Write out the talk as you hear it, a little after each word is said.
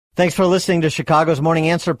Thanks for listening to Chicago's Morning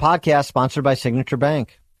Answer podcast, sponsored by Signature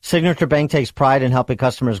Bank. Signature Bank takes pride in helping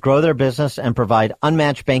customers grow their business and provide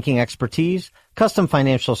unmatched banking expertise, custom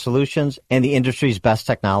financial solutions, and the industry's best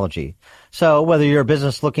technology. So whether you're a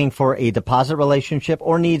business looking for a deposit relationship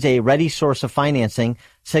or needs a ready source of financing,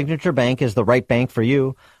 Signature Bank is the right bank for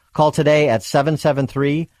you. Call today at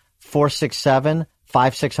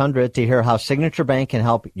 773-467-5600 to hear how Signature Bank can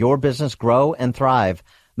help your business grow and thrive.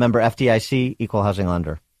 Member FDIC, Equal Housing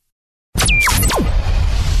Lender.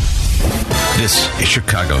 This is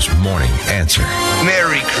Chicago's Morning Answer.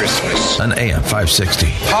 Merry Christmas. On AM 560.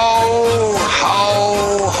 Ho,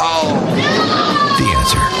 ho, ho. The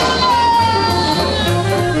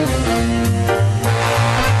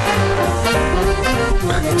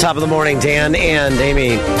Answer. Top of the morning, Dan and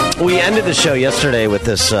Amy. We ended the show yesterday with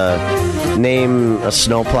this name a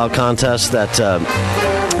snowplow contest that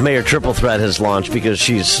Mayor Triple Threat has launched because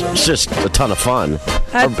she's just a ton of fun,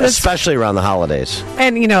 especially around the holidays.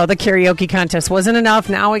 And, you know, the karaoke contest wasn't enough.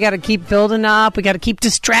 Now we got to keep building up. We got to keep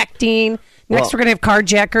distracting. Next, we're going to have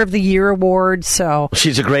Carjacker of the Year award. So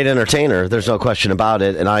she's a great entertainer. There's no question about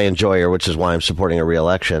it. And I enjoy her, which is why I'm supporting her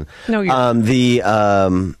re-election. No, you're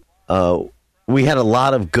we had a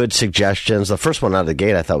lot of good suggestions. The first one out of the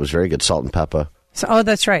gate I thought was very good, Salt and Pepper. So,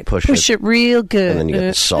 that's right. Push it real good. And then you get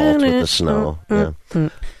the salt with the snow. Yeah.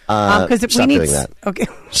 Stop doing that. Okay.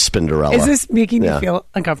 Spinderella. Is this making you feel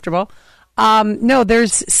uncomfortable? No,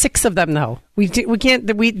 there's 6 of them though. We can't.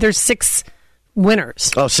 There's 6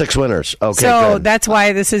 winners. Oh, 6 winners. Okay. So good. that's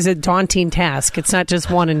why this is a daunting task. It's not just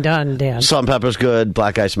one and done, Dan. Salt and Pepper's good.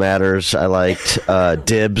 Black Ice Matters. I liked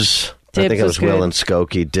Dibs. I think it was Will and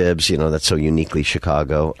Skokie. Dibs. You know, that's so uniquely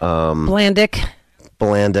Chicago.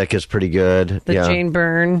 Blandick is pretty good. Jane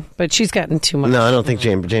Byrne, but she's gotten too much. No, I don't think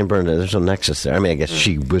Jane Byrne. There's no nexus there. I mean, I guess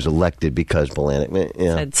she was elected because Blandick.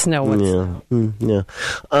 Yeah. Said snow. Yeah.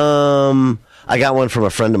 I got one from a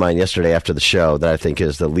friend of mine yesterday after the show that I think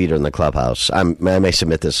is the leader in the clubhouse. I may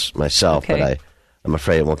submit this myself, but I'm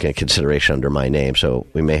afraid it won't get consideration under my name, so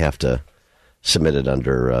we may have to submit it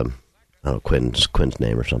under Quinn's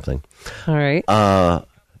name or something. All right.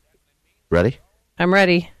 Ready? I'm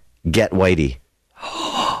ready. Get Whitey.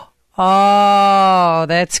 Oh,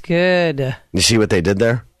 that's good. You see what they did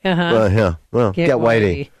there? Uh-huh. Yeah. Well, get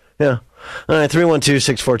Whitey. Yeah. All right,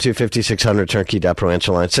 312-642-5600, turnkey.pro,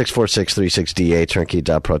 answer line, 646-36DA,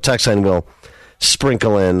 turnkey.pro. Text line will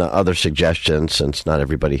sprinkle in other suggestions since not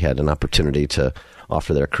everybody had an opportunity to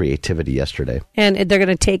offer their creativity yesterday. And they're going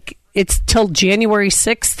to take, it's till January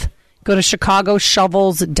 6th. Go to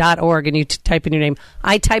chicagoshovels.org and you type in your name.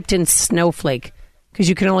 I typed in Snowflake. Because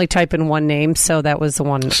you can only type in one name, so that was the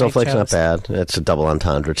one. Snowflake's not bad. It's a double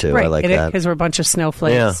entendre, too. Right. I like that. Because we're a bunch of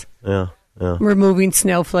snowflakes. Yeah. Removing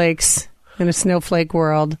snowflakes in a snowflake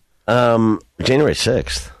world. January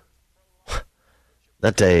 6th.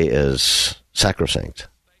 That day is sacrosanct.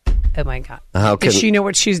 Oh, my God. Does she know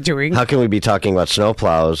what she's doing? How can we be talking about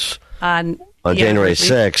snowplows on January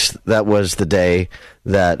 6th? That was the day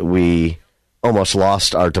that we almost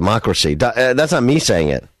lost our democracy. That's not me saying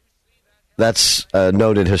it. That's a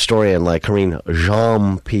noted historian like Karine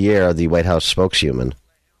Jean-Pierre, the White House spokeswoman.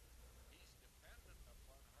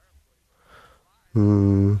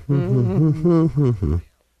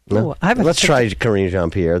 Let's try Karine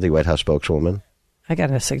Jean-Pierre, the White House spokeswoman. I got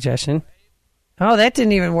a suggestion. Oh, that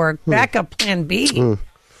didn't even work. Backup plan B.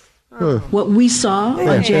 What we saw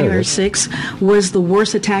on January 6th was the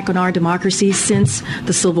worst attack on our democracy since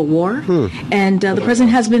the Civil War. And the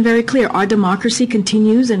president has been very clear. Our democracy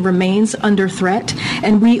continues and remains under threat,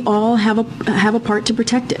 and we all have a part to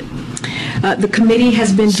protect it. The committee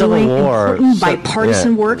has been doing important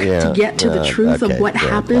bipartisan work to get to the truth of what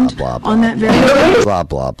happened on that very day. Blah,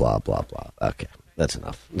 blah, blah, blah, blah. Okay, that's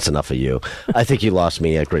enough. That's enough of you. I think you lost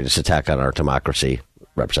me at greatest attack on our democracy,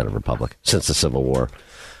 Representative Republic, since the Civil War.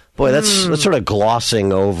 Boy, that's sort of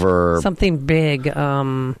glossing over something big.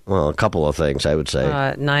 A couple of things, I would say.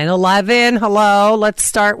 9/11. Hello, let's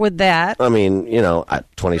start with that. I mean,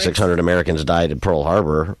 2,600 Americans died at Pearl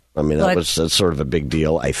Harbor. I mean, that's sort of a big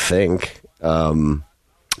deal, I think.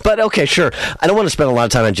 But okay, sure. I don't want to spend a lot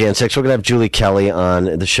of time on Jan 6. We're going to have Julie Kelly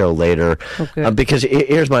on the show later. Because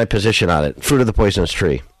here's my position on it. Fruit of the poisonous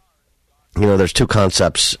tree. There's 2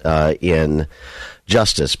 concepts in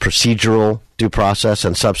justice: procedural due process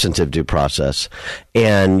and substantive due process.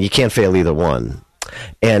 And you can't fail either one.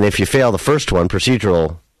 And if you fail the first one,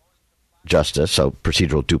 procedural justice, so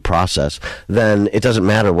procedural due process, then it doesn't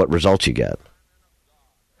matter what results you get.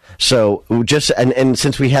 So and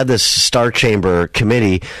since we had this Star Chamber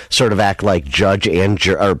committee sort of act like judge and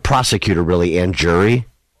or prosecutor really and jury,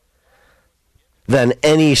 then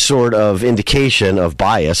any sort of indication of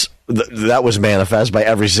bias that was manifest by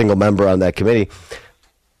every single member on that committee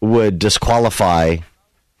would disqualify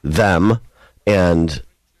them and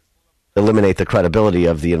eliminate the credibility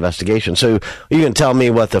of the investigation. So you can tell me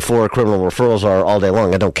what the 4 criminal referrals are all day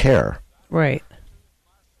long. I don't care. Right.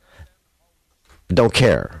 Don't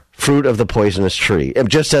care. Fruit of the poisonous tree.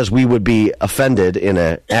 Just as we would be offended in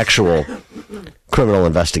an actual criminal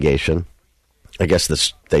investigation. I guess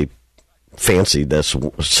they fancy this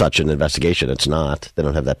such an investigation. It's not. They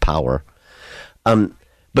don't have that power. But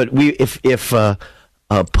if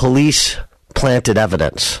police planted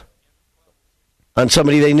evidence on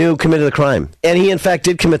somebody they knew committed the crime, and he in fact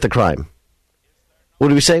did commit the crime,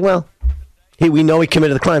 what are we saying? Well, we know he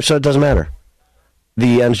committed the crime, so it doesn't matter.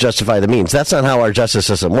 The ends justify the means. That's not how our justice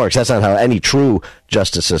system works. That's not how any true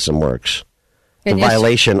justice system works. The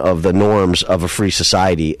violation of the norms of a free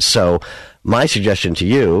society. So my suggestion to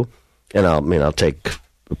you, and I'll take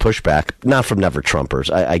pushback, not from never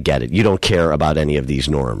Trumpers. I get it. You don't care about any of these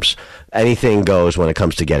norms. Anything goes when it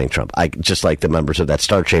comes to getting Trump. Just like the members of that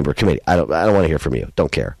Star Chamber committee. I don't want to hear from you.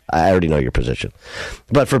 Don't care. I already know your position.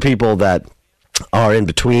 But for people that are in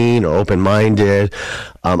between or open-minded,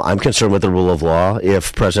 I'm concerned with the rule of law.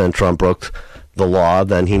 If President Trump broke the law,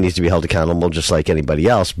 then he needs to be held accountable just like anybody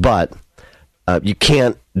else. But you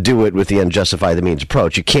can't do it with the end justify the means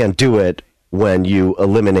approach. You can't do it when you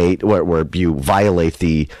eliminate, where you violate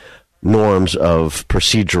the norms of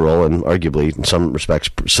procedural and arguably, in some respects,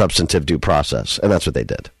 substantive due process. And that's what they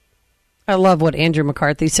did. I love what Andrew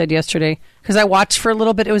McCarthy said yesterday, because I watched for a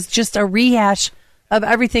little bit. It was just a rehash of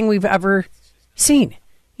everything we've ever seen.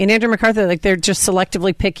 And Andrew McCarthy, they're just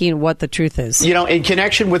selectively picking what the truth is. In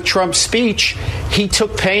connection with Trump's speech, he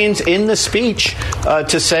took pains in the speech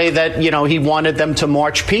to say that, he wanted them to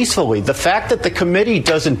march peacefully. The fact that the committee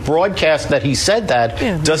doesn't broadcast that he said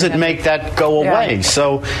that doesn't make that go away. Yeah.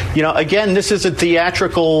 So, again, this is a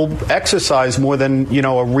theatrical exercise more than,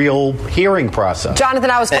 a real hearing process. Jonathan,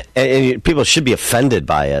 and people should be offended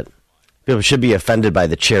by it. People should be offended by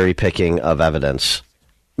the cherry picking of evidence.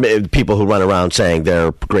 People who run around saying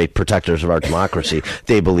they're great protectors of our democracy.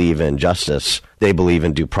 They believe in justice. They believe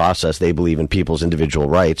in due process. They believe in people's individual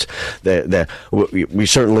rights. We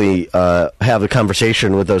certainly have a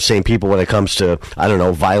conversation with those same people when it comes to,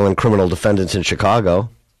 violent criminal defendants in Chicago,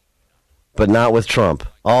 but not with Trump.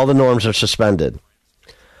 All the norms are suspended.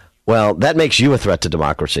 Well, that makes you a threat to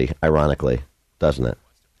democracy, ironically, doesn't it?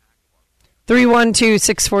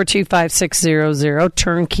 312-642-5600,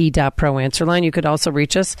 turnkey.pro answer line. You could also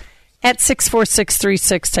reach us at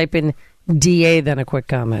 64636. Type in DA, then a quick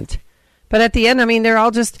comment. But at the end, they're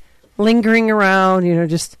all just lingering around,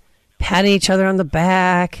 just patting each other on the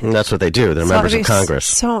back. And that's what they do. They're members of Congress.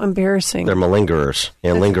 So embarrassing. They're malingerers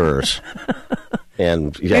and lingerers.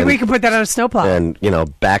 Maybe we can put that on a snowplow. And,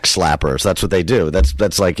 back slappers. That's what they do.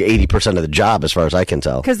 That's like 80% of the job as far as I can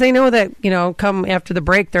tell. Because they know that, come after the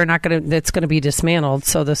break, they're not going to, it's going to be dismantled.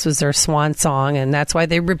 So this was their swan song. And that's why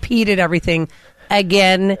they repeated everything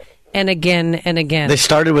again and again and again. They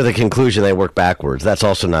started with a conclusion. They work backwards. That's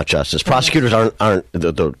also not justice. Prosecutors aren't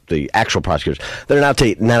the actual prosecutors. They're not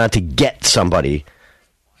out to get somebody.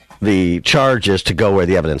 The charge is to go where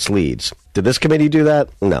the evidence leads. Did this committee do that?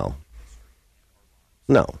 No.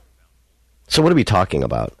 So what are we talking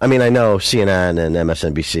about? I know CNN and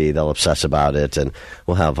MSNBC, they'll obsess about it, and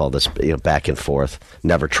we'll have all this back and forth.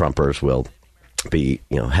 Never Trumpers will be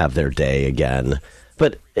have their day again.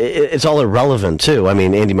 But it's all irrelevant, too.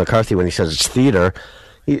 Andy McCarthy, when he says it's theater,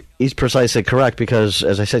 he's precisely correct because,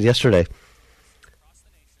 as I said yesterday,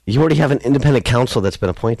 you already have an independent counsel that's been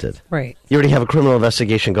appointed. Right. You already have a criminal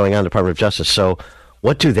investigation going on in the Department of Justice. So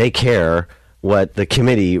what do they care what the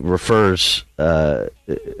committee refers to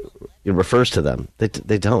them?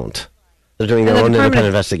 They don't. They're doing their own independent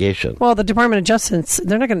investigation. Well, the Department of Justice,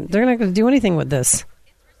 they're not going to do anything with this,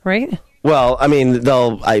 right? Well,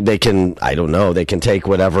 they can. I don't know. They can take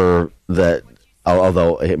whatever that.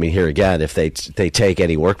 Although, here again, if they take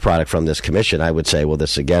any work product from this commission, I would say, well,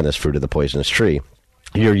 this again is fruit of the poisonous tree.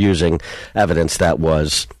 You're using evidence that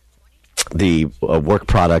was the work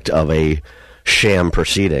product of a sham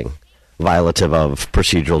proceeding, violative of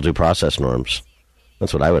procedural due process norms.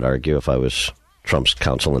 That's what I would argue if I was Trump's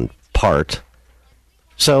counsel in part.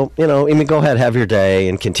 So, go ahead, have your day,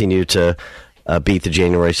 and continue to beat the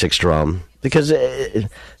January 6th drum. Because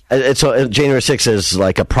January 6th is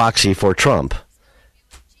like a proxy for Trump.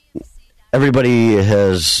 Everybody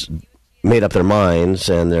has made up their minds,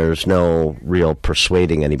 and there's no real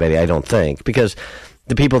persuading anybody, I don't think. Because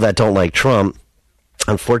the people that don't like Trump,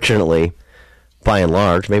 unfortunately, by and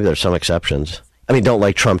large, maybe there's some exceptions, don't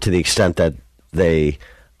like Trump to the extent that they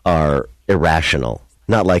are irrational.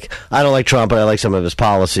 Not like, I don't like Trump, but I like some of his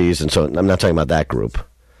policies, and so I'm not talking about that group.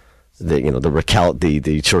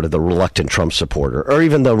 The sort of the reluctant Trump supporter, or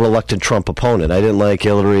even the reluctant Trump opponent. I didn't like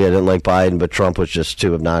Hillary, I didn't like Biden, but Trump was just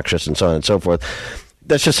too obnoxious, and so on and so forth.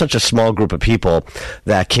 That's just such a small group of people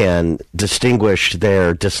that can distinguish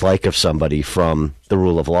their dislike of somebody from the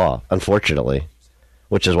rule of law, unfortunately,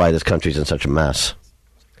 which is why this country's in such a mess.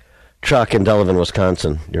 Chuck in Delavan,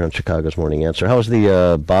 Wisconsin. You're on Chicago's Morning Answer. How was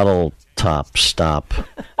the bottle top stop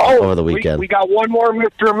over the weekend? We got one more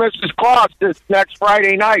Mr. and Mrs. Claus this next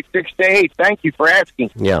Friday night, 6 to 8. Thank you for asking.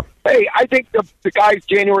 Yeah. Hey, I think the guys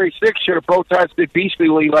January 6th should have protested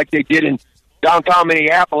peacefully like they did in downtown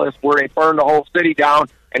Minneapolis, where they burned the whole city down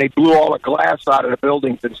and they blew all the glass out of the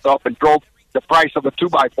buildings and stuff and drove the price of a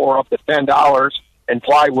 2x4 up to $10 and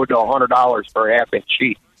plywood to $100 for a half-inch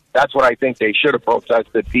sheet. That's what I think they should have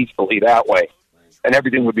protested peacefully that way, and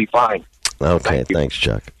everything would be fine. Okay, thanks,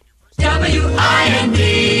 Chuck.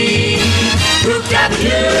 W-I-N-D, Group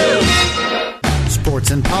W.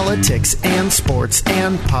 Sports and politics and sports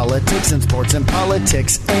and politics and sports and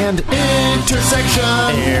politics and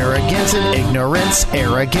intersection. Arrogance and ignorance,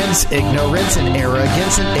 arrogance, ignorance and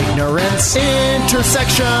arrogance and ignorance.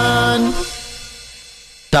 Intersection.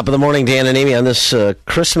 Top of the morning, Dan and Amy, on this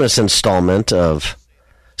Christmas installment of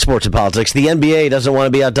Sports and Politics. The NBA doesn't want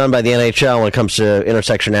to be outdone by the NHL when it comes to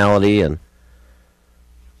intersectionality and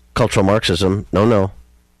cultural Marxism. No.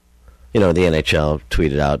 You know, the NHL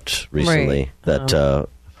tweeted out recently that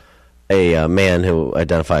a man who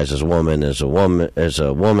identifies as a woman is a woman,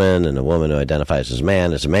 and a woman who identifies as a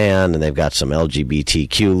man is a man, and they've got some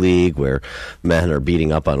LGBTQ league where men are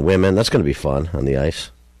beating up on women. That's going to be fun on the ice.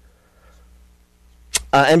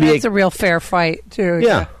 NBA. It's a real fair fight, too.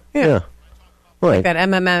 Yeah. Right. Like that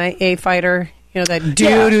MMA fighter, that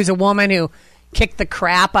dude who's a woman who kicked the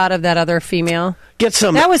crap out of that other female.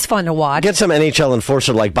 That was fun to watch. Get some NHL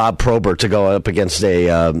enforcer like Bob Probert to go up against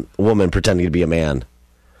a woman pretending to be a man.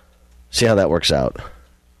 See how that works out.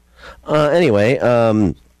 Anyway,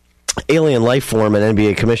 alien life form and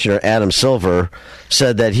NBA Commissioner Adam Silver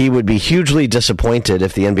said that he would be hugely disappointed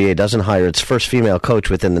if the NBA doesn't hire its first female coach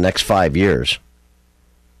within the next 5 years.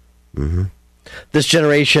 Mm-hmm. This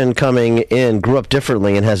generation coming in grew up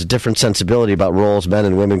differently and has a different sensibility about roles men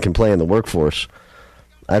and women can play in the workforce.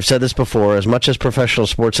 I've said this before, as much as professional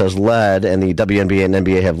sports has led, and the WNBA and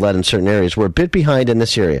NBA have led in certain areas, we're a bit behind in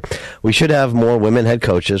this area. We should have more women head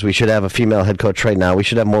coaches. We should have a female head coach right now. We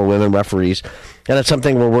should have more women referees. And it's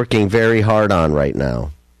something we're working very hard on right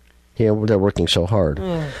now. Yeah, they're working so hard.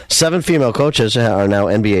 7 female coaches are now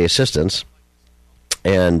NBA assistants.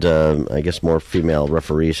 And I guess more female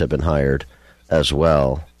referees have been hired as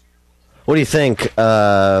well. What do you think?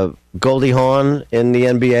 Goldie Hawn in the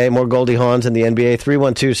NBA? More Goldie Hawns in the NBA?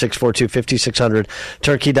 312-642-5600.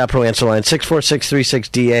 Turnkey.pro answer line.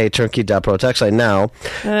 64636DA. Turnkey.pro text line. Now,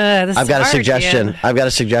 I've got a suggestion.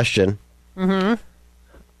 Mm-hmm.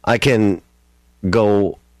 I can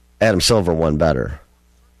go Adam Silver one better.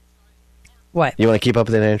 What? You want to keep up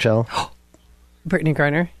with the NHL? Brittany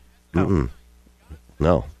Griner? Mm-mm.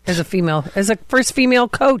 No. As a first female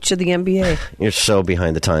coach of the NBA. You're so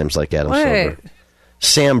behind the times like Adam Silver.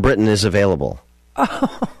 Sam Britton is available.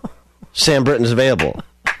 Sam Britton is available.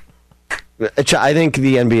 I think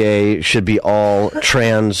the NBA should be all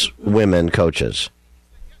trans women coaches.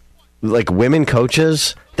 Like women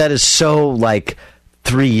coaches? That is so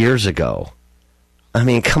 3 years ago. I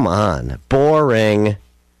mean, come on. Boring.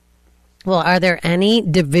 Well, are there any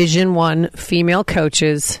Division I female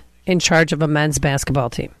coaches in charge of a men's basketball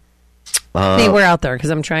team? They were out there because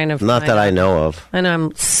I'm trying to. Not that I know of. And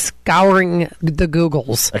I'm scouring the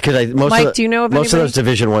Googles. Mike, do you know of most anybody? of those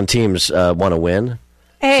Division I teams want to win?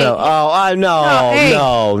 Hey. No.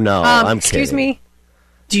 I'm excuse kidding. me.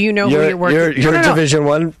 Do you know who you're working? You're a Division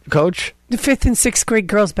I coach? The 5th and 6th grade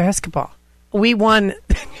girls basketball. We won.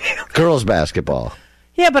 Girls basketball.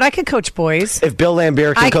 Yeah, but I could coach boys. If Bill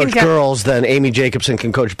Lambier can coach girls, then Amy Jacobson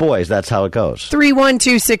can coach boys. That's how it goes.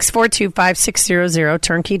 312-642-5600.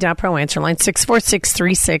 Turnkey.pro answer line.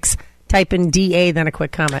 64636. Type in DA, then a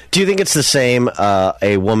quick comment. Do you think it's the same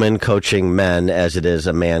a woman coaching men as it is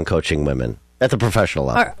a man coaching women at the professional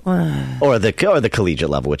level, or the collegiate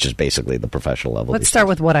level, which is basically the professional level? Let's start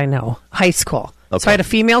with what I know. High school. Okay. So I had a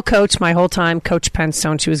female coach my whole time, Coach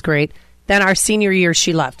Penstone. She was great. Then our senior year,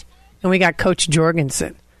 she left. And we got Coach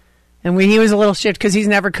Jorgensen. And he was a little shit because he's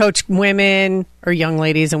never coached women or young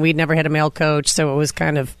ladies, and we'd never had a male coach. So it was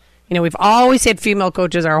kind of, we've always had female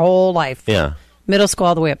coaches our whole life. Yeah. Middle school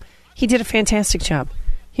all the way up. He did a fantastic job.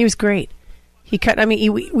 He was great. We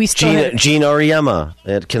still Gene Auriemma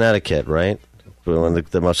at Connecticut, right? One of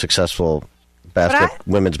the most successful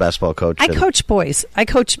women's basketball coach. I coach boys. I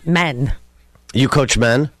coach men. You coach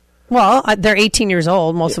men? Well, they're 18 years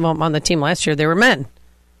old. Most of them on the team last year, they were men.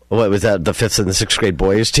 What was that? The 5th and the 6th grade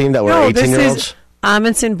boys team that were 18-year-olds?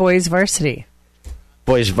 Amundsen Boys Varsity.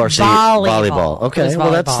 Boys varsity volleyball. Okay,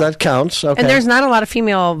 well that counts. Okay, and there's not a lot of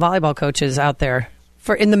female volleyball coaches out there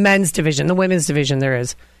in the men's division. The women's division there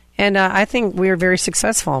is, and I think we're very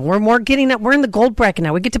successful. We're more getting up. We're in the gold bracket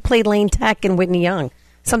now. We get to play Lane Tech and Whitney Young.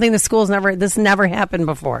 Something the school's never happened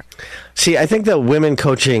before. See, I think that women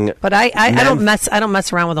coaching, but I don't mess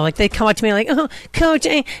around with them. Like they come up to me like, "Oh, coach,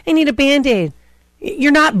 I need a Band-Aid."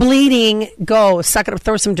 You're not bleeding. Go suck it up.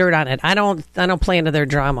 Throw some dirt on it. I don't play into their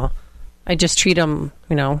drama. I just treat them,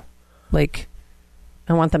 like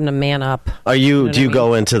I want them to man up. Do you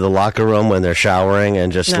go into the locker room when they're showering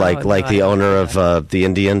and just like the owner of the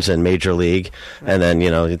Indians in Major League, and then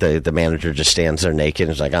the manager just stands there naked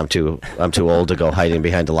and is like, I'm too old to go hiding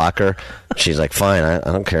behind the locker. She's like, fine, I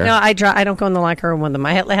don't care. No, I don't go in the locker room with them.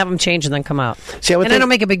 I have them change and then come out. See, I don't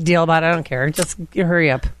make a big deal about it. I don't care. Just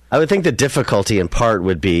hurry up. I would think the difficulty in part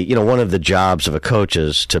would be, one of the jobs of a coach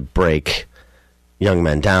is to break young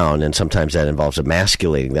men down, and sometimes that involves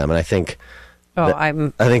emasculating them. And I think I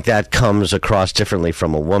think that comes across differently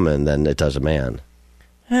from a woman than it does a man.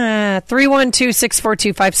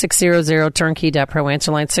 312-642-5600, turnkey.pro,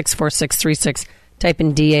 answer line 64636. Type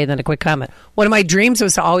in DA, then a quick comment. One of my dreams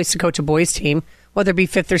was to always coach a boys team, whether it be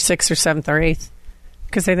 5th or 6th or 7th or 8th.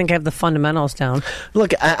 Because I think I have the fundamentals down.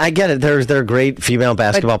 Look, I get it. They're great female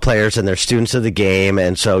basketball players, and they're students of the game.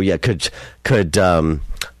 And so, could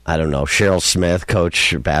I don't know, Cheryl Smith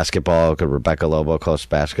coach basketball? Could Rebecca Lobo coach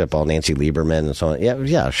basketball? Nancy Lieberman and so on?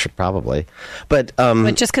 Yeah, sure, probably. But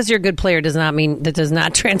just because you're a good player does not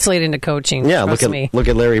translate into coaching. Yeah, look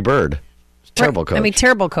at Larry Bird. Terrible coach. I mean,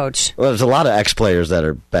 terrible coach. Well, there's a lot of ex-players that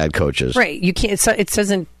are bad coaches. Right. You can't. It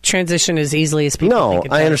doesn't transition as easily as people think it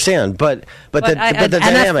does. I understand, but the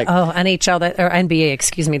dynamic. NHL or NBA.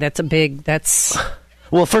 Excuse me. That's.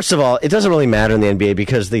 Well, first of all, it doesn't really matter in the NBA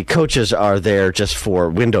because the coaches are there just for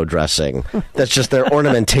window dressing. That's just their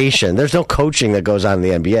ornamentation. There's no coaching that goes on in the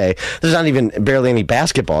NBA. There's not even barely any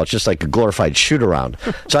basketball. It's just like a glorified shoot-around.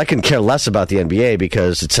 So I couldn't care less about the NBA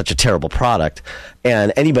because it's such a terrible product.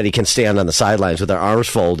 And anybody can stand on the sidelines with their arms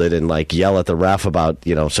folded and yell at the ref about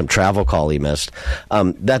some travel call he missed.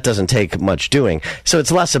 That doesn't take much doing. So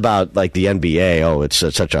it's less about the NBA. Oh, it's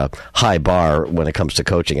such a high bar when it comes to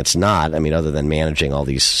coaching. It's not. I mean, other than managing all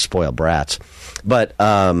these spoiled brats. But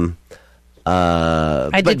I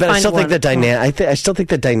still think I still think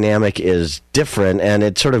the dynamic is different, and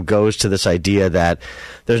it sort of goes to this idea that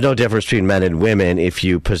there's no difference between men and women if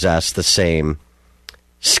you possess the same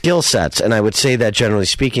skill sets. And I would say that generally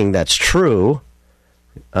speaking, that's true.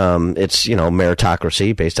 It's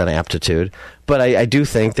meritocracy based on aptitude, but I do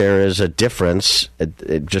think there is a difference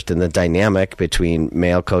just in the dynamic between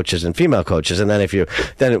male coaches and female coaches. And then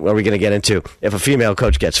then are we going to get into if a female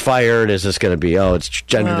coach gets fired? Is this going to be it's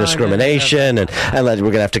gender discrimination, and we're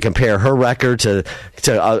going to have to compare her record to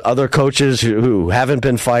other coaches who haven't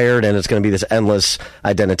been fired, and it's going to be this endless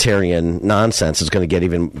identitarian nonsense. It's going to get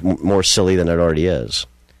even more silly than it already is.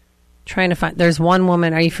 Trying to find. There's one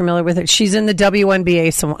woman. Are you familiar with her? She's in the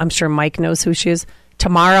WNBA, so I'm sure Mike knows who she is.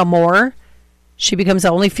 Tamara Moore. She becomes the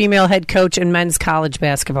only female head coach in men's college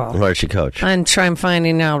basketball. Where does she coach? I'm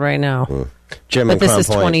finding out right now. Jim, but this is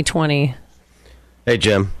 2020. Hey,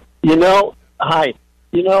 Jim. Hi.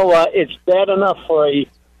 It's bad enough for a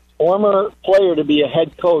former player to be a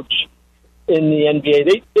head coach in the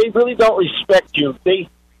NBA. They really don't respect you. The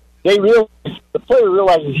player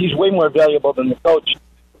realizes he's way more valuable than the coach.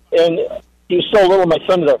 And you saw a little of my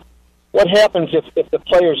son there. What happens if the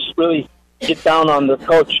players really get down on their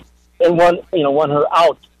coach and want her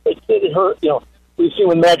out? It hurt. We've seen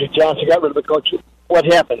when Magic Johnson got rid of the coach. What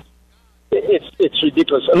happened? It's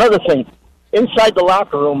ridiculous. Another thing, inside the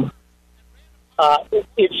locker room,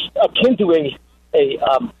 it's akin to a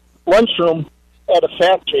lunchroom at a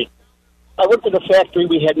factory. I worked at a factory.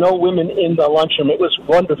 We had no women in the lunchroom. It was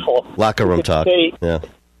wonderful. Locker room talk. Yeah.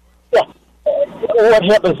 What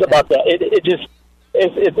happens about that?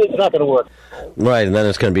 It's not going to work. Right, and then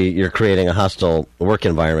it's going to be you're creating a hostile work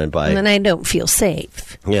environment by. And then I don't feel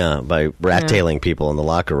safe. Yeah, by rat-tailing people in the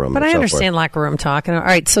locker room. But I understand locker room talk. All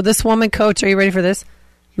right, so this woman coach, are you ready for this?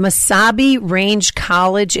 Masabi Range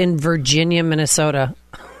College in Virginia, Minnesota.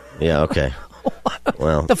 Yeah. Okay.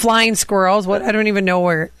 Well, the flying squirrels. What? I don't even know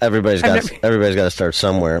where. Everybody's got to start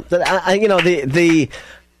somewhere. But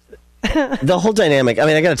the whole dynamic. I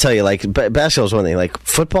mean, I got to tell you, basketball is one thing.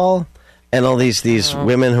 Football and all these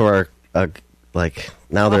women who are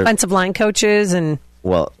now they're offensive line coaches and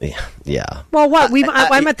Well, yeah. Well, what?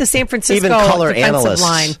 I meant the San Francisco even color defensive analysts.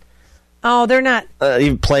 line. Oh, they're not.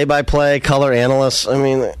 Even play-by-play, color analysts. I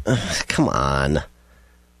mean, come on.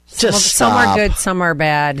 Just some stop. are good, some are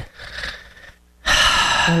bad.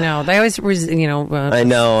 I know. They always, I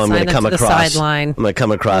know. I'm going to come across. I'm going to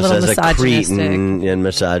come across as a cretin and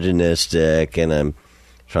misogynistic, and I'm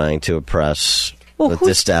trying to oppress the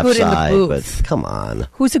distaff side. But come on,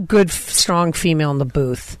 who's a good, strong female in the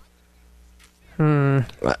booth?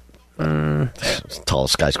 Tall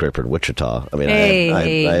skyscraper in Wichita. I mean,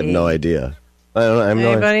 I have no idea. I don't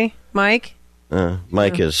know. Anybody? Mike?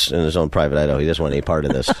 Mike is in his own private Idaho. He doesn't want any part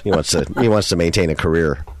of this. He wants to maintain a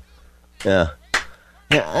career. Yeah.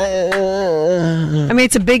 I mean,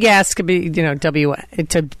 it's a big ask to be,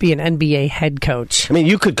 to be an NBA head coach. I mean,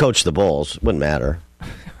 you could coach the Bulls. Wouldn't matter.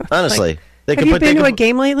 Honestly. Have you been to a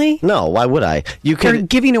game lately? No. Why would I? They're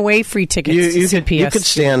giving away free tickets. You could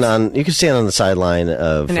stand on the sideline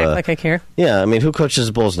of. And act like I care. Yeah, I mean, who coaches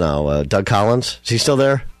the Bulls now? Doug Collins? Is he still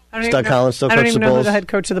there? Doug Collins still coach the Bulls? I don't even know who the head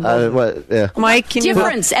coach of the Bulls. Mike, can you?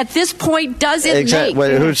 Difference at this point doesn't make.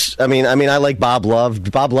 Wait, I mean, I like Bob Love.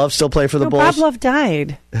 Did Bob Love still play for the Bulls? Bob Love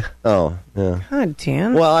died. Oh, yeah. God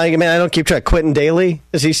damn. Well, I don't keep track. Quentin Daly,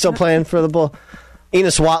 is he still playing for the Bulls?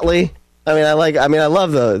 Enos Watley. I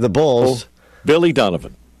love the Bulls. Billy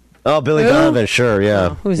Donovan. Oh, Billy Donovan, sure, yeah.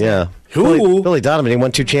 Oh, who's that? Who? Billy Donovan. He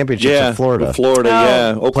won 2 championships in Florida.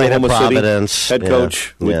 Oklahoma Providence. City. Head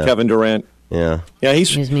coach with Kevin Durant. Yeah. Yeah,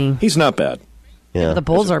 he's not bad. Yeah. The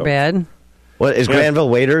Bulls are bad. What is Granville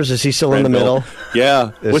Waiters? Is he still in the middle?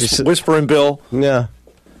 Yeah. Whispering Bill. Yeah.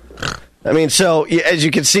 I mean, so as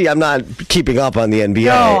you can see, I'm not keeping up on the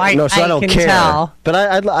NBA. So I don't care. Tell. But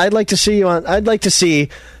I'd like to see you on. I'd like to see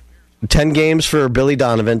 10 games for Billy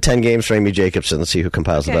Donovan, 10 games for Amy Jacobson. Let's see who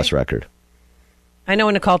compiles the best record. I know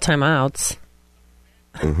when to call timeouts.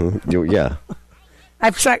 Mm-hmm. Yeah.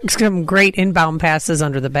 I've struck some great inbound passes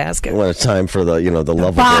under the basket. When it's time for the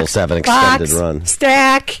Lovables to have an extended run.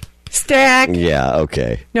 Stack. Yeah,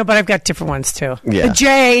 okay. No, but I've got different ones too. Yeah. The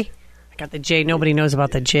J. I got the J. Nobody knows about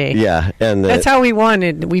the J. Yeah, and that's how we won.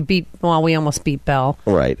 We almost beat Bell.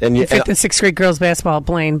 Right, and the 5th and 6th grade girls basketball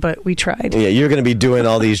playing, but we tried. Yeah, you're going to be doing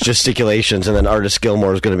all these gesticulations, and then Artis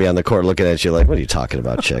Gilmore is going to be on the court looking at you like, "What are you talking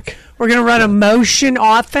about, chick?" We're going to run a motion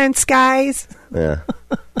offense, guys. Yeah.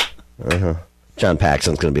 John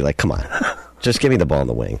Paxson's going to be like, "Come on, just give me the ball in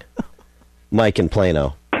the wing." Mike in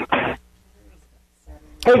Plano.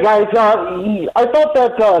 Hey guys, I thought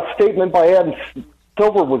that statement by Adam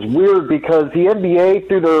Silver was weird because the NBA,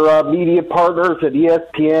 through their media partners at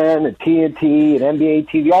ESPN and TNT and NBA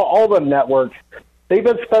TV, all the networks, they've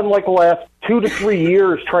been spending like the last 2 to 3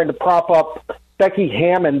 years trying to prop up Becky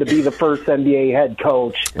Hammon to be the first NBA head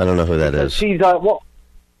coach. I don't know who that is. She's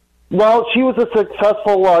well, she was a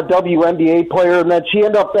successful WNBA player, and then she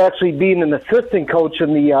ended up actually being an assistant coach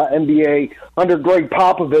in the NBA under Greg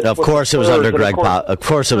Popovich. Of course, it was under Greg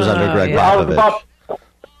Popovich.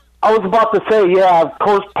 I was about to say, yeah, of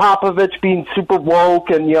course, Popovich being super woke,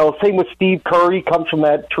 and, same with Steve Kerr. He comes from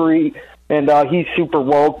that tree, and he's super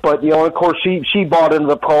woke. But, of course, she bought into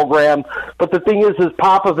the program. But the thing is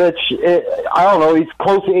Popovich, I don't know, he's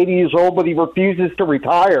close to 80 years old, but he refuses to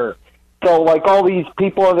retire. So, like, all these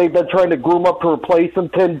people, they've been trying to groom up to replace him,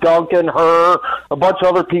 Tim Duncan, her, a bunch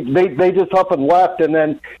of other people. They just up and left, and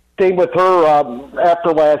then same with her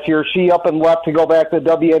after last year. She up and left to go back to the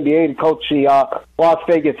WNBA to coach the Las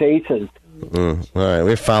Vegas Aces. All right,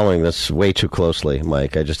 we're following this way too closely,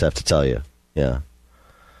 Mike. I just have to tell you. Yeah.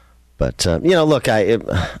 But, look, I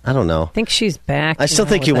don't know. I think she's back. I still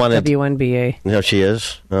think you wanted WNBA. No, she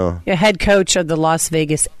is? Oh. Yeah, head coach of the Las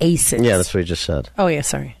Vegas Aces. Yeah, that's what you just said. Oh, yeah,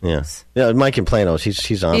 sorry. Yeah. Yeah, Mike in Plano,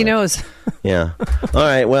 he's on He knows. Yeah. All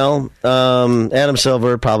right, well, Adam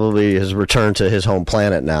Silver probably has returned to his home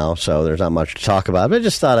planet now, so there's not much to talk about. But I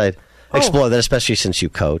just thought I'd explore that, especially since you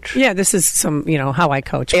coach. Yeah, this is some, how I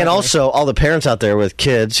coach. And also, all the parents out there with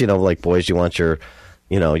kids, like boys, you want your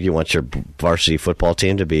varsity football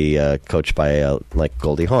team to be coached by like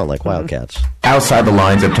Goldie Hawn, like Wildcats. Outside the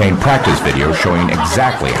Lines obtained practice video showing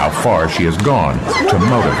exactly how far she has gone to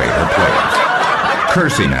motivate her players.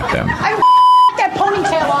 Cursing at them. That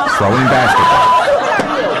ponytail off. Throwing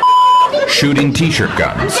basketball. Shooting t-shirt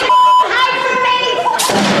guns.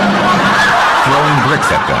 Throwing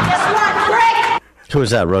bricks at them. Who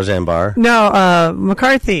is that, Roseanne Barr? No,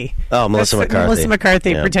 McCarthy. Oh, Melissa McCarthy. Melissa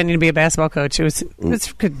McCarthy pretending to be a basketball coach. It was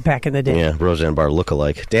good back in the day. Yeah, Roseanne Barr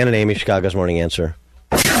look-alike. Dan and Amy, Chicago's Morning Answer.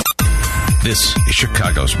 This is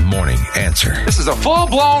Chicago's Morning Answer. This is a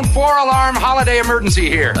full-blown 4-alarm holiday emergency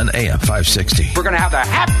here. On AM 560. We're going to have the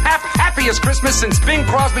happiest Christmas since Bing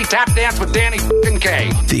Crosby tap danced with Danny Kaye.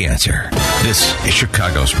 The Answer. This is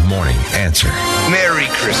Chicago's Morning Answer. Merry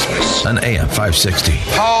Christmas. On AM 560.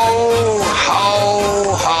 Ho,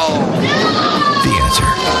 ho, ho. The Answer.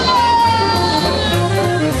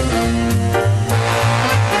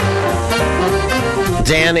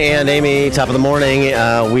 Dan and Amy, top of the morning.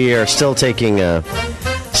 We are still taking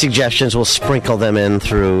suggestions. We'll sprinkle them in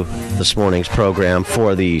through this morning's program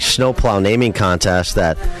for the snowplow naming contest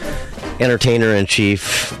that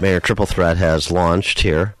Entertainer-in-Chief Mayor Triple Threat has launched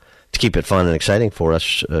here to keep it fun and exciting for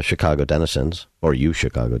us Chicago denizens, or you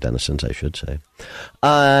Chicago denizens, I should say. You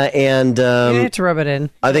have to rub it in.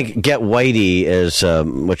 I think Get Whitey is,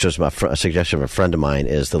 which was a suggestion of a friend of mine,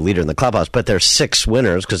 is the leader in the clubhouse. But there's 6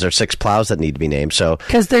 winners because there's 6 plows that need to be named. So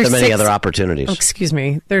there are many other opportunities. Oh, excuse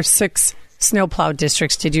me. There's 6 snowplow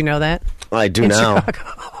districts. Did you know that? I do in now.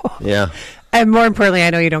 Chicago. Yeah. And more importantly, I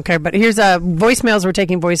know you don't care, but here's voicemails. We're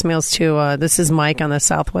taking voicemails too. This is Mike on the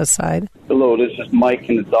southwest side. Hello, this is Mike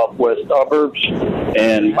in the southwest suburbs,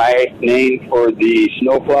 and my name for the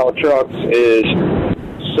snowplow trucks is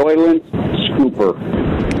Soylent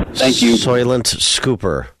Scooper. Thank you. Soylent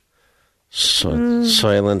Scooper.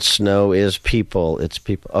 Soylent Snow is people. It's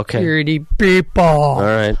people. Okay. Dirty people. All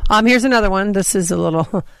right. Here's another one. This is a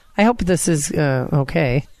little... I hope this is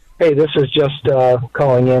okay. Hey, this is just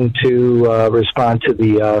calling in to respond to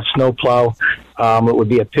the snowplow. It would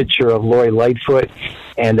be a picture of Lori Lightfoot,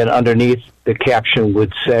 and then underneath the caption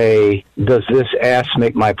would say, "Does this ass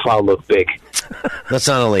make my plow look big?" That's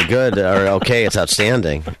not only good or okay, it's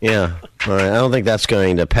outstanding. Yeah. All right. I don't think that's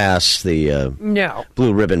going to pass the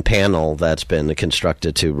blue ribbon panel that's been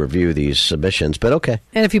constructed to review these submissions, but okay.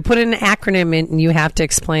 And if you put an acronym in, you have to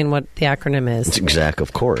explain what the acronym is. It's exact,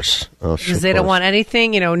 of course. Because they don't want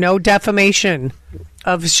anything, no defamation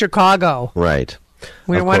of Chicago. Right.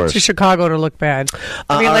 We don't want Chicago to look bad.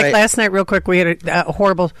 Last night, real quick, we had a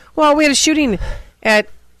horrible... Well, we had a shooting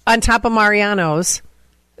on top of Mariano's.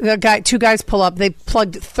 Two guys pull up. They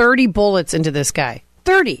plugged 30 bullets into this guy.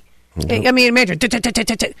 30. Mm-hmm. I mean, imagine.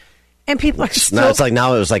 And people are still... No, it's like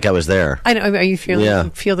now it was like I was there. I know. Are you feeling? Yeah.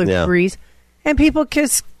 Feel the breeze? And people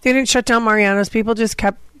just... They didn't shut down Mariano's. People just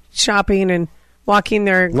kept shopping and walking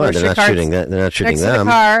their grocery carts. They're not shooting next them. To the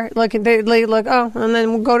car. They look, and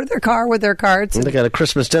then we'll go to their car with their cards. They got a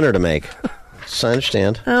Christmas dinner to make. So I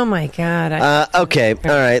understand. Oh, my God. Okay.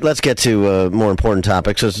 All right. Let's get to more important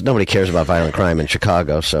topics. Because nobody cares about violent crime in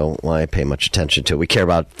Chicago, so why pay much attention to it? We care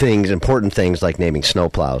about important things like naming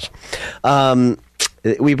snowplows.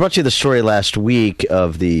 We brought you the story last week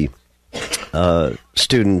of the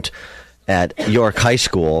student at York High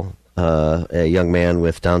School, a young man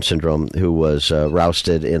with Down syndrome who was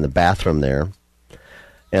rousted in the bathroom there.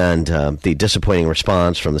 And the disappointing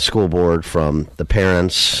response from the school board, from the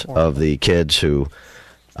parents of the kids who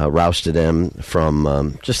rousted him,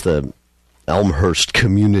 from just the Elmhurst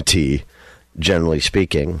community, generally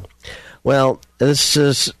speaking. Well, this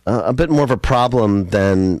is a bit more of a problem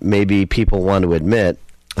than maybe people want to admit,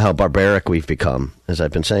 how barbaric we've become, as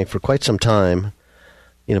I've been saying for quite some time,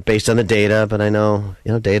 based on the data, but I know,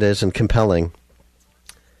 data isn't compelling.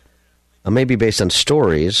 Maybe based on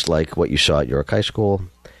stories like what you saw at York High School,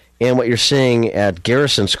 and what you're seeing at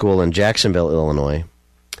Garrison School in Jacksonville, Illinois,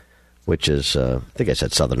 which is, I think I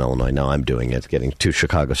said Southern Illinois. Now I'm doing it, getting too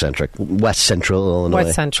Chicago-centric. West Central Illinois.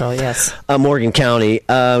 West Central, yes. Morgan County.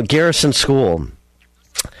 Garrison School.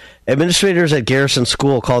 Administrators at Garrison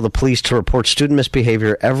School call the police to report student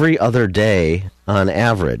misbehavior every other day on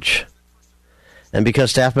average. And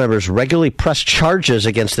because staff members regularly press charges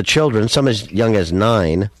against the children, some as young as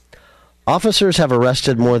 9, officers have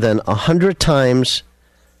arrested students more than 100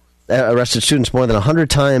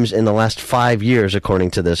 times in the last 5 years,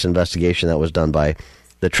 according to this investigation that was done by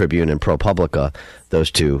the Tribune and ProPublica,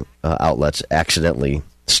 those two outlets accidentally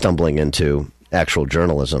stumbling into actual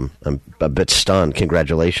journalism. I'm a bit stunned.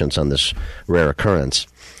 Congratulations on this rare occurrence.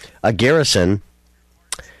 Garrison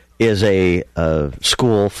is a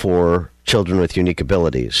school for children with unique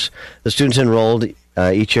abilities. The students enrolled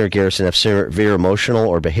each year at Garrison have severe emotional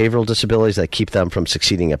or behavioral disabilities that keep them from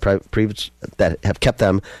succeeding at previous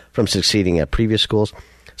schools.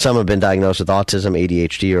 Some have been diagnosed with autism,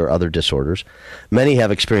 ADHD, or other disorders. Many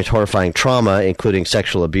have experienced horrifying trauma, including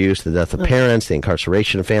sexual abuse, the death of parents, the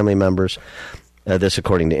incarceration of family members. This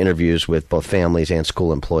according to interviews with both families and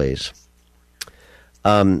school employees.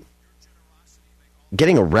 Getting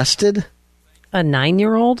arrested? A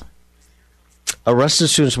 9-year-old? Arrested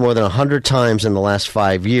students more than 100 times in the last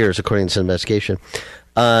 5 years, according to this investigation.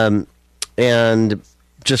 And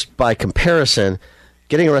just by comparison,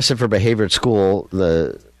 getting arrested for behavior at school,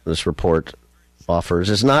 this report offers,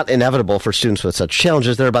 is not inevitable for students with such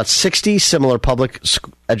challenges. There are about 60 similar public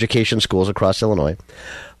education schools across Illinois,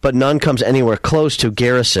 but none comes anywhere close to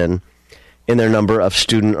Garrison in their number of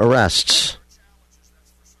student arrests.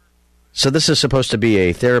 So this is supposed to be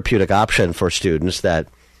a therapeutic option for students that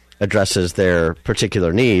addresses their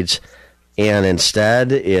particular needs, and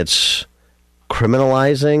instead it's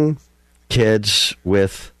criminalizing kids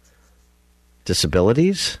with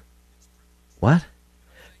disabilities? What?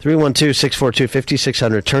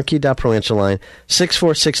 312-642-5600, turnkey.pro answer line,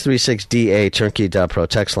 64636DA, turnkey.pro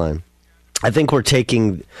text line. I think we're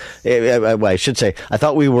taking, I should say, I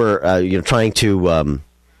thought we were trying to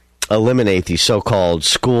eliminate the so-called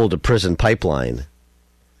school-to-prison pipeline.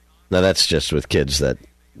 Now, that's just with kids that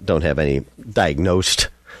don't have any diagnosed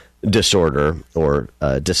disorder or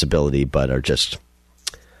disability, but are just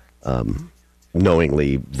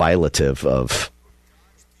knowingly violative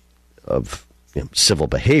of civil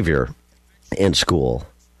behavior in school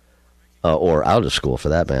or out of school, for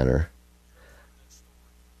that matter.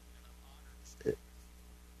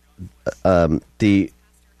 The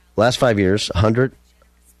last 5 years, 100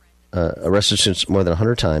 arrested students more than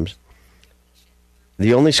 100 times.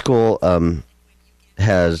 The only school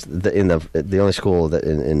has the only school that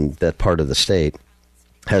in that part of the state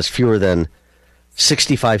has fewer than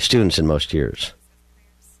 65 students in most years.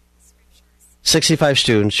 65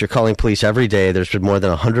 students. You're calling police every day. There's been more than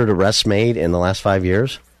 100 arrests made in the last 5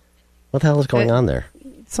 years. What the hell is going on there?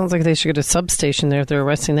 Sounds like they should get a substation there if they're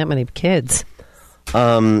arresting that many kids.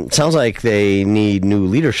 Sounds like they need new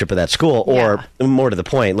leadership at that school, or more to the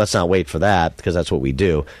point, let's not wait for that, because that's what we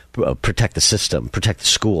do. Protect the system, protect the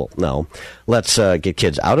school. No, let's get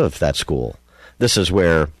kids out of that school. This is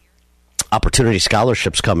where opportunity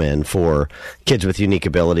scholarships come in for kids with unique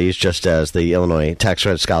abilities, just as the Illinois tax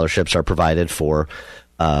credit scholarships are provided for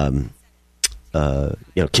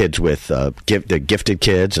kids with the gifted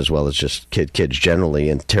kids, as well as just kids generally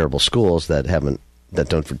in terrible schools that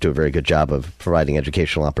don't do a very good job of providing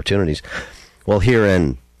educational opportunities. Well,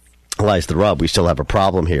 herein lies the rub. We still have a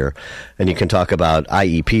problem here, and you can talk about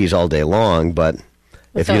IEPs all day long, but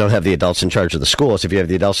if you don't have the adults in charge of the schools, if you have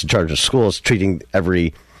the adults in charge of schools treating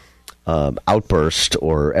every outburst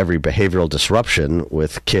or every behavioral disruption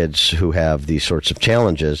with kids who have these sorts of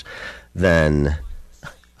challenges, then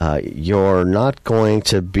you're not going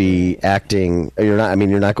to be acting. You're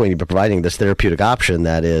not going to be providing this therapeutic option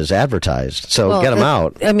that is advertised. So get them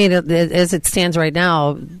out. I mean, as it stands right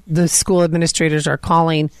now, the school administrators are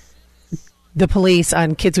calling the police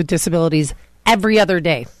on kids with disabilities every other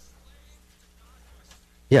day.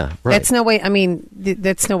 Yeah, right. That's no way. I mean,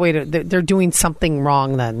 that's no way to. They're doing something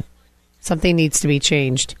wrong. Then something needs to be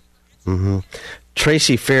changed. Mm-hmm.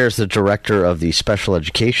 Tracy Fair is the director of the special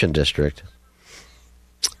education district.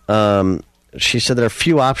 She said there are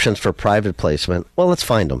few options for private placement. Well, let's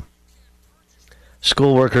find them.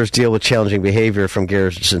 School workers deal with challenging behavior from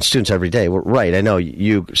Garrison students every day. Well, right, I know.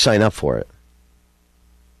 You sign up for it.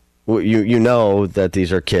 You know that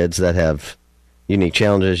these are kids that have unique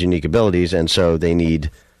challenges, unique abilities, and so they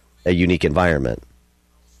need a unique environment.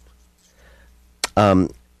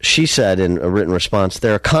 She said in a written response,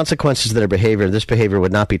 there are consequences to their behavior. This behavior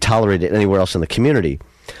would not be tolerated anywhere else in the community.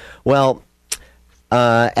 Well,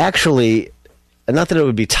 actually, not that it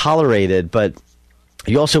would be tolerated, but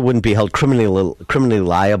you also wouldn't be held criminally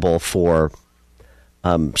liable for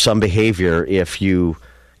some behavior if you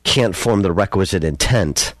can't form the requisite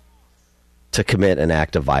intent to commit an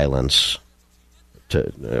act of violence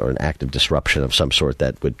or an act of disruption of some sort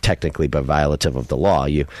that would technically be violative of the law.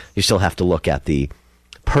 You still have to look at the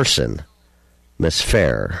person, Miss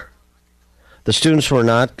Fair. The students were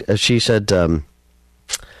not, as she said,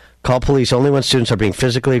 call police only when students are being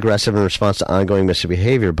physically aggressive in response to ongoing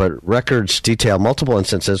misbehavior, but records detail multiple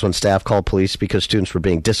instances when staff called police because students were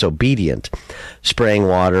being disobedient, spraying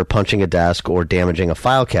water, punching a desk, or damaging a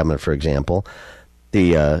file cabinet, for example.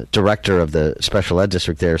 The director of the special ed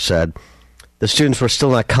district there said the students were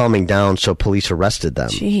still not calming down, so police arrested them.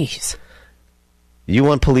 Jeez. You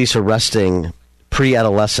want police arresting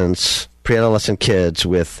pre-adolescent kids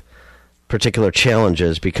with particular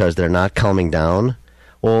challenges because they're not calming down?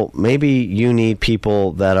 Well, maybe you need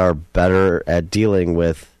people that are better at dealing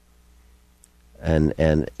with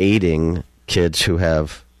and aiding kids who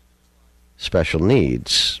have special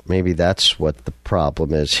needs. Maybe that's what the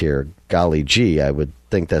problem is here. Golly gee, I would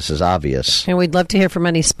think this is obvious. And we'd love to hear from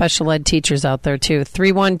any special ed teachers out there, too.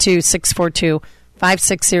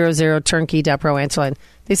 312-642-5600, turnkey.pro answer line.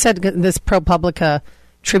 They said this ProPublica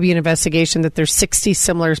Tribune investigation that there's 60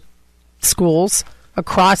 similar schools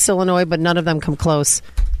across Illinois, but none of them come close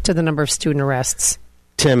to the number of student arrests.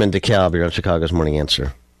 Tim and DeKalb, you're on Chicago's Morning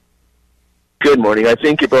Answer. Good morning. I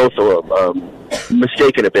think you're both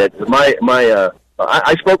mistaken a bit.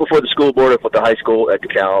 I spoke before the school board with the high school at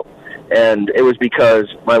DeKalb, and it was because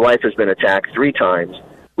my wife has been attacked 3 times.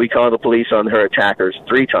 We called the police on her attackers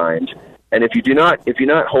 3 times, and if you do not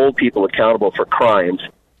hold people accountable for crimes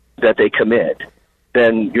that they commit,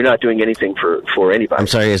 then you're not doing anything for anybody. I'm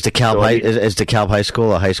sorry. Is DeKalb High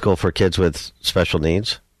School a high school for kids with special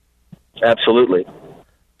needs? Absolutely.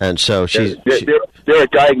 And so there are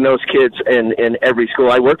diagnosed kids in every school.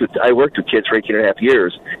 I worked with kids for 18 and a half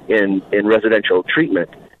years in residential treatment,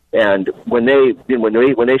 and when they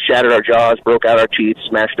shattered our jaws, broke out our teeth,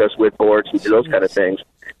 smashed us with boards, and those kind of things,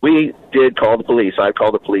 we did call the police. I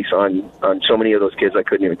called the police on so many of those kids I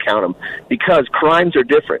couldn't even count them, because crimes are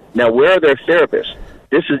different. Now, where are their therapists?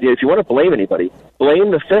 If you want to blame anybody, blame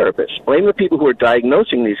the therapists. Blame the people who are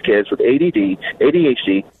diagnosing these kids with ADD,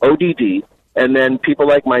 ADHD, ODD. And then people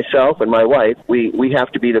like myself and my wife, we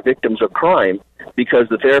have to be the victims of crime because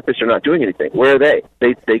the therapists are not doing anything. Where are they?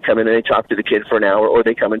 They come in and they talk to the kid for an hour, or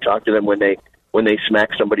they come and talk to them when they smack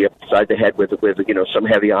somebody upside the head with some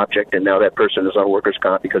heavy object, and now that person is on workers'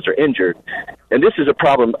 comp because they're injured. And this is a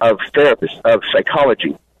problem of therapists, of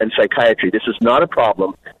psychology and psychiatry. This is not a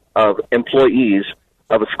problem of employees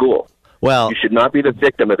of a school. Well, you should not be the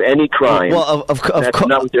victim of any crime. Well, that's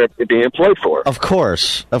not what they're being employed for. Of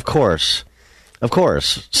course.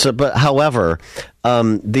 So, but however,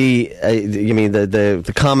 the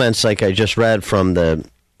comments like I just read from the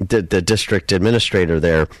district administrator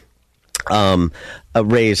there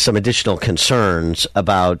raised some additional concerns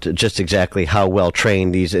about just exactly how well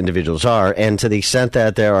trained these individuals are, and to the extent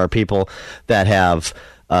that there are people that have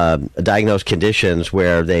diagnosed conditions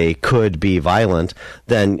where they could be violent,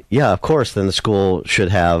 then yeah, of course, then the school should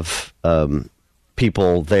have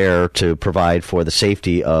people there to provide for the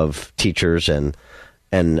safety of teachers and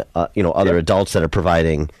other adults that are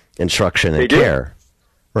providing instruction and care.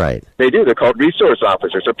 Right. They do. They're called resource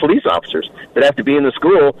officers or police officers that have to be in the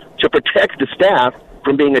school to protect the staff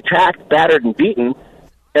from being attacked, battered, and beaten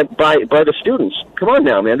by the students. Come on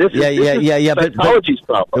now, man. This is psychology's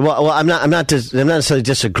problem. Well, I'm not necessarily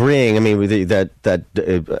disagreeing. I mean,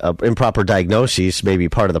 that improper diagnoses may be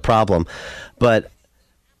part of the problem, but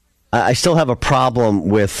I still have a problem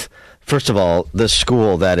with, first of all, this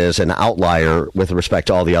school that is an outlier with respect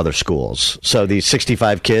to all the other schools. So these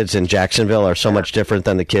 65 kids in Jacksonville are so much different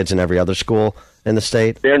than the kids in every other school in the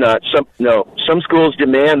state? They're not. Some schools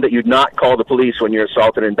demand that you not call the police when you're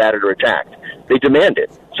assaulted and battered or attacked. They demand it.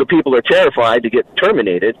 So people are terrified to get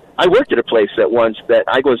terminated. I worked at a place that once that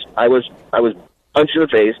I was punched in the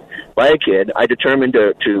face by a kid. I determined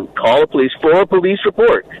to call the police for a police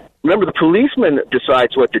report. Remember, the policeman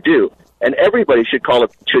decides what to do, and everybody should file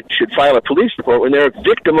a police report when they're a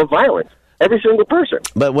victim of violence. Every single person.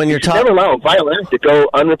 But when you're never allow violence to go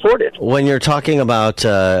unreported. When you're talking about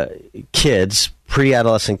kids,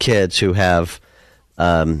 pre-adolescent kids who have,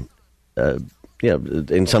 in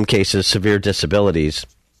some cases, severe disabilities,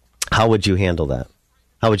 how would you handle that?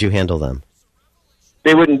 How would you handle them?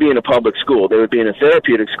 They wouldn't be in a public school. They would be in a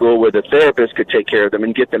therapeutic school where the therapist could take care of them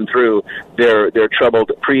and get them through their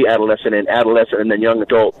troubled pre-adolescent and adolescent and then young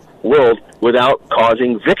adult world without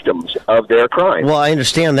causing victims of their crime. Well, I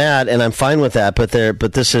understand that, and I'm fine with that, but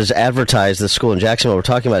this is advertised, the school in Jacksonville we're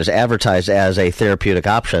talking about is advertised as a therapeutic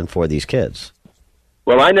option for these kids.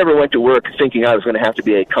 Well, I never went to work thinking I was going to have to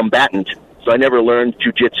be a combatant. So I never learned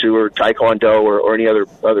jiu-jitsu or taekwondo or any other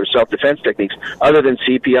self-defense techniques other than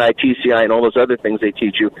CPI, TCI, and all those other things they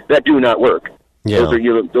teach you that do not work. Yeah.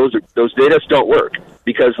 Those data don't work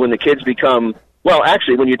because when the kids become, well,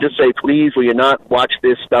 actually, when you just say, please, will you not watch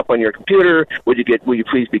this stuff on your computer? Will you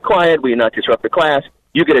please be quiet? Will you not disrupt the class?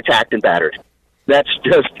 You get attacked and battered. That's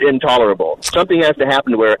just intolerable. Something has to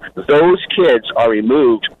happen where those kids are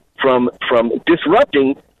removed from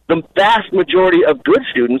disrupting the vast majority of good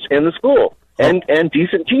students in the school and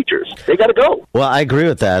decent teachers. They got to go. Well, I agree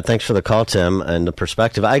with that. Thanks for the call, Tim, and the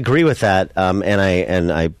perspective. I agree with that,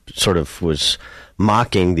 and I sort of was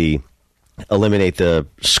mocking the eliminate the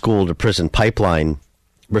school to prison pipeline,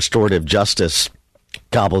 restorative justice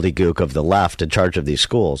gobbledygook of the left in charge of these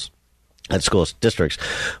schools and school districts.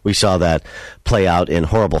 We saw that play out in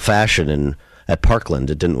horrible fashion at Parkland,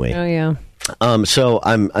 didn't we? Oh yeah. So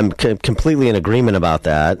I'm completely in agreement about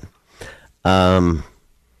that.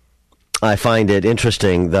 I find it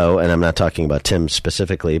interesting, though, and I'm not talking about Tim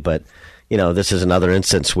specifically, but this is another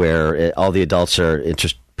instance where all the adults are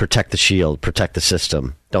protect the shield, protect the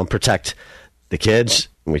system, don't protect the kids.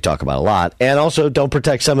 We talk about a lot, and also don't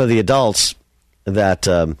protect some of the adults that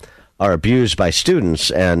are abused by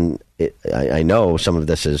students, and I know some of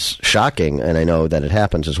this is shocking, and I know that it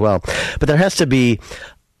happens as well. But there has to be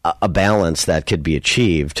a balance that could be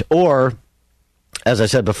achieved. Or, as I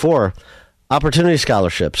said before, opportunity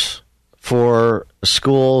scholarships for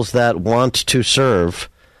schools that want to serve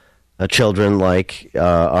children like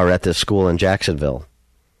are at this school in Jacksonville.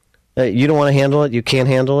 You don't want to handle it, you can't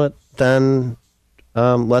handle it, then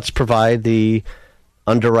let's provide the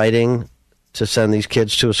underwriting to send these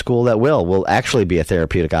kids to a school that will actually be a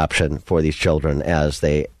therapeutic option for these children as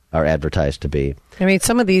they are advertised to be. I mean,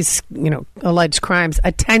 some of these, alleged crimes,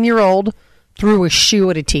 a 10-year-old threw a shoe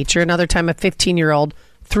at a teacher, another time a 15-year-old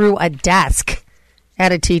threw a desk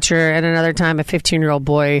at a teacher, and another time a 15-year-old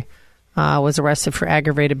boy was arrested for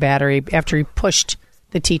aggravated battery after he pushed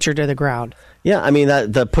the teacher to the ground. Yeah, I mean,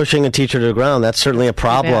 the pushing a teacher to the ground, that's certainly a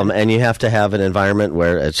problem, and you have to have an environment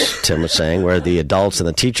where, as Tim was saying, where the adults and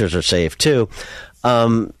the teachers are safe, too.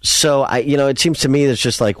 So, it seems to me it's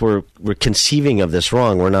just like we're conceiving of this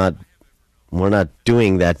wrong. We're not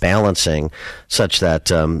doing that balancing such that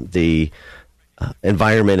the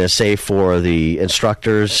environment is safe for the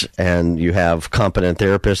instructors, and you have competent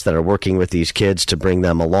therapists that are working with these kids to bring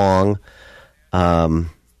them along.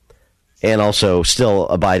 And also still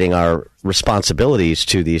abiding our responsibilities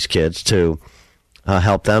to these kids to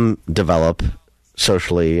help them develop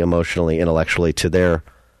socially, emotionally, intellectually to their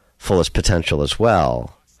fullest potential as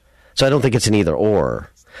well. So I don't think it's an either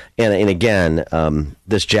or. And again,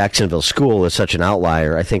 this Jacksonville school is such an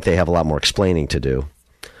outlier. I think they have a lot more explaining to do.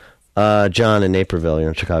 John in Naperville, you're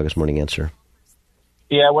in Chicago's Morning Answer.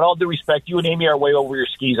 Yeah, with all due respect, you and Amy are way over your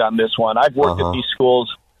skis on this one. I've worked at these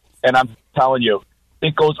schools, and I'm telling you,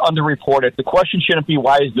 it goes underreported. The question shouldn't be,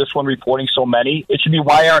 why is this one reporting so many? It should be,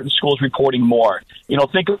 why aren't the schools reporting more?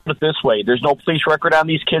 Think of it this way. There's no police record on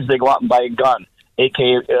these kids. They go out and buy a gun,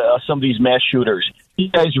 a.k.a. Some of these mass shooters. If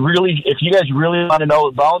you guys really want to know,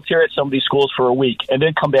 volunteer at some of these schools for a week and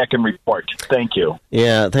then come back and report. Thank you.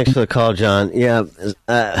 Yeah, thanks for the call, John. Yeah,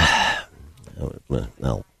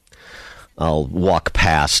 I'll walk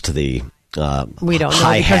past the we don't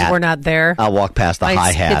know because hat. We're not there. I'll walk past the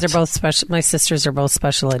high hat. Kids are both special. My sisters are both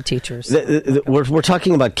special ed teachers. We're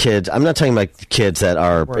talking about kids. I'm not talking about kids that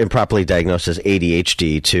are improperly diagnosed as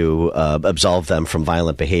ADHD to absolve them from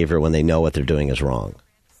violent behavior when they know what they're doing is wrong.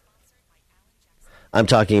 I'm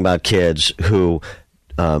talking about kids who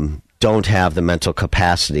don't have the mental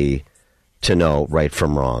capacity to know right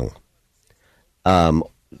from wrong.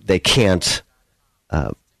 They can't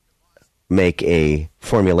make a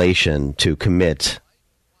formulation to commit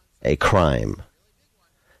a crime.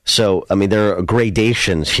 So, I mean, there are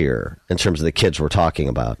gradations here in terms of the kids we're talking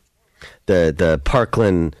about. The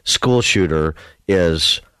Parkland school shooter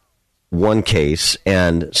is one case,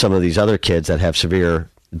 and some of these other kids that have severe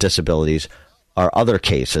disabilities are other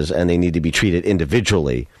cases, and they need to be treated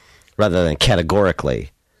individually rather than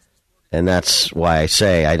categorically. And that's why I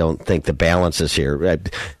say I don't think the balance is here.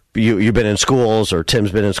 You've been in schools, or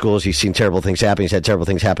Tim's been in schools. He's seen terrible things happen. He's had terrible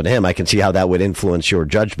things happen to him. I can see how that would influence your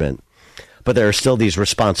judgment. But there are still these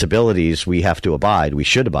responsibilities we have to abide. We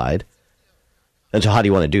should abide. And so how do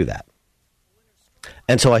you want to do that?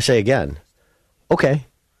 And so I say again, okay,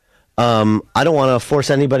 I don't want to force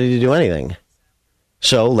anybody to do anything.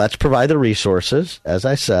 So let's provide the resources, as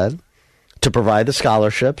I said, to provide the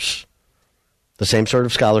scholarships, the same sort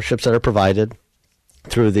of scholarships that are provided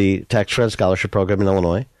through the Tax Credit Scholarship Program in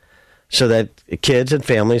Illinois, so that kids and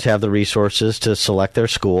families have the resources to select their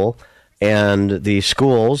school, and the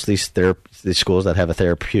schools, these schools that have a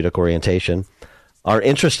therapeutic orientation, are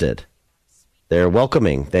interested. They're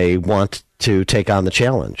welcoming. They want to take on the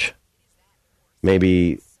challenge.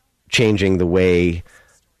 Maybe changing the way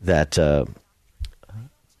that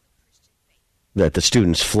that the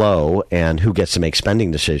students flow and who gets to make spending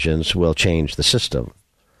decisions will change the system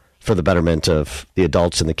for the betterment of the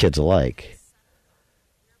adults and the kids alike.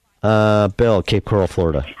 Bill, Cape Coral,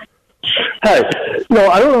 Florida. Hi. No,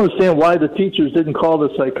 I don't understand why the teachers didn't call the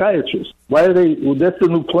psychiatrist. Why are they? Well, that's the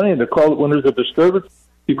new plan. To call it when there's a disturbance.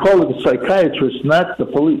 You call it the psychiatrist, not the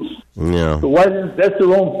police. Yeah. So why? That's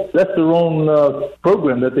their own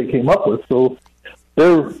program that they came up with. So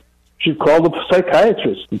they should call the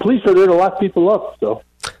psychiatrist. The police are there to lock people up. So.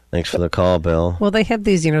 Thanks for the call, Bill. Well, they have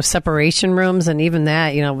these, separation rooms, and even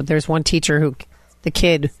that, there's one teacher who the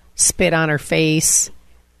kid spit on her face,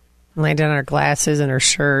 landed on her glasses and her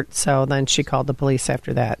shirt. So then she called the police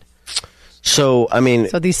after that. So, I mean...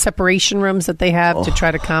 So these separation rooms that they have to try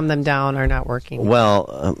to calm them down are not working.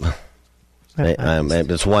 Well,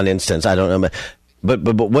 it's one instance. I don't know. But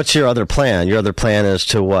what's your other plan? Your other plan is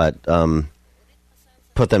to what?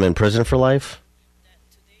 Put them in prison for life?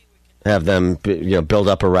 have them build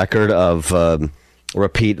up a record of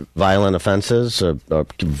repeat violent offenses,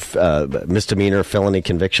 misdemeanor felony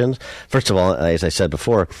convictions. First of all, as I said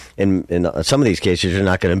before, in some of these cases, you're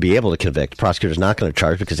not going to be able to convict. Prosecutor's not going to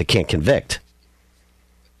charge because they can't convict.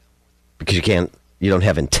 Because you don't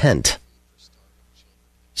have intent.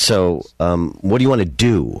 So what do you want to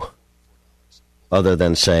do other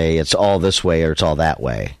than say it's all this way or it's all that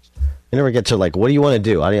way? You never get to, what do you want to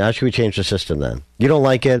do? How should we change the system then? You don't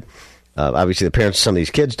like it. Obviously, the parents of some of these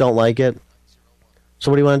kids don't like it.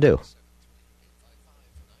 So what do you want to do?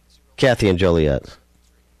 Kathy and Joliet.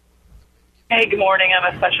 Hey, good morning.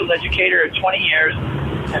 I'm a special educator of 20 years.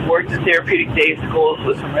 I've worked in therapeutic day schools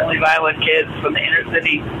with some really violent kids from the inner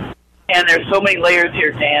city. And there's so many layers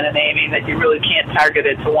here, Dan and Amy, that you really can't target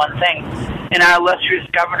it to one thing. And our illustrious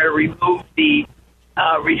governor removed the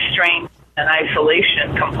restraint and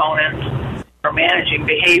isolation components for managing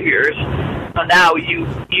behaviors. So now you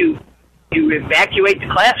evacuate the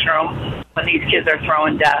classroom when these kids are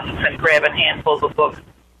throwing desks and grabbing handfuls of books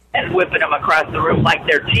and whipping them across the room like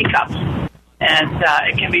they're teacups. And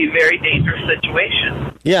it can be a very dangerous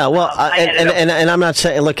situation. Yeah, well, and I'm not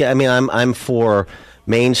saying, look, I mean, I'm for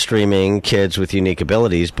mainstreaming kids with unique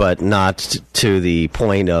abilities, but not to the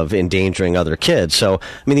point of endangering other kids. So,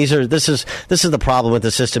 I mean, this is the problem with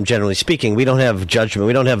the system, generally speaking. We don't have judgment.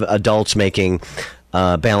 We don't have adults making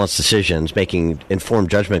balanced decisions, making informed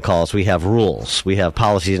judgment calls. We have rules. We have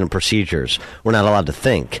policies and procedures. We're not allowed to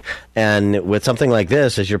think. And with something like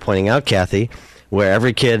this, as you're pointing out, Kathy, where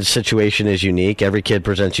every kid's situation is unique, every kid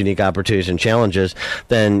presents unique opportunities and challenges,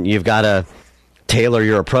 then you've got to tailor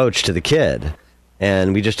your approach to the kid.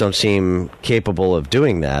 And we just don't seem capable of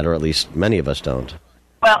doing that, or at least many of us don't.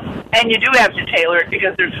 Well, and you do have to tailor it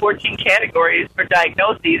because there's 14 categories for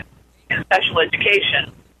diagnoses in special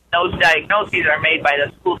education. Those diagnoses are made by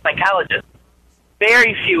the school psychologist.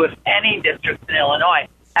 Very few, if any, districts in Illinois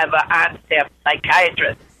have an on-staff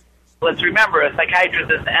psychiatrist. Let's remember, a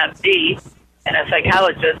psychiatrist is an MD, and a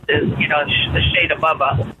psychologist is, the shade above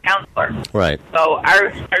a counselor. Right. So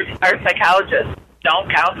our psychologists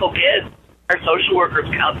don't counsel kids. Our social workers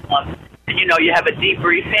counsel them. And, you have a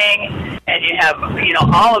debriefing, and you have,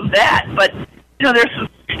 all of that. But, there's some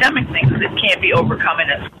systemic things that can't be overcome in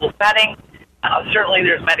a school setting. Certainly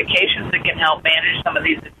there's medications that can help manage some of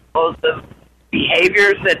these explosive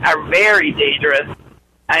behaviors that are very dangerous.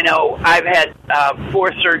 I know I've had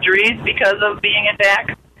 4 surgeries because of being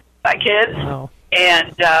attacked by kids. Oh.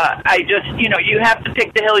 And I just, you have to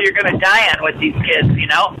pick the hill you're going to die on with these kids,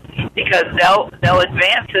 because they'll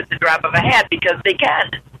advance at the drop of a hat because they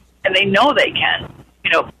can, and they know they can.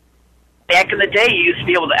 Back in the day, you used to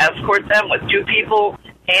be able to escort them with 2 people,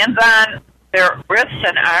 hands on their wrists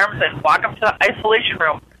and arms, and walk them to the isolation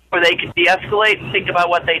room where they could de-escalate and think about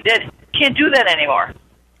what they did. Can't do that anymore.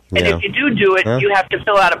 And if you do it, you have to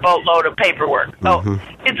fill out a boatload of paperwork. So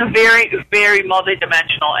it's a very, very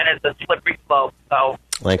multidimensional, and it's a slippery slope. So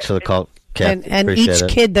thanks for the call, Kat. And each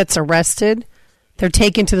kid that's arrested, they're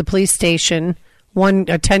taken to the police station. A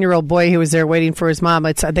 10-year-old boy who was there waiting for his mom,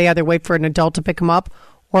 they either wait for an adult to pick him up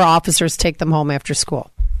or officers take them home after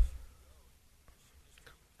school.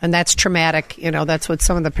 And that's traumatic. That's what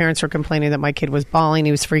some of the parents were complaining, that my kid was bawling.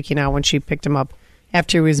 He was freaking out when she picked him up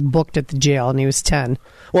after he was booked at the jail and he was 10.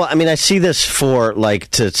 Well, I mean, I see this for,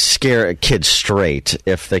 to scare a kid straight,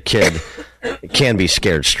 if the kid can be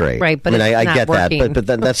scared straight. Right, but I get working. that,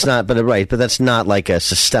 but that's not, but that's not like a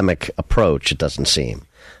systemic approach, it doesn't seem.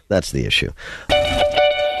 That's the issue.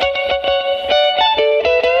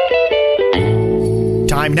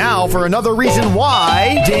 Time now for another reason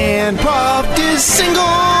why Dan Proft is single.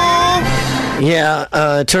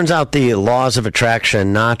 Yeah, it turns out the laws of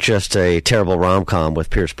attraction, not just a terrible rom-com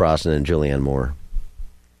with Pierce Brosnan and Julianne Moore.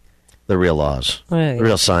 The real laws, the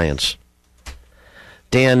real science.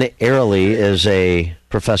 Dan Ariely is a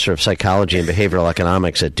professor of psychology and behavioral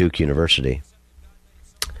economics at Duke University.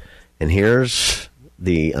 And here's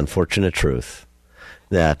the unfortunate truth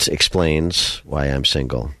that explains why I'm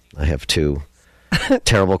single. I have 2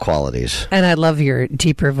 terrible qualities. And I love your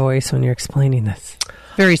deeper voice when you're explaining this.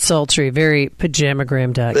 Very sultry, very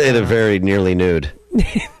pajamagram.com. And a very nearly nude.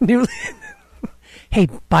 Hey,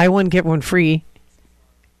 buy one, get one free.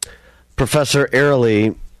 Professor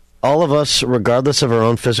Ariely, all of us, regardless of our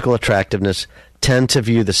own physical attractiveness, tend to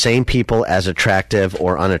view the same people as attractive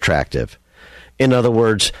or unattractive. In other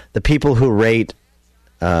words, the people who rate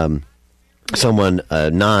someone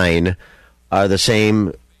 9 are the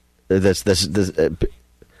same.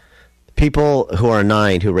 People who are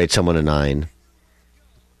 9 who rate someone a 9.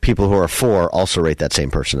 People who are 4 also rate that same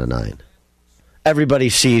person a 9. Everybody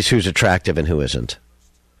sees who's attractive and who isn't.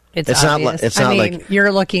 It's obvious. It's not like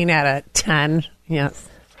you're looking at a 10. Yes.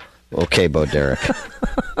 Okay, Bo Derek.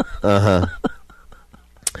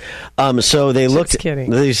 So they looked at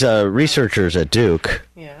these researchers at Duke.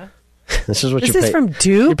 Yeah. This is what This is from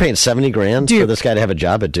Duke? You're paying $70,000 for this guy to have a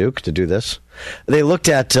job at Duke to do this. They looked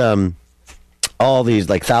at all these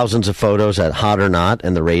thousands of photos at Hot or Not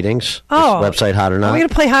and the ratings. Oh, this website Hot or Not. Are we going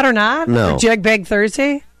to play Hot or Not? No. For Jag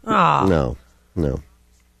Thursday? Oh. No.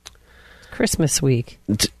 Christmas week.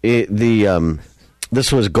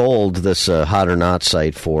 This was gold. This Hot or Not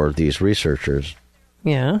site for these researchers.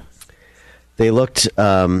 Yeah. They looked.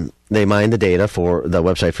 They mined the data for the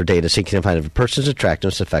website for data seeking to find if a person's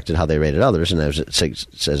attractiveness affected how they rated others. And as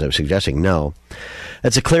I was suggesting, no.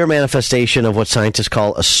 It's a clear manifestation of what scientists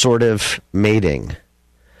call assortative mating.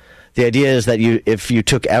 The idea is that if you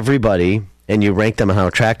took everybody and you ranked them on how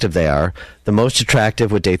attractive they are, the most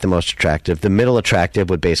attractive would date the most attractive, the middle attractive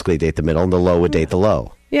would basically date the middle, and the low would date the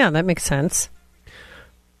low. Yeah, that makes sense.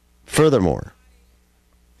 Furthermore,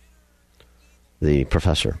 the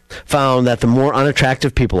professor found that the more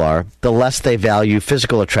unattractive people are, the less they value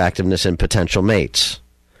physical attractiveness in potential mates.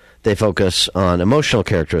 They focus on emotional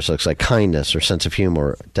characteristics like kindness or sense of humor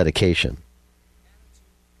or dedication.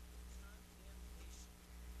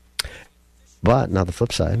 But, now the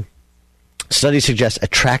flip side. Studies suggest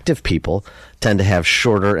attractive people tend to have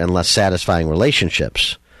shorter and less satisfying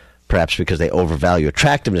relationships, perhaps because they overvalue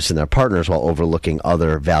attractiveness in their partners while overlooking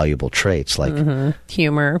other valuable traits like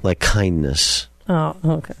humor, like kindness. Oh,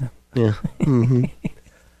 okay. Yeah. Mm-hmm.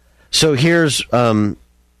 So here's,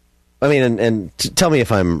 and tell me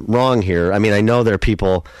if I'm wrong here. I mean, I know there are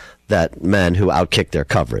people men who outkick their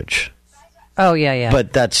coverage. Oh yeah.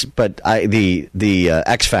 But the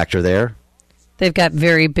X factor there. They've got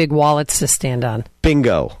very big wallets to stand on.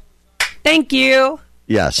 Bingo. Thank you.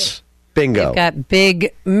 Yes. Bingo. They've got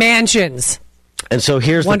big mansions. And so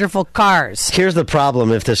here's wonderful cars. Here's the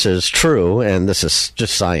problem if this is true, and this is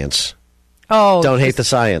just science. Oh. Don't hate the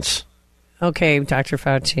science. Okay, Dr.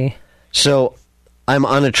 Fauci. So I'm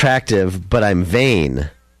unattractive, but I'm vain.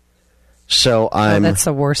 So that's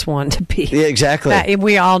the worst one to be. Yeah, exactly.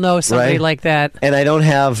 We all know somebody like that. And I don't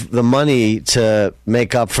have the money to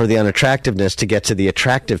make up for the unattractiveness to get to the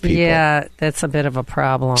attractive people. Yeah, that's a bit of a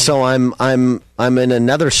problem. So I'm in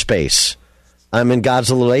another space. I'm in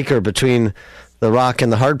God's little acre between the rock and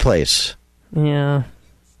the hard place. Yeah.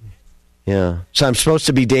 Yeah. So I'm supposed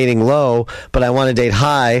to be dating low, but I want to date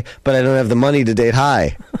high, but I don't have the money to date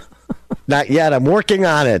high. Not yet. I'm working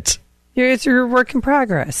on it. It's your work in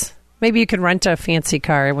progress. Maybe you could rent a fancy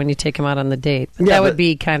car when you take him out on the date. But that would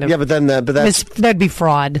be kind of... Yeah, but that'd be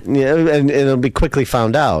fraud. Yeah, and it'll be quickly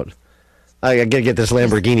found out. I got to get this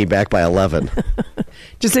Lamborghini back by 11.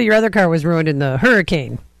 Just say your other car was ruined in the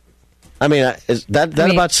hurricane. I mean,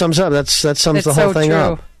 about sums up. That sums the whole thing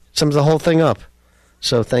up. Sums the whole thing up.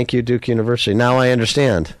 So thank you, Duke University. Now I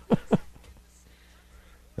understand.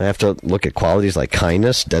 I have to look at qualities like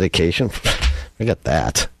kindness, dedication. I got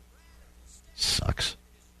that. Sucks.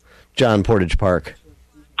 John, Portage Park.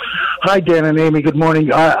 Hi, Dan and Amy. Good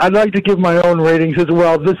morning. I'd like to give my own ratings as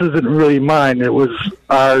well. This isn't really mine. It was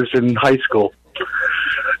ours in high school.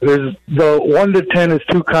 The 1 to 10 is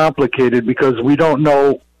too complicated because we don't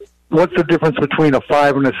know what's the difference between a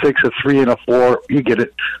 5 and a 6, a 3 and a 4. You get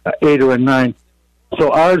it, 8 or a 9.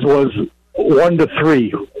 So ours was 1 to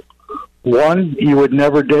 3. 1, you would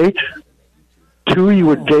never date. 2, you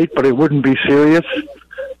would date, but it wouldn't be serious.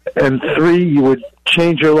 And 3, you would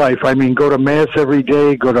change your life. I mean, go to mass every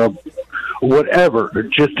day, go to whatever,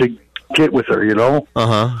 just to get with her, you know?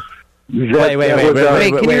 Uh-huh.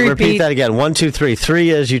 Wait, repeat that again. 1, 2, 3. 3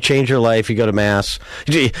 is you change your life, you go to mass.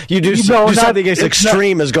 You do something as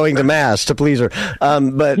extreme as going to mass to please her.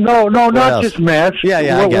 But no, not just mass.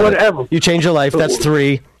 Yeah, whatever. You change your life, that's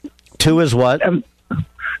 3. 2 is what?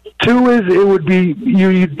 2 is, it would be,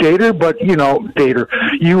 you date her, but, date her.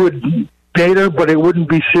 You would date her, but it wouldn't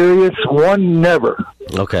be serious. 1, never.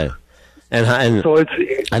 Okay. And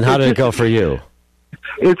how did it go for you?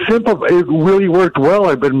 It's simple. It really worked well.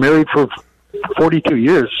 I've been married for 42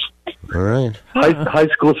 years. All right. High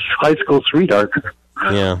school sweetheart.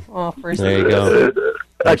 Yeah. There you go.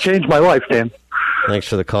 I changed my life, Dan. Thanks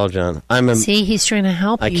for the call, John. See, he's trying to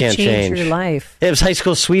help you change your life. It was high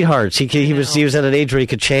school sweethearts. He was at an age where he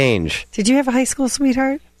could change. Did you have a high school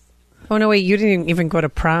sweetheart? Oh, no, wait, you didn't even go to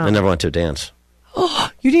prom. I never went to a dance.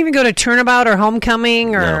 Oh, you didn't even go to Turnabout or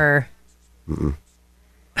Homecoming or... No.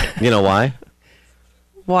 You know why?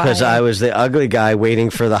 Why? Because I was the ugly guy waiting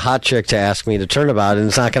for the hot chick to ask me to Turnabout, and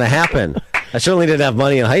it's not going to happen. I certainly didn't have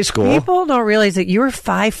money in high school. People don't realize that you were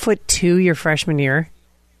 5'2" your freshman year.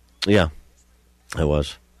 Yeah, I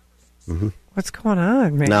was. Mm-hmm. What's going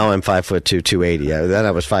on, man? Now I'm 5'2", 280. Then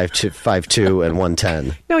I was 5'2", and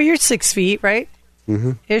 110. No, you're 6 feet, right?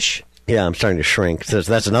 Mm-hmm. Ish. Yeah, I'm starting to shrink.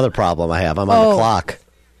 That's another problem I have. I'm on the clock.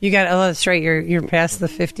 You got. Oh, that's right. You're past the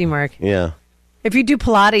 50 mark. Yeah. If you do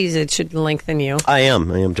Pilates, it should lengthen you. I am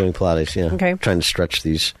doing Pilates. Yeah. Okay. Trying to stretch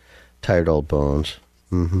these tired old bones.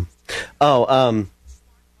 Mm-hmm. Oh,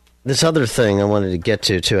 this other thing I wanted to get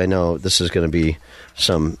to too. I know this is going to be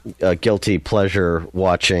some guilty pleasure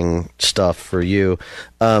watching stuff for you.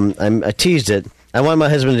 I teased it. I want my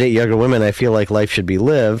husband to date younger women. I feel like life should be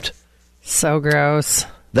lived. So gross.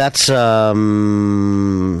 That's Maria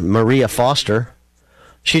Foster.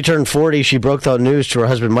 She turned 40. She broke the news to her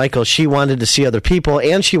husband, Michael. She wanted to see other people,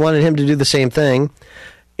 and she wanted him to do the same thing.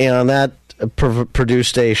 And that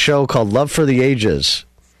produced a show called Love for the Ages.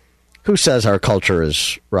 Who says our culture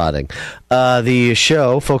is rotting? The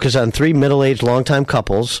show focused on 3 middle-aged, longtime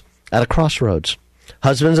couples at a crossroads.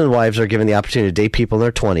 Husbands and wives are given the opportunity to date people in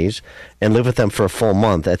their 20s and live with them for a full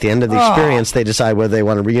month. At the end of the experience, they decide whether they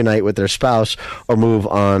want to reunite with their spouse or move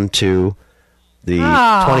on to the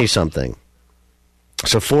 20-something.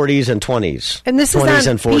 So 40s and 20s. And this 20s is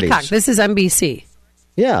on and 40s. Peacock. This is NBC.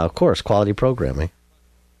 Yeah, of course. Quality programming.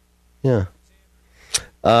 Yeah.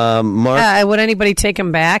 Mark, would anybody take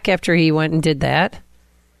him back after he went and did that?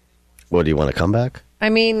 What, do you want to come back? I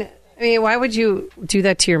mean, why would you do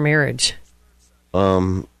that to your marriage?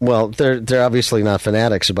 Well, they're obviously not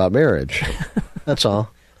fanatics about marriage. That's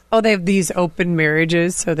all. Oh, they have these open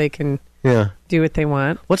marriages so they can do what they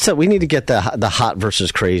want. What's that? We need to get the hot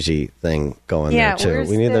versus crazy thing going there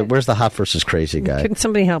too. Where's the hot versus crazy guy? Couldn't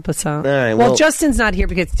somebody help us out? All right, well, Justin's not here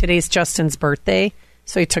because today's Justin's birthday,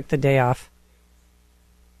 so he took the day off.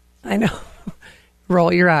 I know.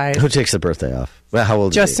 Roll your eyes. Who takes the birthday off? Well, how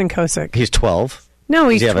old Justin is he? Kosick. He's 12? No,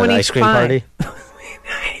 he's 25. Does he have an ice cream party?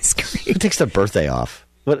 Ice cream. Who takes the birthday off?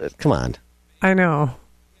 What? Come on. I know.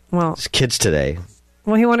 Well, it's kids today.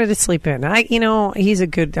 Well, he wanted to sleep in. He's a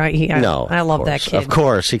good. I love that kid. Of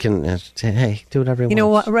course, he can. Hey, do whatever he wants. You know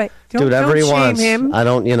what? Right. Do whatever he wants. Him. I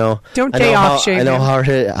don't. Don't day off shame him. I know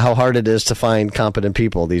how hard it is to find competent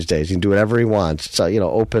people these days. He can do whatever he wants. So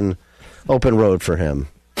open road for him.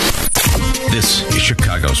 This is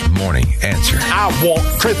Chicago's Morning Answer. I want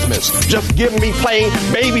Christmas. Just give me plain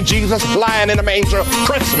baby Jesus lying in a manger.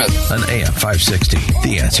 Christmas. On AM 560,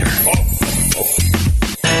 The Answer.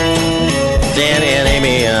 Dan and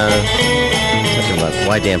Amy talking about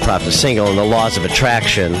why Dan Proft is single and the laws of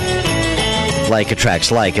attraction. Like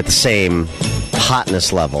attracts like at the same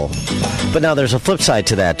hotness level. But now there's a flip side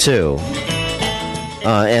to that, too.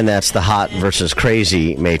 And that's the hot versus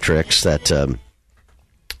crazy matrix that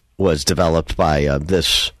was developed by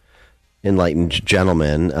this enlightened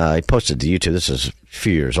gentleman. I posted to YouTube. This is a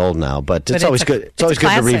few years old now, but it's always good. It's always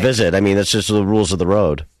good to revisit. I mean, that's just the rules of the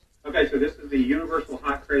road. Okay, so this is the universal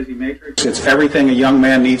hot crazy matrix. It's everything a young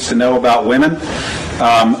man needs to know about women.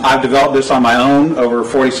 I've developed this on my own over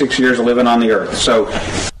 46 years of living on the earth. So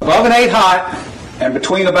above an 8 hot and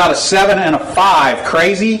between about a 7 and a 5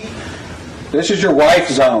 crazy, this is your wife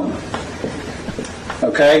zone.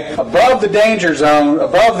 Okay, above the danger zone,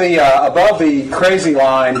 above the crazy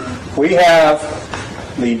line, we have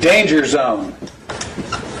the danger zone.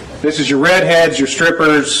 This is your redheads, your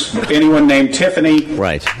strippers, anyone named Tiffany.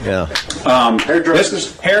 Right. Yeah.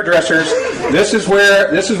 Hairdressers. This is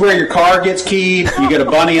where your car gets keyed. You get a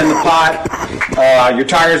bunny in the pot. Your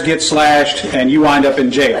tires get slashed, and you wind up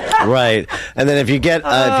in jail. Right. And then if you get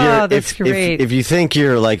if you think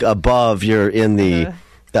you're like above, you're in the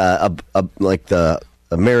like the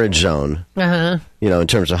marriage zone. In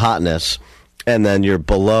terms of hotness, and then you're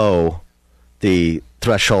below the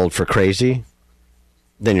threshold for crazy.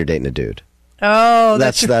 Then you're dating a dude. Oh,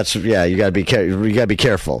 that's yeah. You gotta be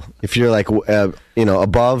careful. If you're like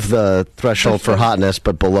above the threshold for hotness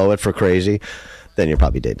but below it for crazy, then you're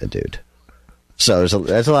probably dating a dude. So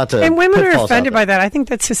there's a lot to. And women are offended by that. I think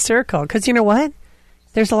that's hysterical because you know what?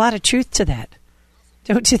 There's a lot of truth to that,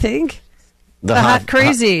 don't you think? The hot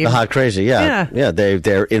crazy. The hot crazy. Yeah.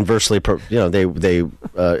 They're inversely. They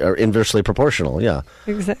are inversely proportional. Yeah.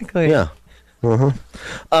 Exactly. Yeah.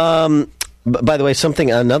 By the way,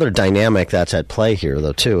 another dynamic that's at play here,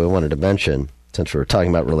 though, too, I wanted to mention, since we were talking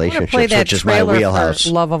about relationships, which is my wheelhouse.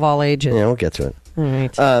 Love of all ages. Yeah, we'll get to it. All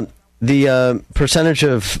right. The percentage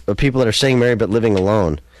of people that are staying married but living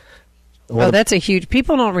alone. That's a huge...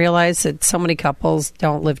 People don't realize that so many couples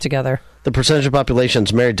don't live together. The percentage of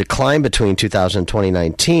populations married declined between 2000 and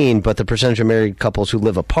 2019, but the percentage of married couples who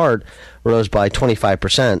live apart rose by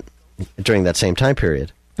 25% during that same time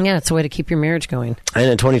period. Yeah, it's a way to keep your marriage going. And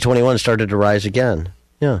in 2021, it started to rise again.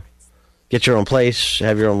 Yeah. Get your own place,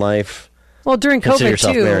 have your own life. Well, during consider COVID,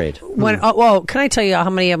 yourself too. Married. Well, can I tell you how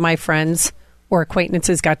many of my friends or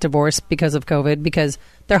acquaintances got divorced because of COVID? Because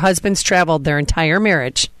their husbands traveled their entire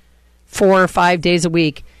marriage 4 or 5 days a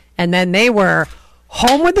week, and then they were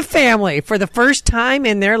home with the family for the first time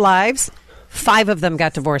in their lives. 5 of them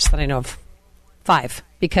got divorced that I know of. 5.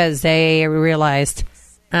 Because they realized,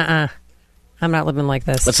 I'm not living like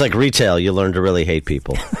this. It's like retail. You learn to really hate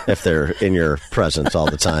people if they're in your presence all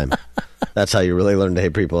the time. That's how you really learn to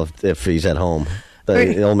hate people if he's at home.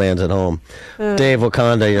 The old man's at home. Dave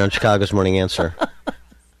Wakanda, you're on Chicago's Morning Answer.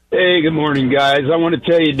 Hey, good morning, guys. I want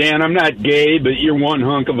to tell you, Dan, I'm not gay, but you're one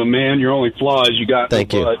hunk of a man. Your only flaw is you got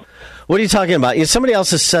Thank no you. butt. What are you talking about? Somebody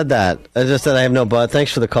else has said that. I just said I have no butt.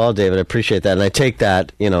 Thanks for the call, David. I appreciate that, and I take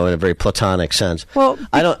that, in a very platonic sense. Well,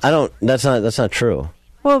 I don't. That's not true.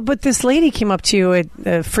 Well, but this lady came up to you at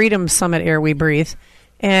the Freedom Summit Air We Breathe,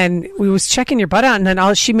 and we was checking your butt out, and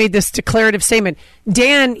then she made this declarative statement,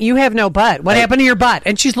 Dan, you have no butt. What happened to your butt?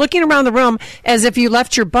 And she's looking around the room as if you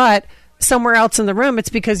left your butt somewhere else in the room. It's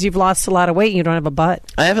because you've lost a lot of weight and you don't have a butt.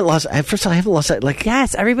 I haven't lost. First of all, I haven't lost that.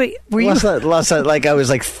 Yes, everybody. Lost that like I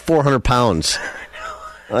was like 400 pounds.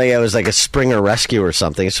 Like I was like a Springer Rescue or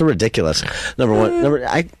something. It's so ridiculous. Number one.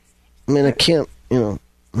 I can't. I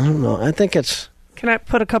don't know. I think it's. Can I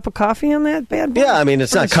put a cup of coffee on that bad boy? Yeah, I mean,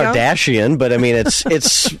 it's not Kardashian, but I mean, it's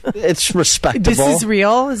respectable. This is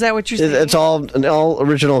real? Is that what you're saying? It's all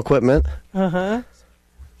original equipment. Uh-huh.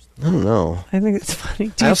 I don't know. I think it's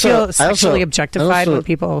funny. Do you feel sexually objectified when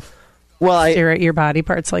people stare at your body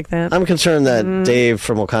parts like that? I'm concerned that Dave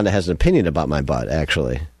from Wakanda has an opinion about my butt,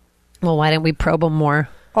 actually. Well, why didn't we probe him more?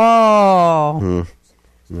 Oh.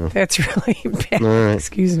 That's really bad. Right.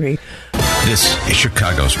 Excuse me. This is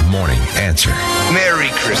Chicago's Morning Answer. Merry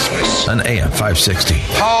Christmas. On AM 560.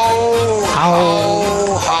 Ho,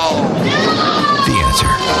 ho, ho. The Answer.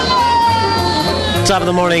 Top of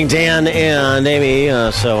the morning, Dan and Amy.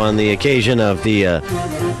 So on the occasion of the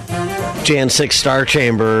Jan 6 Star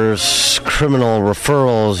Chambers criminal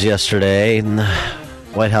referrals yesterday,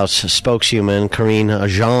 White House spokeswoman Karine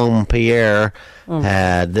Jean-Pierre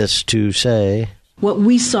had this to say. What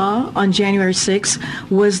we saw on January 6th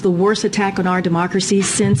was the worst attack on our democracy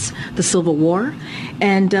since the Civil War.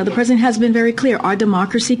 And the president has been very clear. Our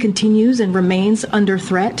democracy continues and remains under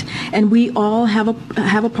threat, and we all have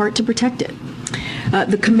a part to protect it.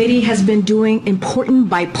 The committee has been doing important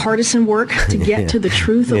bipartisan work to get to the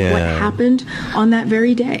truth of what happened on that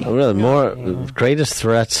very day. Really, greatest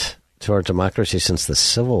threat to our democracy since the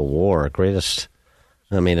Civil War. Greatest.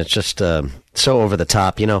 I mean, it's just so over the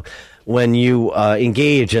top. When you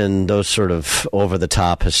engage in those sort of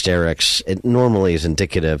over-the-top hysterics, it normally is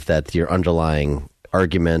indicative that your underlying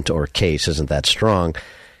argument or case isn't that strong.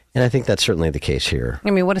 And I think that's certainly the case here. I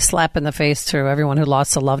mean, what a slap in the face to everyone who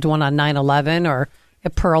lost a loved one on 9/11 or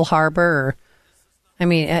at Pearl Harbor. I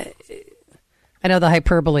know the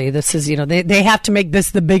hyperbole. This is, they have to make this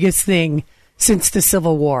the biggest thing since the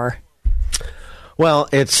Civil War. Well,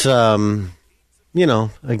 it's...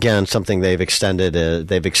 again, something they've extended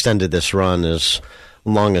this run as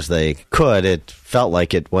long as they could. It felt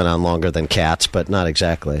like it went on longer than cats, but not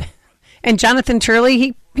exactly. And Jonathan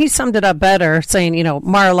Turley, he summed it up better, saying,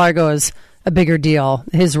 Mar-a-Lago is a bigger deal.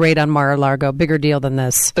 His raid on Mar-a-Lago, bigger deal than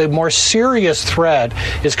this. The more serious threat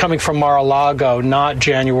is coming from Mar-a-Lago, not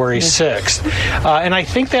January 6th. And I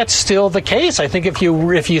think that's still the case. I think if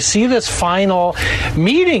you see this final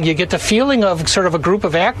meeting, you get the feeling of sort of a group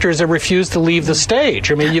of actors that refuse to leave the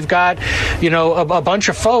stage. I mean, you've got, a bunch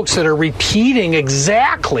of folks that are repeating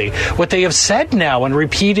exactly what they have said now in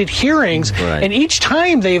repeated hearings. Right. And each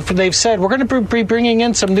time they've said, we're going to be bringing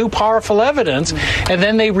in some new powerful evidence, and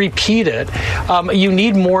then they repeat it. You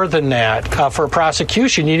need more than that for a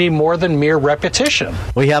prosecution. You need more than mere repetition.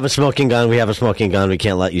 We have a smoking gun. We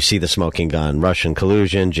can't let you see the smoking gun. Russian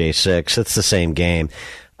collusion, J6. It's the same game.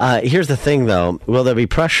 Here's the thing, though. Will there be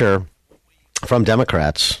pressure from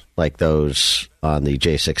Democrats, like those on the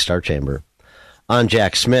J6 Star Chamber, on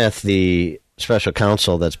Jack Smith, the special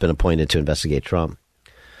counsel that's been appointed to investigate Trump,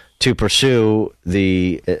 to pursue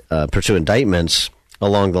indictments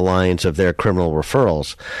along the lines of their criminal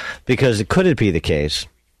referrals? Because could it be the case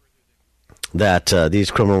that these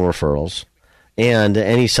criminal referrals and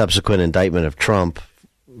any subsequent indictment of Trump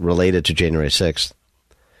related to January 6th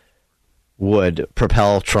would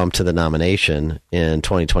propel Trump to the nomination in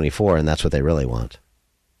 2024, and that's what they really want?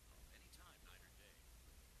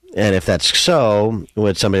 And if that's so,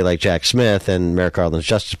 would somebody like Jack Smith and Merrick Garland's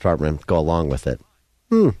Justice Department go along with it?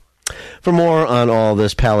 For more on all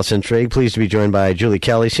this palace intrigue, pleased to be joined by Julie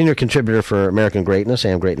Kelly, senior contributor for American Greatness,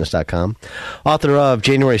 amgreatness.com, author of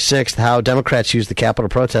January 6th, How Democrats Used the Capitol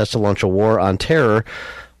Protest to Launch a War on Terror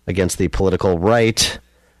against the political right.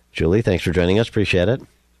 Julie, thanks for joining us. Appreciate it.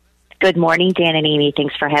 Good morning, Dan and Amy.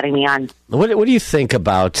 Thanks for having me on. What do you think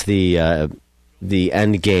about the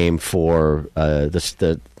end game for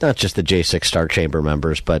the not just the J6 Star Chamber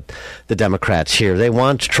members, but the Democrats here? They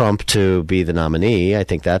want Trump to be the nominee. I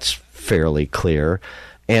think that's fairly clear.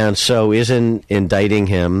 And so isn't indicting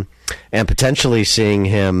him and potentially seeing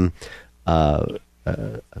him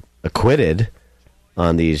acquitted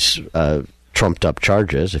on these trumped-up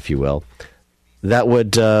charges, if you will, that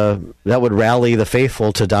would rally the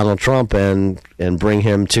faithful to Donald Trump and bring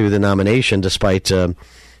him to the nomination despite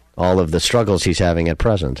all of the struggles he's having at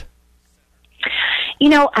present?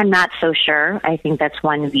 I'm not so sure. I think that's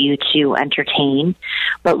one view to entertain.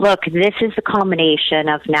 But look, this is the culmination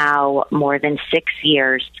of now more than 6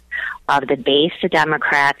 years of the base, the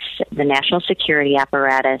Democrats, the national security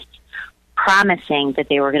apparatus, promising that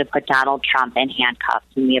they were going to put Donald Trump in handcuffs.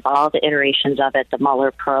 And we have all the iterations of it, the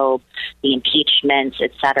Mueller probe, the impeachments,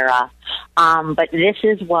 et cetera. But this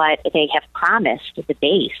is what they have promised the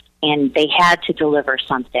base, and they had to deliver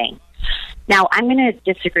something. Now, I'm going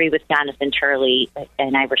to disagree with Jonathan Turley,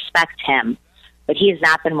 and I respect him, but he has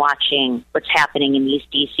not been watching what's happening in these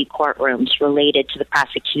D.C. courtrooms related to the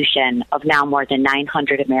prosecution of now more than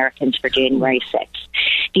 900 Americans for January 6th.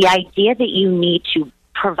 The idea that you need to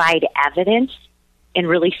provide evidence and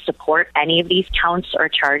really support any of these counts or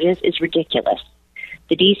charges is ridiculous.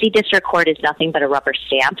 The D.C. District Court is nothing but a rubber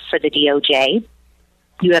stamp for the DOJ.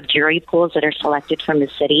 You have jury pools that are selected from the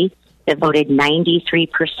city that voted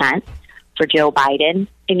 93% for Joe Biden.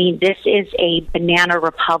 I mean, this is a banana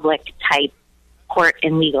republic type court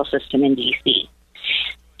and legal system in D.C.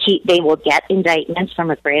 They will get indictments from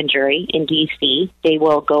a grand jury in D.C. They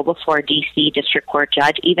will go before a D.C. District Court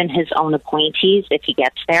judge. Even his own appointees, if he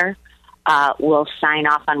gets there, will sign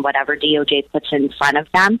off on whatever DOJ puts in front of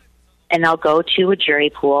them, and they'll go to a jury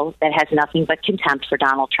pool that has nothing but contempt for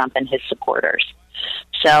Donald Trump and his supporters.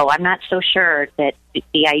 So I'm not so sure that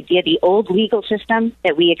the idea, the old legal system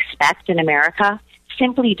that we expect in America,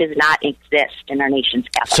 simply does not exist in our nation's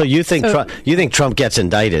capital. So you think Trump gets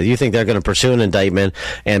indicted? You think they're going to pursue an indictment,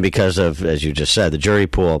 and because of, as you just said, the jury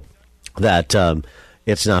pool, that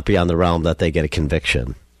it's not beyond the realm that they get a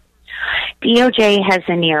conviction? DOJ has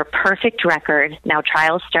a near perfect record. Now,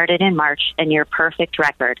 trials started in March, a near perfect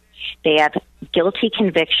record. They have guilty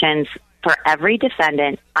convictions for every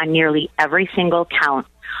defendant on nearly every single count,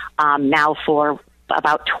 now for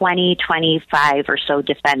about 20, 25 or so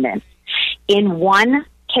defendants. In one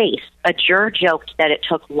case, a juror joked that it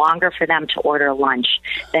took longer for them to order lunch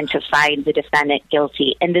than to find the defendant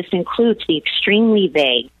guilty. And this includes the extremely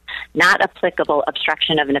vague, not applicable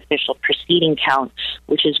obstruction of an official proceeding count,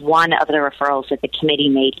 which is one of the referrals that the committee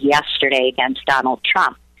made yesterday against Donald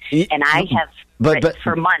Trump. And I have written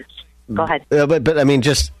for months. Go ahead. But I mean,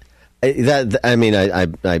 just that. I mean,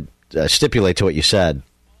 I stipulate to what you said,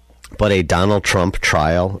 but a Donald Trump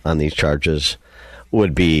trial on these charges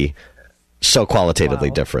would be so qualitatively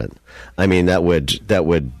different. I mean, that would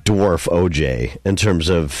dwarf OJ in terms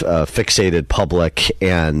of fixated public,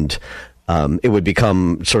 and it would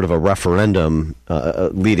become sort of a referendum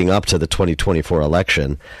leading up to the 2024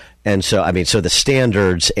 election. And so, I mean, so the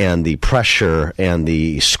standards and the pressure and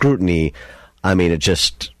the scrutiny, I mean, it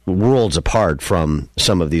just worlds apart from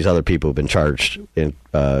some of these other people who've been charged with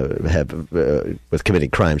committing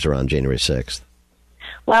crimes around January 6th.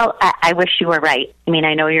 Well, I wish you were right. I mean,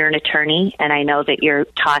 I know you're an attorney, and I know that you're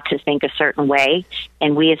taught to think a certain way,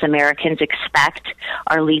 and we as Americans expect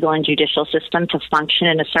our legal and judicial system to function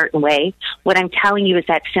in a certain way. What I'm telling you is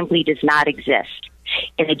that simply does not exist.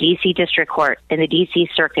 In the D.C. District Court, in the D.C.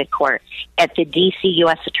 Circuit Court, at the D.C.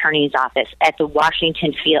 U.S. Attorney's Office, at the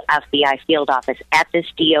Washington FBI Field Office, at this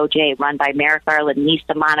DOJ run by Merrick Garland,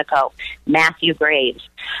 Lisa Monaco, Matthew Graves.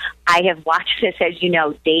 I have watched this, as you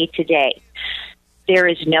know, day to day. There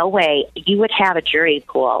is no way you would have a jury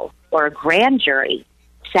pool or a grand jury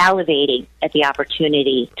salivating at the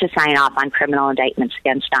opportunity to sign off on criminal indictments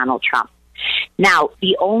against Donald Trump. Now,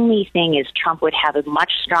 the only thing is Trump would have a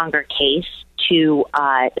much stronger case to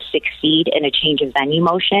succeed in a change of venue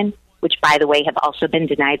motion, which, by the way, have also been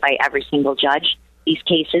denied by every single judge. These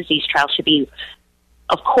cases, these trials should be,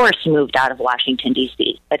 of course, moved out of Washington,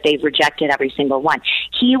 D.C., but they've rejected every single one.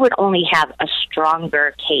 He would only have a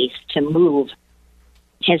stronger case to move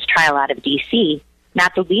his trial out of D.C.,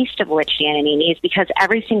 not the least of which, Dan and Amy, is because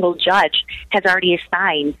every single judge has already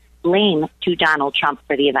assigned blame to Donald Trump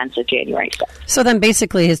for the events of January 6th. So then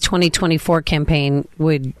basically his 2024 campaign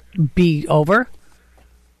would be over?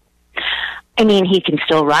 I mean, he can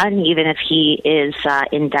still run even if he is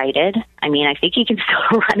indicted. I mean, I think he can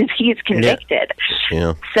still run if he is convicted.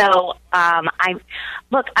 Yeah. So,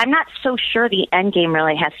 I'm not so sure the end game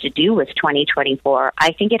really has to do with 2024.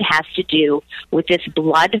 I think it has to do with this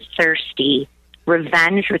bloodthirsty,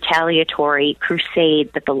 revenge, retaliatory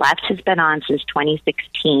crusade that the left has been on since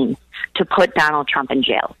 2016 to put Donald Trump in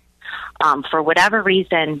jail. For whatever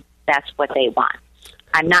reason, that's what they want.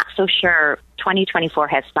 I'm not so sure 2024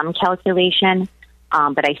 has some calculation,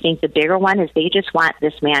 but I think the bigger one is they just want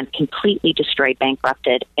this man completely destroyed,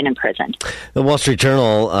 bankrupted, and imprisoned. The Wall Street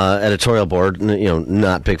Journal editorial board,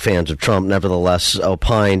 not big fans of Trump, nevertheless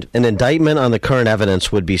opined an indictment on the current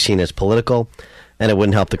evidence would be seen as political, and it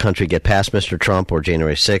wouldn't help the country get past Mr. Trump or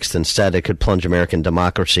January 6th. Instead, it could plunge American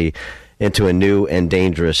democracy into a new and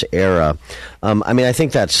dangerous era. I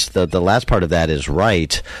think that's the last part of that is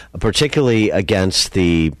right, particularly against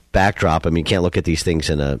the backdrop. You can't look at these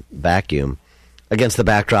things in a vacuum. Against the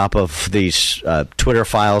backdrop of these Twitter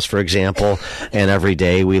files, for example, and every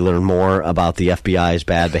day we learn more about the FBI's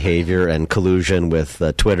bad behavior and collusion with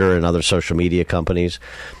Twitter and other social media companies.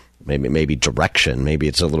 Maybe direction. Maybe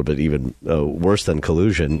it's a little bit even worse than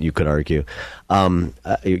collusion, you could argue.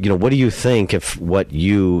 What do you think if what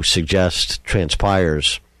you suggest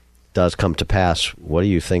transpires does come to pass? What do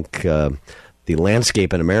you think the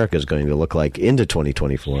landscape in America is going to look like into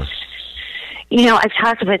 2024? I've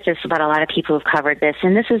talked about this about a lot of people who've covered this,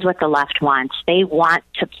 and this is what the left wants. They want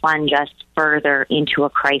to plunge us further into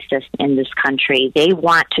a crisis in this country. They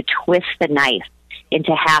want to twist the knife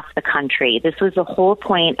into half the country. This was the whole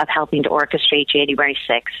point of helping to orchestrate January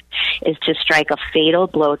 6th, is to strike a fatal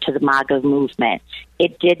blow to the MAGA movement.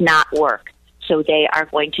 It did not work. So they are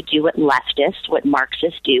going to do what leftists, what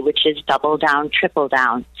Marxists do, which is double down, triple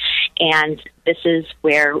down. And this is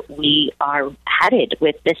where we are headed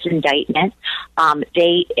with this indictment.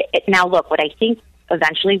 Now, look, what I think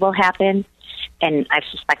eventually will happen, and I've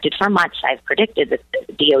suspected for months, I've predicted that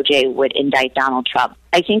the DOJ would indict Donald Trump.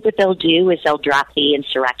 I think what they'll do is they'll drop the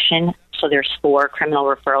insurrection. So there's 4 criminal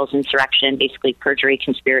referrals: insurrection, basically perjury,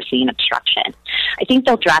 conspiracy, and obstruction. I think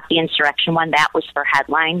they'll drop the insurrection one. That was for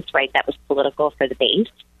headlines, right? That was political for the base.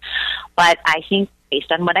 But I think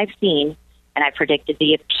based on what I've seen, and I predicted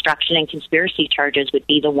the obstruction and conspiracy charges would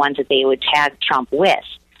be the ones that they would tag Trump with.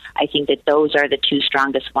 I think that those are the 2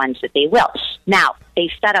 strongest ones that they will. Now,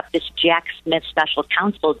 they set up this Jack Smith special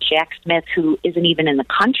counsel, Jack Smith, who isn't even in the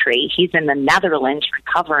country. He's in the Netherlands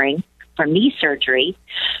recovering from knee surgery.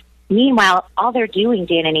 Meanwhile, all they're doing,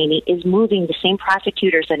 Dan and Amy, is moving the same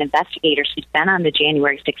prosecutors and investigators who've been on the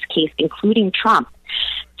January 6th case, including Trump,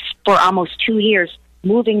 for almost 2 years,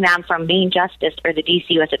 moving them from Main Justice or the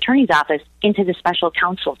D.C. U.S. Attorney's Office into the special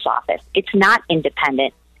counsel's office. It's not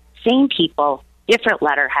independent. Same people, different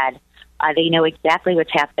letterhead. They know exactly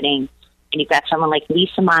what's happening. And you've got someone like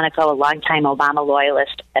Lisa Monaco, a longtime Obama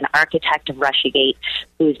loyalist, an architect of Russiagate,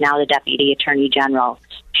 who's now the Deputy Attorney General.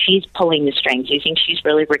 She's pulling the strings. You think she's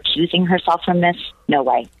really recusing herself from this? No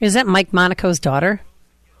way. Is that Mike Monaco's daughter?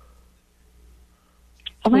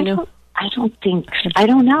 Oh, I don't think. I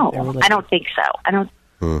don't know. I don't think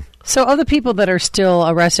so. So other people that are still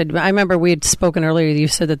arrested, I remember we had spoken earlier, you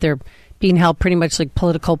said that they're being held pretty much like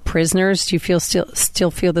political prisoners. Do you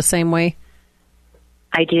still feel the same way?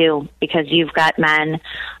 I do, because you've got men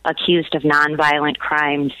accused of nonviolent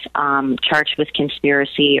crimes, charged with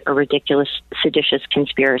conspiracy or ridiculous, seditious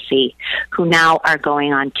conspiracy, who now are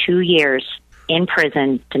going on 2 years in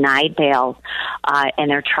prison, denied bail,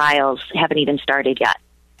 and their trials haven't even started yet.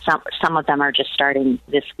 Some of them are just starting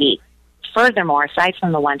this week. Furthermore, aside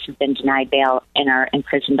from the ones who've been denied bail and are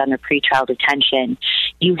imprisoned under pretrial detention,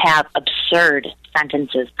 you have absurd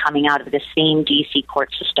sentences coming out of the same D.C. court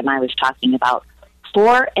system I was talking about.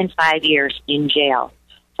 4 and 5 years in jail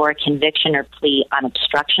for a conviction or plea on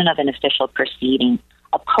obstruction of an official proceeding,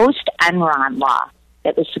 a post-Enron law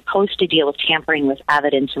that was supposed to deal with tampering with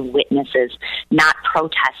evidence of witnesses, not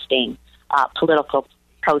protesting, political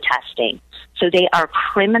protesting. So they are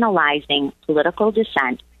criminalizing political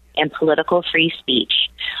dissent and political free speech,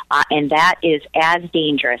 and that is as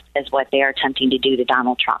dangerous as what they are attempting to do to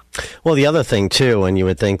Donald Trump. Well, the other thing, too, and you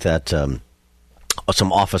would think that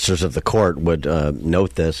some officers of the court would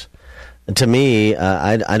note this. And to me,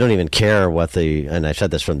 I don't even care what and I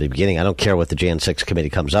said this from the beginning, I don't care what the Jan 6 committee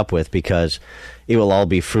comes up with, because it will all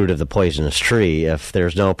be fruit of the poisonous tree. If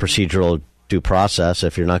there's no procedural due process,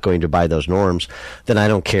 if you're not going to buy those norms, then I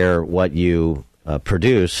don't care what you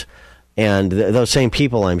produce. And those same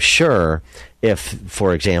people, I'm sure, if,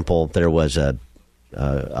 for example, there was a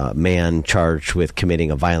man charged with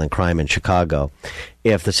committing a violent crime in Chicago.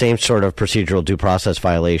 If the same sort of procedural due process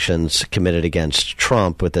violations committed against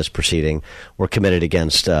Trump with this proceeding were committed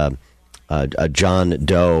against a John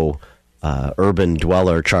Doe urban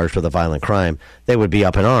dweller charged with a violent crime, they would be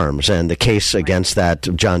up in arms, and the case against that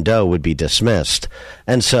John Doe would be dismissed.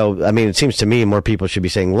 And so, I mean, it seems to me more people should be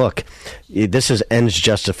saying, look, this is ends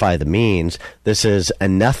justify the means. This is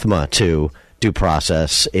anathema to due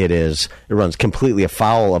process. It runs completely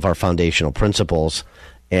afoul of our foundational principles,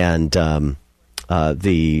 and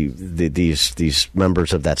these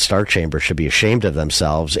members of that Star Chamber should be ashamed of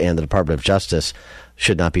themselves, and the Department of Justice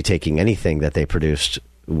should not be taking anything that they produced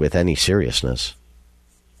with any seriousness.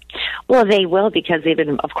 Well, they will, because they've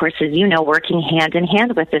been, of course, as you know, working hand in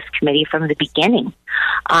hand with this committee from the beginning.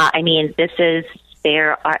 I mean, this is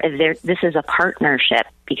a partnership,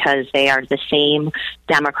 because they are the same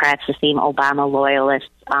Democrats, the same Obama loyalists,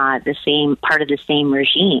 the same part of the same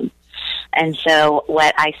regime. And so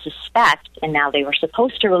what I suspect, and now they were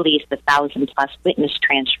supposed to release the 1,000-plus witness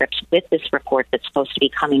transcripts with this report that's supposed to be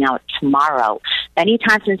coming out tomorrow. Benny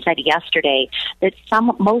Thompson said yesterday that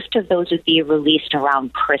most of those would be released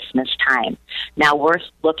around Christmas time. Now, we're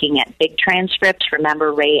looking at big transcripts.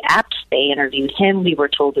 Remember Ray Epps? They interviewed him. We were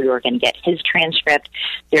told we were going to get his transcript.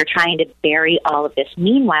 They're trying to bury all of this.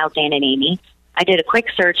 Meanwhile, Dan and Amy, I did a quick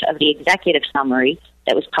search of the executive summary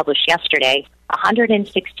that was published yesterday,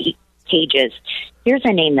 160 pages. Here's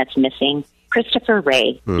a name that's missing: Christopher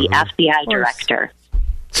Wray, the FBI director.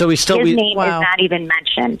 So his name is not even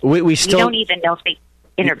mentioned. We don't even know if they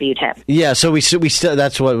interviewed him. Yeah, so we still.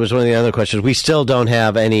 That's what was one of the other questions. We still don't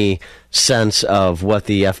have any sense of what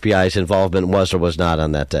the FBI's involvement was or was not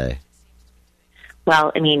on that day.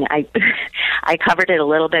 Well, I mean, I covered it a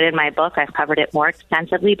little bit in my book. I've covered it more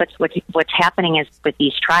extensively. But what's happening is with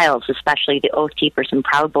these trials, especially the Oath Keepers and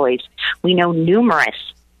Proud Boys, we know numerous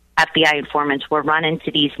FBI informants were run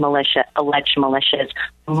into these alleged militias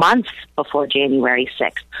months before January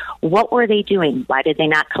 6th. What were they doing? Why did they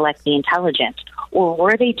not collect the intelligence? Or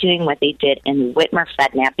were they doing what they did in the Whitmer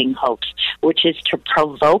Fednapping hoax, which is to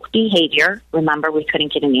provoke behavior? Remember, we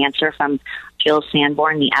couldn't get an answer from Jill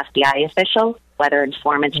Sanborn, the FBI official, whether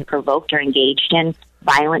informants provoked or engaged in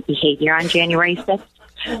violent behavior on January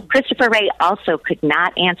 6th. Christopher Wray also could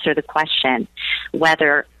not answer the question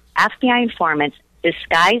whether FBI informants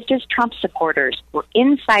disguised as Trump supporters were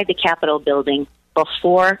inside the Capitol building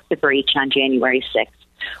before the breach on January 6th.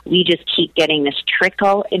 We just keep getting this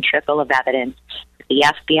trickle and trickle of evidence that the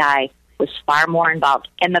FBI was far more involved.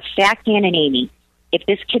 And the fact, Dan and Amy, if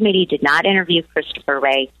this committee did not interview Christopher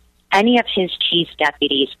Wray, any of his chief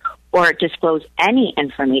deputies, or disclose any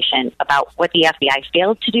information about what the FBI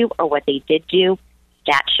failed to do or what they did do,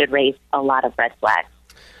 that should raise a lot of red flags.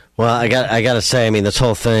 Well, I got to say, I mean, this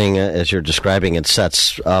whole thing, as you're describing it,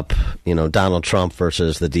 sets up, Donald Trump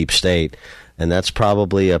versus the deep state, and that's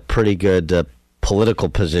probably a pretty good political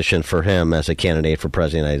position for him as a candidate for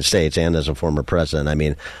president of the United States and as a former president. I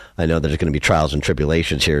mean, I know there's going to be trials and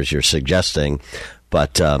tribulations here, as you're suggesting,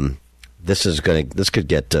 but this could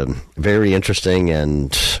get very interesting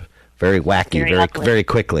and very wacky, very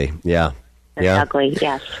quickly. Yeah. Ugly,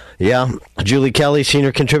 yes. Yeah. Julie Kelly,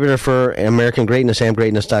 senior contributor for American Greatness,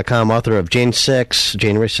 amgreatness.com, author of January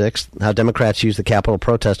 6th, How Democrats Use the Capitol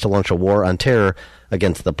Protest to Launch a War on Terror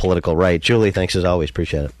Against the Political Right. Julie, thanks as always.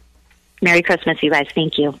 Appreciate it. Merry Christmas, you guys.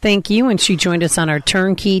 Thank you. Thank you. And she joined us on our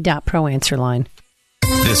turnkey.pro answer line.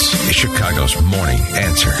 This is Chicago's Morning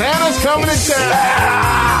Answer. Santa's coming to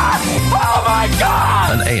town! Oh, my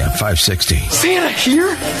God! On AM 560. Santa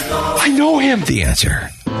here? I know him. The Answer.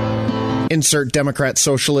 Insert Democrat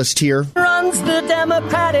socialist here. Runs the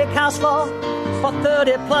Democratic House floor for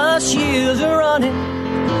 30 plus years running.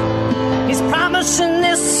 He's promising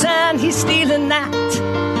this and he's stealing that.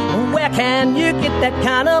 Where can you get that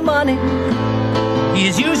kind of money?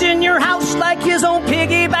 He's using your house like his own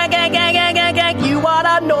piggy bank. You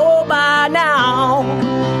ought to know by now.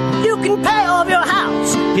 You can pay off your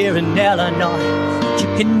house here in Illinois, but you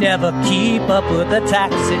can never keep up with the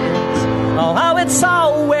taxes. Oh, how it's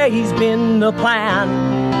always been the plan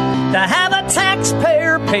to have a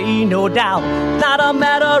taxpayer pay, no doubt. Not a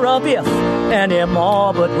matter of if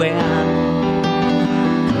anymore, but when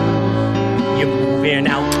you're moving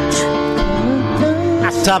out.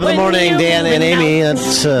 Top of the morning, Dan and Amy.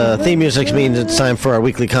 That's theme music means it's time for our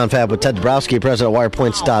weekly confab with Ted Dabrowski, president of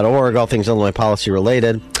wirepoints.org, all things Illinois policy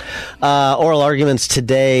related. Oral arguments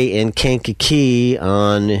today in Kankakee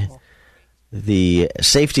on the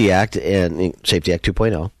Safety Act and Safety Act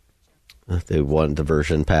 2.0. The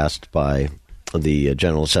version passed by the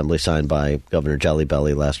General Assembly, signed by Governor Jelly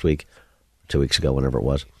Belly last week, 2 weeks ago, whenever it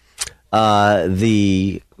was.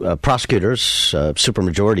 The prosecutors,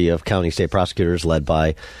 supermajority of county state prosecutors led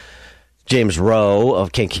by James Rowe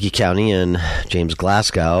of Kankakee County and James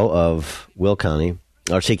Glasgow of Will County,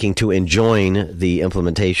 are seeking to enjoin the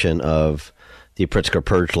implementation of the Pritzker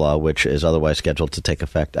Purge Law, which is otherwise scheduled to take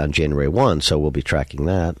effect on January 1. So we'll be tracking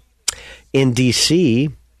that. In D.C.,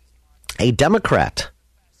 a Democrat,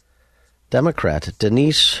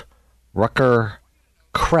 Denise Rucker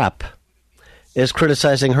Krepp, is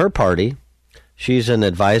criticizing her party. She's an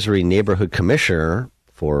advisory neighborhood commissioner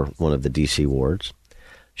for one of the D.C. wards.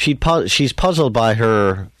 She's puzzled by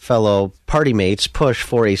her fellow party mates' push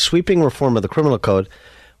for a sweeping reform of the criminal code,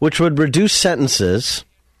 which would reduce sentences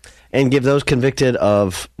and give those convicted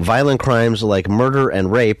of violent crimes like murder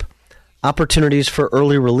and rape opportunities for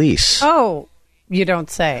early release. Oh, you don't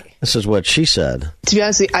say. This is what she said. To be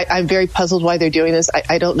honest, I'm very puzzled why they're doing this.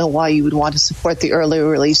 I don't know why you would want to support the early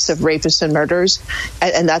release of rapists and murderers.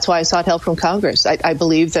 And that's why I sought help from Congress. I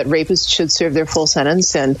believe that rapists should serve their full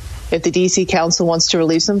sentence. And if the D.C. Council wants to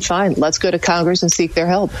release them, fine. Let's go to Congress and seek their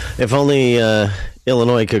help. If only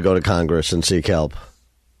Illinois could go to Congress and seek help.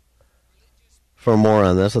 For more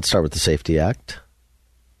on this, let's start with the Safety Act.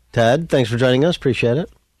 Ted, thanks for joining us. Appreciate it.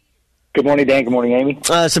 Good morning, Dan. Good morning, Amy.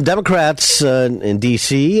 Some Democrats in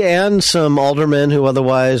D.C. and some aldermen who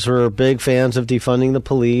otherwise were big fans of defunding the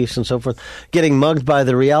police and so forth, getting mugged by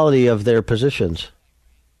the reality of their positions.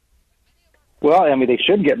 Well, I mean, they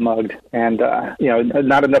should get mugged. And,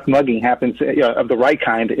 not enough mugging happens of the right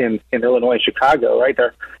kind in Illinois and Chicago, right?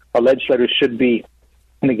 Our legislators should be,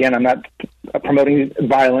 and again, I'm not promoting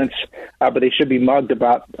violence, but they should be mugged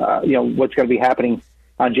about, what's going to be happening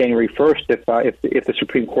on January 1st if the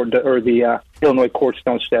Supreme Court or the Illinois courts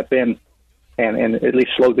don't step in and at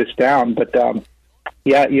least slow this down. But,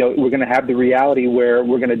 we're going to have the reality where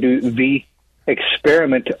we're going to do the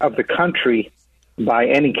experiment of the country by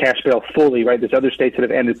ending cash bail fully, right? There's other states that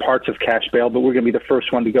have ended parts of cash bail, but we're going to be the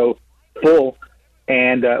first one to go full.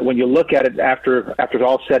 And when you look at it after it's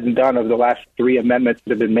all said and done of the last 3 amendments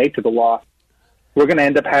that have been made to the law, we're going to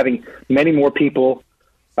end up having many more people,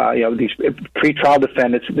 these pretrial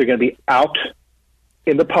defendants, they're going to be out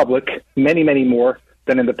in the public, many, many more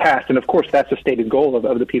than in the past. And, of course, that's the stated goal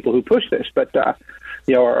of the people who push this. But,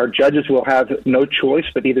 our judges will have no choice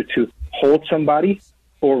but either to hold somebody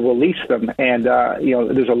or release them. And,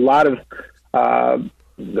 there's a lot of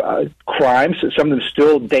crimes, some of them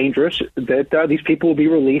still dangerous, that these people will be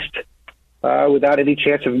released without any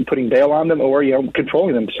chance of putting bail on them or,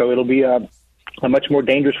 controlling them. So it'll be a much more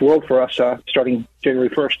dangerous world for us starting January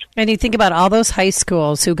 1st. And you think about all those high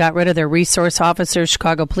schools who got rid of their resource officers,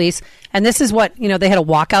 Chicago police, and this is what, they had a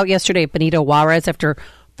walkout yesterday at Benito Juarez after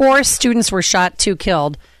 4 students were shot, 2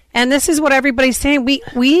 killed. And this is what everybody's saying. We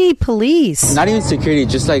need police. Not even security,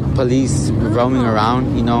 just like police roaming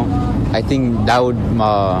around, I think that would,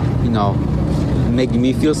 make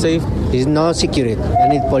me feel safe. There's no security. I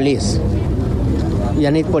need police. You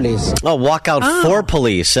need police. Oh, walkout for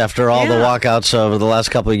police after all the walkouts over the last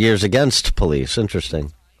couple of years against police.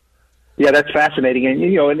 Interesting. Yeah, that's fascinating. And,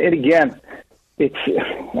 and again, it's,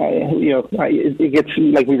 it gets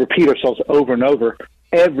like we repeat ourselves over and over.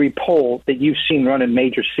 Every poll that you've seen run in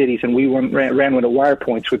major cities, and we ran one of Wire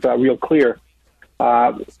Points with Real Clear,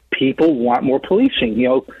 people want more policing.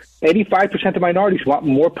 85% of minorities want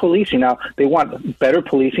more policing. Now, they want better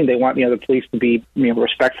policing. They want, the police to be,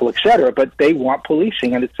 respectful, et cetera, but they want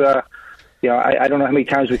policing. And it's, I don't know how many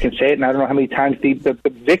times we can say it, and I don't know how many times the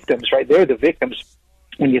victims, right? They're the victims.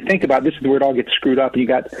 When you think about this is where it all gets screwed up. You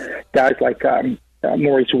got guys like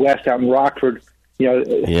Maurice West out in Rockford.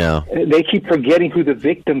 They keep forgetting who the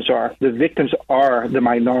victims are. The victims are the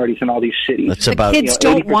minorities in all these cities. It's about, kids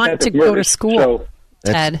don't want to go to school. So,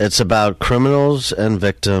 it's about criminals and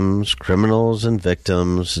victims.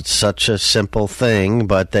 It's such a simple thing,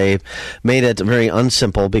 but they made it very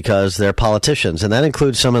unsimple because they're politicians, and that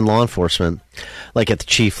includes some in law enforcement, like at the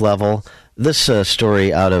chief level. This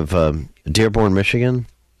story out of Dearborn, Michigan.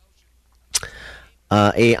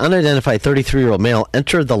 A unidentified 33-year-old male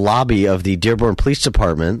entered the lobby of the Dearborn Police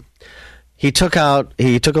Department. He took a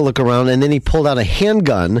look around, and then he pulled out a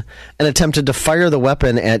handgun and attempted to fire the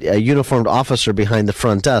weapon at a uniformed officer behind the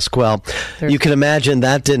front desk. Well, you can imagine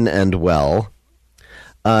that didn't end well.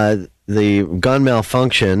 The gun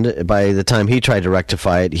malfunctioned. By the time he tried to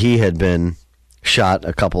rectify it, he had been shot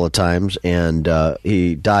a couple of times, and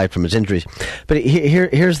he died from his injuries. But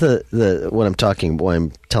here's what I'm talking about. Why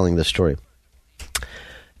I'm telling this story.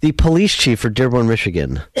 The police chief for Dearborn,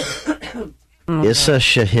 Michigan, Issa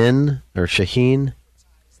Shaheen,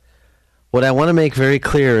 What I want to make very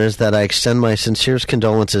clear is that I extend my sincerest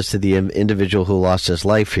condolences to the individual who lost his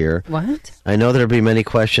life here. What? I know there'll be many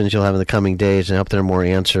questions you'll have in the coming days, and I hope there are more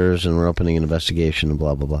answers, and we're opening an investigation and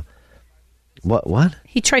blah, blah, blah. What?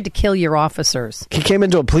 He tried to kill your officers. He came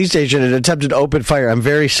into a police station and attempted to open fire. I'm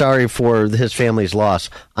very sorry for his family's loss.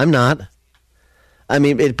 I'm not. I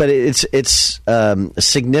mean, it's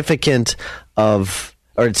significant of...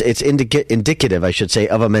 or it's indicative, I should say,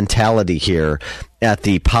 of a mentality here at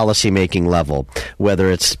the policy-making level,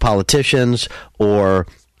 whether it's politicians or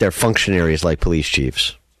their functionaries like police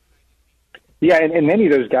chiefs. Yeah, and many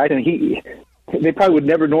of those guys, and they probably would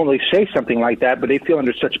never normally say something like that, but they feel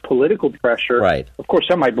under such political pressure. Right. Of course,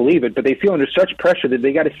 some might believe it, but they feel under such pressure that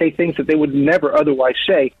they got to say things that they would never otherwise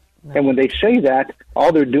say. Right. And when they say that,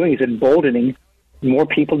 all they're doing is emboldening more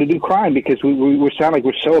people to do crime, because we sound like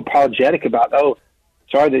we're so apologetic about,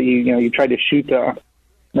 sorry that you tried to shoot a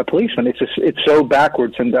policeman. It's so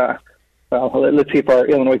backwards, and let's see if our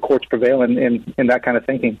Illinois courts prevail in that kind of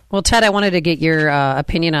thinking. Well, Ted, I wanted to get your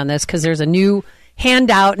opinion on this, because there's a new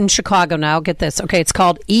handout in Chicago now. Get this. Okay, it's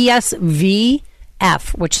called ESVF,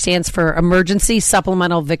 which stands for Emergency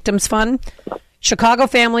Supplemental Victims Fund. Chicago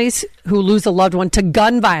families who lose a loved one to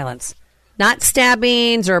gun violence, not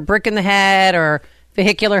stabbings or a brick in the head or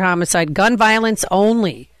vehicular homicide, gun violence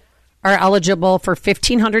only, are eligible for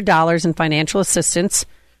 $1,500 in financial assistance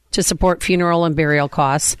to support funeral and burial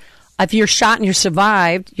costs. If you're shot and you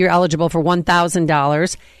survived, you're eligible for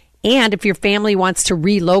 $1,000. And if your family wants to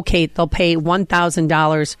relocate, they'll pay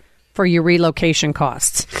 $1,000 for your relocation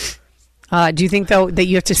costs. Do you think, though, that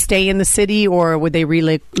you have to stay in the city, or would they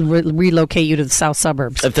relocate you to the south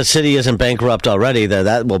suburbs? If the city isn't bankrupt already,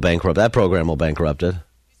 that program will bankrupt it.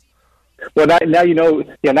 Well, now you know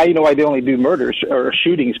why they only do murders or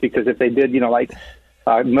shootings, because if they did,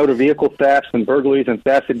 motor vehicle thefts and burglaries and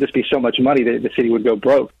thefts, it'd just be so much money that the city would go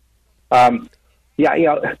broke. What's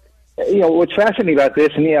fascinating about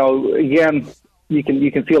this, and again, you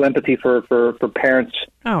can feel empathy for parents.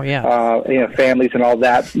 Oh yeah. Families and all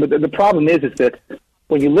that. But the problem is that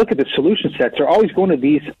when you look at the solution sets, they're always going to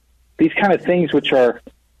these kind of things which are,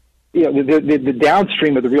 the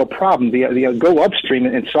downstream of the real problem. The go upstream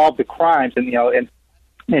and solve the crimes, and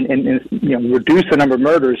reduce the number of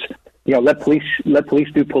murders. Let police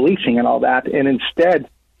do policing and all that. And instead,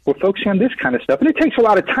 we're focusing on this kind of stuff. And it takes a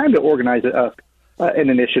lot of time to organize an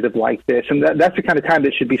initiative like this. And that's the kind of time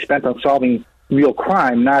that should be spent on solving real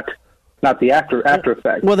crime, not the after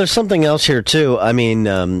effect. Well, there's something else here too. I mean,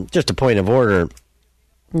 just a point of order.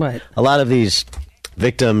 Right. A lot of these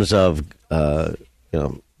victims of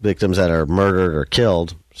victims that are murdered or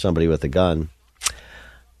killed, somebody with a gun,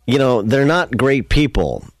 they're not great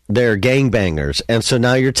people. They're gangbangers. And so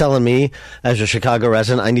now you're telling me, as a Chicago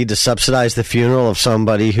resident, I need to subsidize the funeral of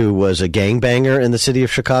somebody who was a gangbanger in the city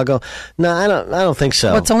of Chicago? No, I don't think so.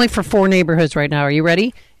 Well, it's only for 4 neighborhoods right now. Are you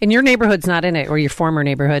ready? And your neighborhood's not in it, or your former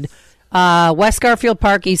neighborhood. West Garfield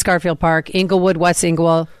Park, East Garfield Park, Inglewood, West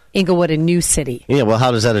Inglewood, and New City. Yeah, well, how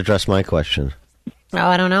does that address my question? Oh,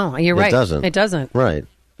 I don't know. You're right. It doesn't. Right.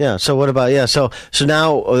 Yeah. So what about So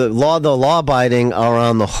now the law-abiding are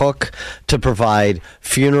on the hook to provide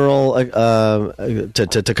funeral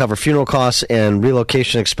to cover funeral costs and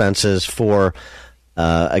relocation expenses for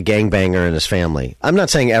a gangbanger and his family. I'm not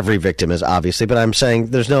saying every victim is, obviously, but I'm saying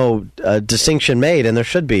there's no distinction made, and there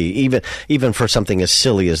should be, even for something as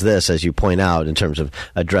silly as this, as you point out, in terms of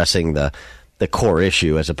addressing the core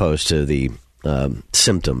issue as opposed to the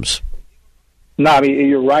symptoms. No, I mean,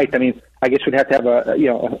 you're right. I mean, I guess we'd have to have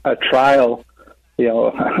a trial,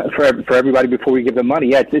 for everybody before we give them money.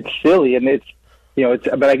 Yeah, it's silly, and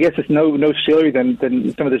but I guess it's no sillier than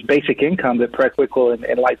some of this basic income that Preckwinkle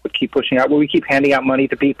and Light would keep pushing out, where we keep handing out money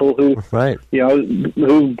to people who, right,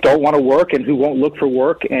 who don't want to work and who won't look for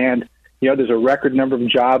work. And there's a record number of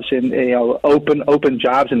jobs in open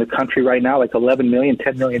jobs in the country right now, like 11 million,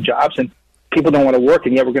 10 million jobs, and people don't want to work,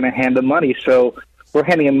 and yet we're going to hand them money. So we're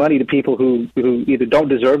handing in money to people who either don't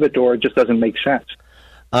deserve it or it just doesn't make sense.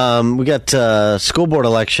 We got school board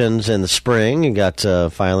elections in the spring. You got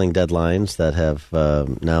filing deadlines that have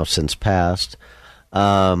now since passed.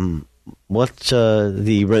 What's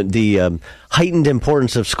the heightened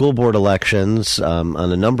importance of school board elections on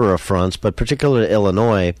a number of fronts, but particularly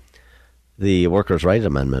Illinois, the Workers' Rights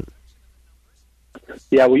Amendment?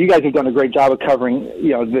 Yeah, well, you guys have done a great job of covering.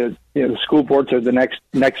 The school boards are the next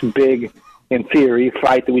big, in theory,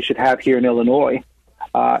 fight that we should have here in Illinois.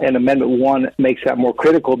 And Amendment 1 makes that more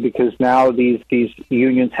critical, because now these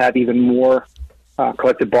unions have even more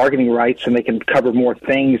collective bargaining rights, and they can cover more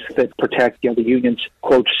things that protect the union's,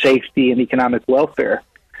 quote, safety and economic welfare.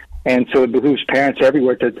 And so it behooves parents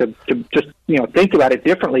everywhere to just think about it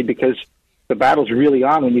differently, because the battle's really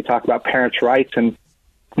on when you talk about parents' rights and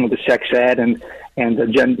the sex ed and the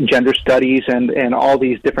gender studies and all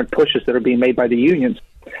these different pushes that are being made by the unions.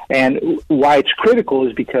 And why it's critical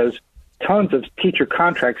is because tons of teacher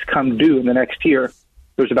contracts come due in the next year.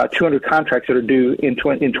 There's about 200 contracts that are due in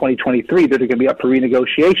 2023 that are going to be up for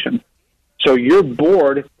renegotiation. So your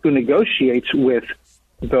board who negotiates with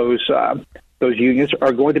those unions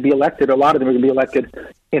are going to be elected. A lot of them are going to be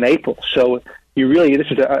elected in April. So this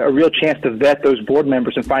is a real chance to vet those board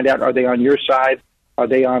members and find out, are they on your side? Are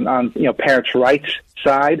they on parents' rights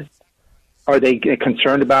side? Are they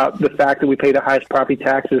concerned about the fact that we pay the highest property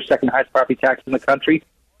tax or second highest property tax in the country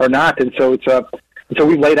or not? And so so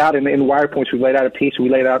we laid out in Wire Points, we laid out a piece. We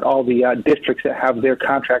laid out all the districts that have their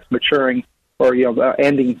contracts maturing or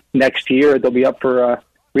ending next year. They'll be up for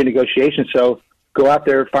renegotiation. So go out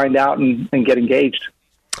there, find out, and get engaged.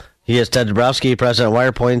 He is Ted Dabrowski, president of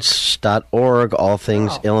wirepoints.org, all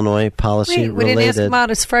things Illinois policy related. We didn't ask him about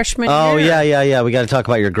his freshman year. Oh, yeah. We got to talk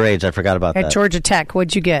about your grades. I forgot about that. At Georgia Tech,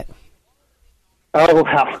 what'd you get? Oh,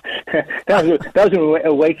 wow. that was an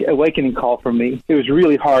awakening call for me. It was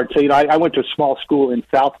really hard. So, I went to a small school in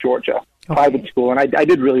South Georgia, private school, and I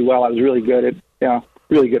did really well. I was really good at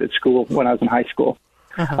school when I was in high school.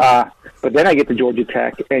 Uh-huh. But then I get to Georgia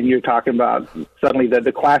Tech, and you're talking about suddenly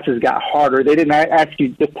the classes got harder. They didn't ask you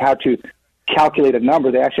just how to calculate a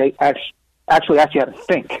number. They actually asked you how to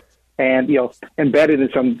think. And, embedded in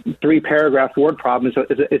some 3-paragraph word problem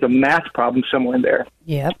is a math problem somewhere in there.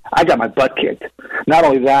 Yep. I got my butt kicked. Not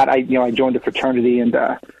only that, I joined a fraternity and,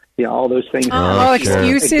 all those things.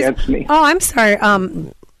 Excuses. Against me. Oh, I'm sorry.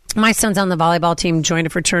 My son's on the volleyball team, joined a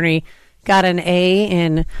fraternity, got an A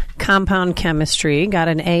in compound chemistry, got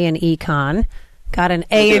an A in econ, got an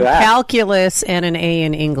A in calculus, and an A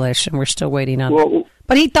in English, and we're still waiting on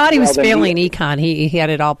But he thought he was failing econ. He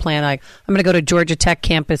had it all planned. Like, I'm going to go to Georgia Tech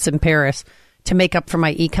campus in Paris to make up for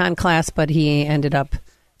my econ class, but he ended up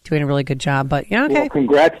doing a really good job. But, okay. Well,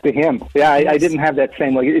 congrats to him. Yeah, I didn't have that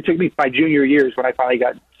same, it took me my junior years when I finally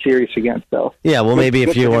got serious again. So yeah, well, maybe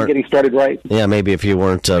if you weren't getting started right. Yeah, maybe if you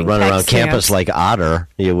weren't running around campus like Otter,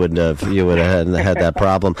 you would have had that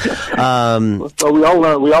problem. Well,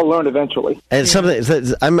 we all learned eventually. And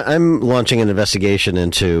something I'm launching an investigation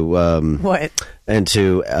into what?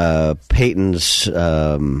 Into Peyton's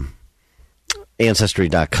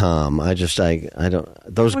Ancestry.com. I don't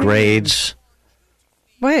those grades.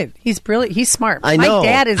 What? He's brilliant. He's smart. I know. My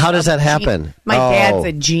dad is. How does that happen? My dad's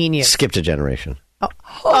a genius. Skipped a generation.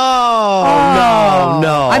 Oh,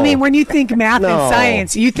 no. I mean, when you think math and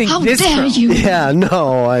science, you think this. How dare you? Yeah,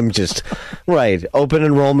 no, I'm just right. Open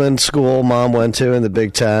enrollment school mom went to in the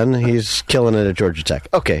Big Ten. He's killing it at Georgia Tech.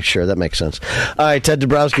 Okay, sure, that makes sense. All right, Ted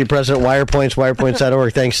Dabrowski, president Wirepoints,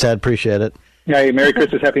 wirepoints.org. Thanks, Ted. Appreciate it. Hey, Merry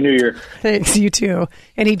Christmas, Happy New Year. Thanks, you too.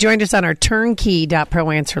 And he joined us on our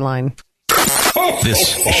turnkey.pro answer line.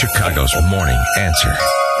 This is Chicago's Morning Answer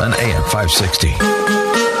on AM 560.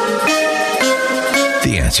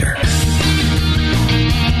 The Answer.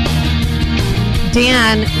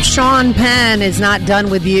 Dan, Sean Penn is not done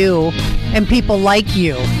with you, and people like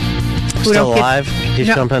you. Still alive?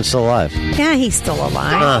 Sean Penn's still alive. Yeah, he's still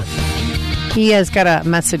alive. He has got a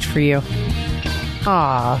message for you.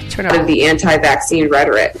 Turn out of the anti-vaccine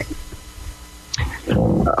rhetoric.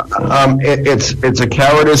 It's a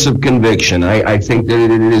cowardice of conviction. I think that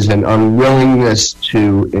it is an unwillingness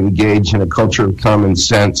to engage in a culture of common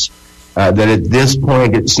sense that at this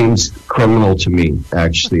point it seems criminal to me,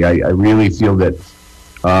 actually. I really feel that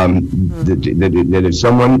that if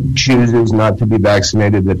someone chooses not to be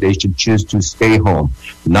vaccinated, that they should choose to stay home,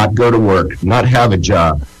 not go to work, not have a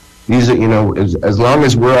job. These are, as long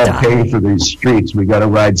as we're all paying for these streets, we got to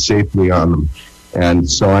ride safely on them. And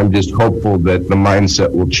so I'm just hopeful that the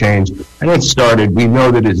mindset will change. And we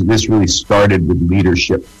know that this really started with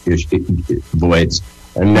leadership voids.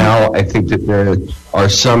 And now I think that there are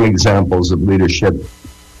some examples of leadership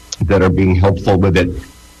that are being helpful with it.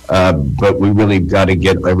 But we really got to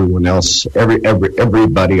get everyone else,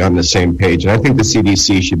 everybody on the same page. And I think the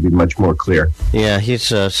CDC should be much more clear. Yeah, he's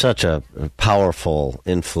such a powerful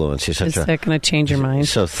influence. Is that going to change your mind?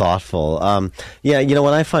 He's so thoughtful.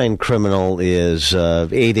 What I find criminal is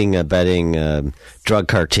aiding, abetting drug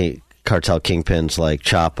cartel kingpins like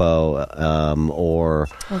Chapo, or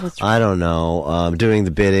I don't know, doing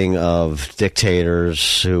the bidding of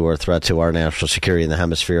dictators who are a threat to our national security in the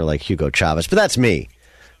hemisphere like Hugo Chavez. But that's me.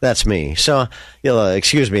 That's me. So,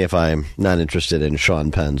 excuse me if I'm not interested in Sean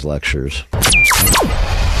Penn's lectures.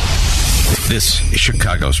 This is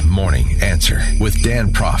Chicago's Morning Answer with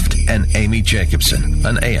Dan Proft and Amy Jacobson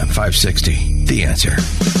on AM 560. The Answer.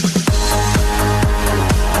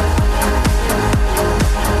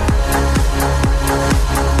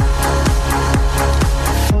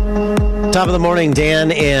 Top of the morning, Dan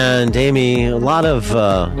and Amy. A lot of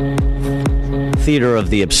theater of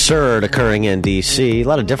the absurd occurring in D.C. A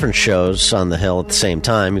lot of different shows on the Hill at the same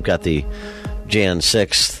time. You've got the Jan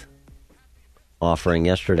 6th offering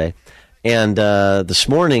yesterday. And this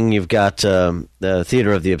morning, you've got the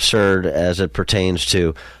theater of the absurd as it pertains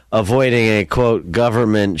to avoiding a, quote,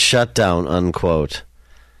 government shutdown, unquote.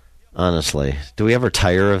 Honestly, do we ever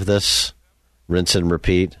tire of this? Rinse and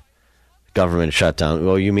repeat. Government shutdown.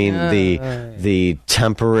 Well, you mean the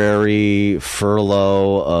temporary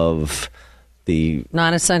furlough of the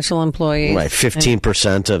non-essential employees, right?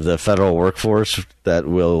 15% of the federal workforce that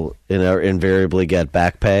will invariably get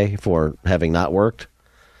back pay for having not worked.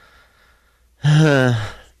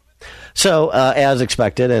 So, as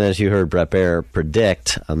expected, and as you heard Brett Baer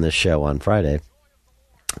predict on this show on Friday,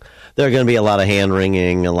 there are going to be a lot of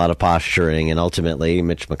hand-wringing, a lot of posturing, and ultimately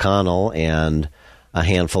Mitch McConnell and a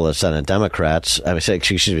handful of Senate Democrats,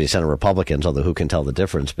 Senate Republicans, although who can tell the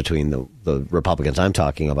difference between the Republicans I'm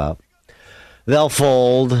talking about? They'll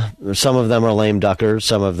fold. Some of them are lame duckers.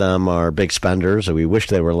 Some of them are big spenders, or we wish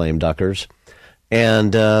they were lame duckers.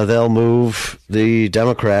 And they'll move the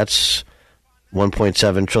Democrats'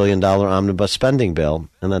 $1.7 trillion omnibus spending bill,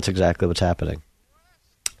 and that's exactly what's happening.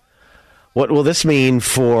 What will this mean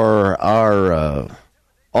for our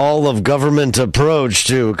all-of-government approach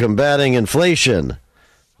to combating inflation?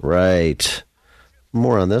 Right.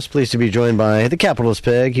 More on this. Pleased to be joined by the Capitalist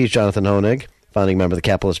Pig. He's Jonathan Hoenig, founding member of the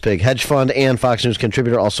Capitalist Pig Hedge Fund and Fox News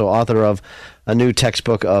contributor, also author of a new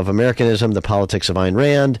textbook of Americanism, The Politics of Ayn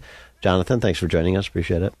Rand. Jonathan, thanks for joining us.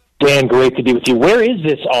 Appreciate it. Dan, great to be with you. Where is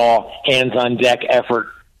this all hands-on-deck effort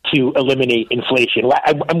to eliminate inflation?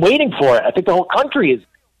 I'm waiting for it. I think the whole country is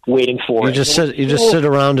waiting for it. You just sit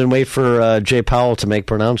around and wait for Jay Powell to make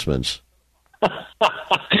pronouncements.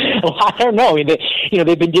 Well, I don't know. I mean,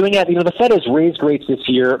 they've been doing that. The Fed has raised rates this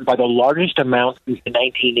year by the largest amount since the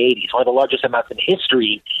 1980s, one of the largest amounts in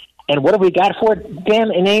history. And what have we got for it,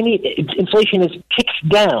 Dan and Amy? Inflation has ticked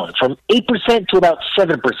down from 8% to about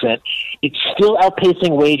 7%. It's still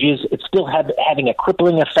outpacing wages. It's still having a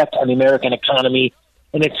crippling effect on the American economy.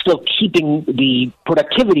 And it's still keeping the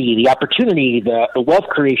productivity, the opportunity, the wealth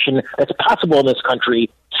creation that's possible in this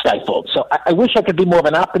country stifled. So I wish I could be more of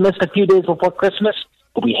an optimist a few days before Christmas,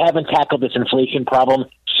 but we haven't tackled this inflation problem.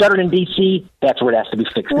 Started in D.C., that's where it has to be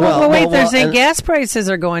fixed. Gas prices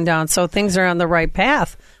are going down, so things are on the right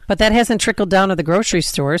path. But that hasn't trickled down to the grocery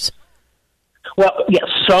stores. Well, yes,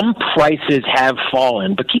 some prices have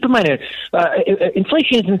fallen, but keep in mind,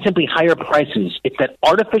 inflation isn't simply higher prices. It's that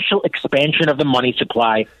artificial expansion of the money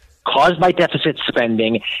supply caused by deficit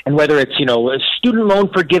spending, and whether it's, student loan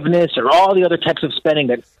forgiveness or all the other types of spending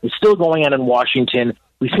that is still going on in Washington,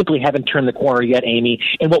 we simply haven't turned the corner yet, Amy.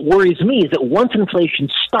 And what worries me is that once inflation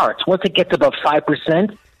starts, once it gets above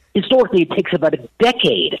 5%, historically, it takes about a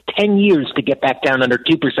decade, 10 years to get back down under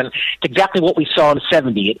 2%. It's exactly what we saw in the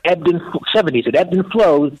 70s. It ebbed and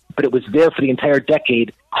flowed, but it was there for the entire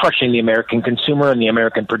decade, crushing the American consumer and the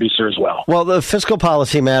American producer as well. Well, the fiscal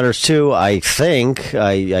policy matters too, I think.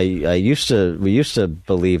 We used to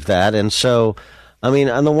believe that. And so, I mean,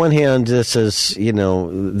 on the one hand, this is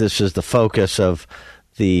the focus of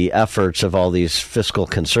the efforts of all these fiscal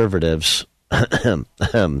conservatives. And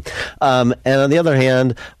on the other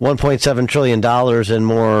hand, $1.7 trillion in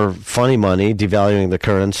more funny money, devaluing the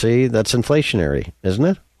currency, that's inflationary, isn't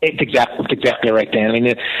it? It's exactly right, Dan. I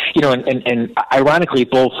mean, and ironically,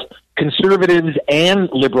 both conservatives and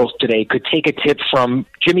liberals today could take a tip from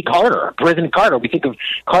Jimmy Carter, President Carter. We think of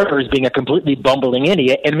Carter as being a completely bumbling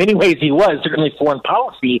idiot. In many ways, he was, certainly foreign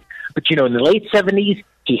policy. But, in the late 70s,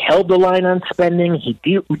 he held the line on spending. He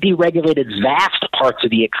deregulated vast parts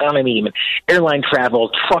of the economy, airline travel,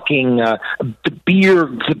 trucking, the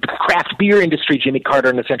craft beer industry. Jimmy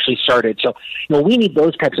Carter essentially started. So, we need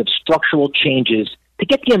those types of structural changes to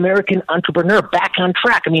get the American entrepreneur back on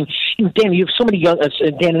track. I mean, Dan, you have so many young,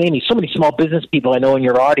 Dan and Amy, so many small business people I know in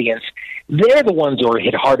your audience. They're the ones who are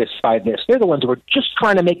hit hardest by this. They're the ones who are just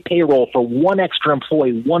trying to make payroll for one extra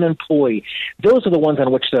employee, one employee. Those are the ones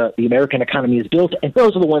on which the American economy is built, and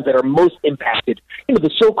those are the ones that are most impacted. The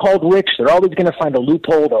so-called rich, they're always going to find a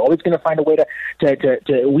loophole. They're always going to find a way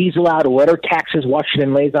to weasel out whatever taxes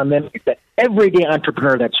Washington lays on them. It's that everyday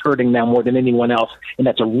entrepreneur that's hurting now more than anyone else, and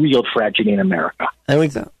that's a real tragedy in America. And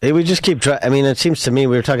we just keep it seems to me,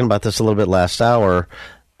 we were talking about this a little bit last hour,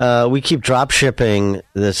 we keep drop shipping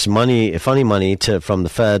this funny money from the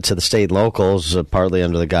Fed to the state and locals, partly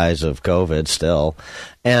under the guise of COVID still.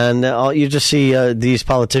 And you just see these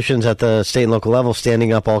politicians at the state and local level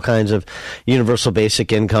standing up all kinds of universal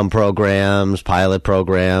basic income programs, pilot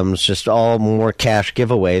programs, just all more cash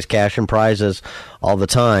giveaways, cash and prizes all the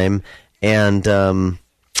time. And,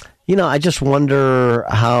 I just wonder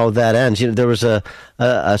how that ends. There was a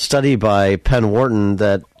study by Penn Wharton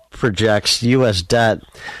that projects U.S. debt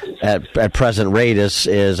at present rate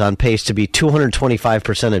is on pace to be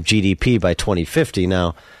 225% of GDP by 2050.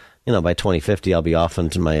 Now, by 2050, I'll be off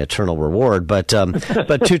into my eternal reward. But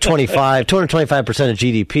 225% of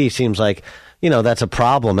GDP seems like, that's a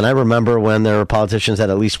problem. And I remember when there were politicians that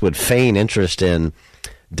at least would feign interest in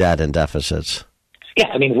debt and deficits. Yeah,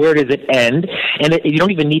 I mean, where does it end? And you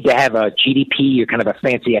don't even need to have a GDP or kind of a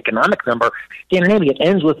fancy economic number. Dan and Amy, it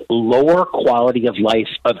ends with lower quality of life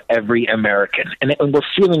of every American. And we're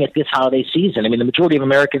feeling it this holiday season. I mean, the majority of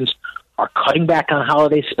Americans are cutting back on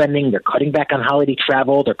holiday spending. They're cutting back on holiday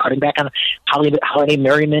travel. They're cutting back on holiday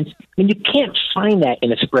merriment. I mean, you can't find that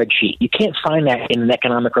in a spreadsheet. You can't find that in an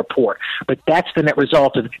economic report. But that's the net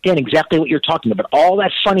result of, again, exactly what you're talking about. All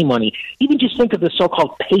that funny money. Even just think of the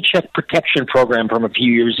so-called Paycheck Protection Program from a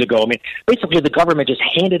few years ago. I mean, basically the government just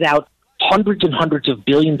handed out hundreds and hundreds of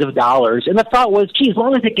billions of dollars. And the thought was, gee, as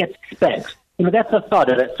long as it gets spent. That's the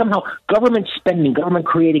thought of it. Somehow government spending, government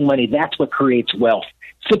creating money, that's what creates wealth.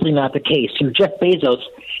 Simply not the case. Jeff Bezos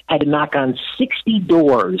had to knock on 60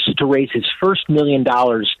 doors to raise his first $1 million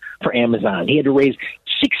for Amazon. He had to raise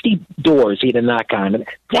 60 doors he had to knock on. And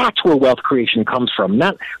that's where wealth creation comes from.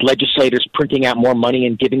 Not legislators printing out more money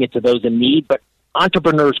and giving it to those in need, but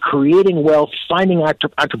entrepreneurs creating wealth, finding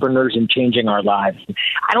entrepreneurs and changing our lives.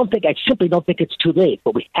 I simply don't think it's too late,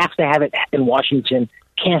 but we have to have it in Washington.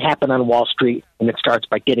 Can't happen on Wall Street, and it starts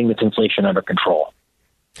by getting this inflation under control.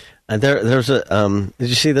 There's a. Did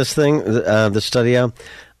you see this thing? The study out.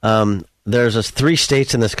 There's 3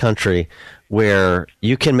 states in this country where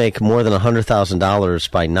you can make more than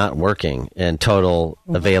 $100,000 by not working in total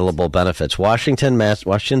available benefits.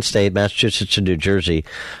 Washington State, Massachusetts, and New Jersey.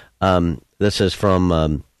 This is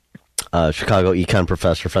from Chicago econ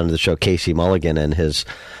professor, friend of the show, Casey Mulligan, and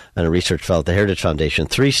a research fellow at the Heritage Foundation.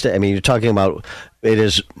 3 states. I mean, you're talking about it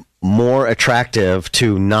is more attractive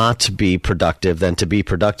to not be productive than to be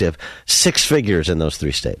productive. 6 figures in those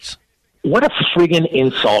 3 states. What a friggin'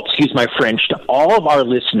 insult, excuse my French, to all of our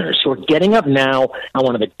listeners who are getting up now on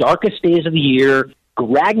one of the darkest days of the year,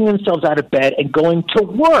 dragging themselves out of bed and going to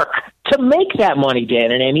work to make that money,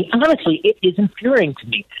 Dan and Amy. Honestly, it is infuriating to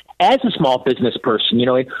me. As a small business person,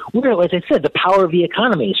 we're, as I said, the power of the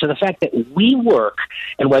economy. So the fact that we work,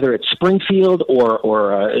 and whether it's Springfield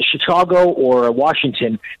or Chicago or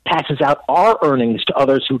Washington, passes out our earnings to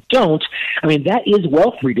others who don't, I mean, that is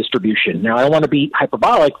wealth redistribution. Now, I don't want to be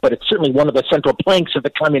hyperbolic, but it's certainly one of the central planks of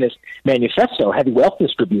the Communist Manifesto, heavy wealth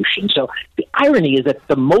distribution. So the irony is that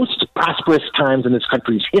the most prosperous times in this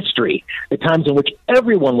country's history, the times in which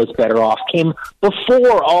everyone was better off, came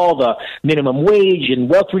before all the minimum wage and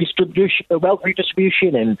wealth redistribution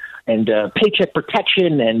and paycheck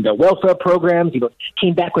protection and welfare programs.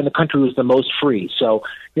 Came back when the country was the most free. So,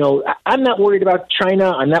 I'm not worried about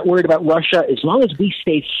China. I'm not worried about Russia. As long as we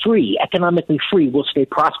stay free, economically free, we'll stay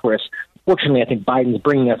prosperous. Fortunately, I think Biden's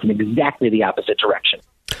bringing us in exactly the opposite direction.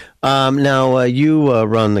 Now, you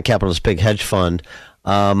run the Capitalist Pig Hedge Fund.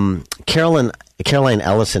 Caroline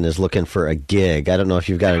Ellison is looking for a gig. I don't know if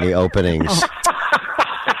you've got any openings.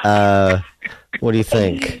 What do you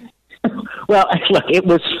think? Well, look, it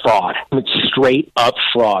was fraud. Straight up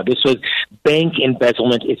fraud. This was bank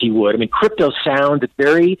embezzlement, if you would. I mean, crypto sounds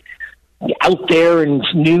very out there and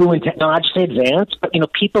new and technologically advanced, but,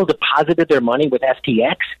 people deposited their money with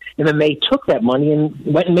FTX, and then they took that money and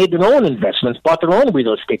went and made their own investments, bought their own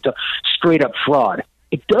real estate. So straight up fraud.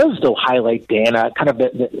 It does, though, highlight, Dan,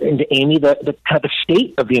 and Amy, the kind of the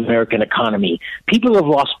state of the American economy. People have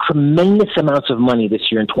lost tremendous amounts of money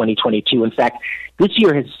this year in 2022. In fact, this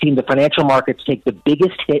year has seen the financial markets take the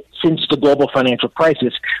biggest hit since the global financial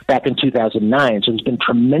crisis back in 2009. So there's been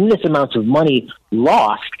tremendous amounts of money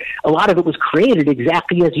lost. A lot of it was created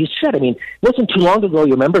exactly as you said. I mean, it wasn't too long ago,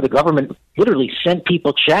 you remember, the government literally sent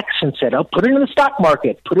people checks and said, put it in the stock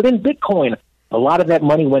market, put it in Bitcoin. A lot of that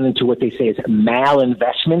money went into what they say is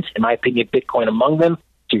malinvestments, in my opinion, Bitcoin among them.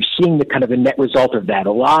 So you're seeing the kind of the net result of that.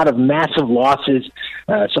 A lot of massive losses,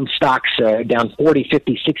 some stocks down 40,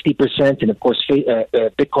 50, 60%, and, of course,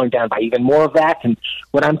 Bitcoin down by even more of that. And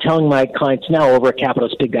what I'm telling my clients now over at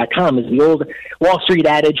CapitalistPig.com is the old Wall Street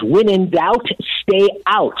adage, when in doubt, stay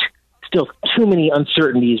out. Still too many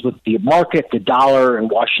uncertainties with the market, the dollar, and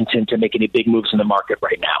Washington to make any big moves in the market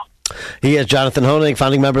right now. He is Jonathan Hoenig,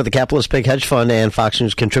 founding member of the Capitalist Pig Hedge Fund and Fox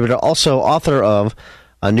News contributor, also author of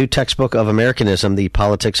a new textbook of Americanism, The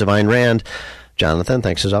Politics of Ayn Rand. Jonathan,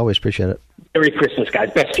 thanks as always. Appreciate it. Merry Christmas, guys.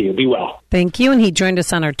 Best to you. Be well. Thank you. And he joined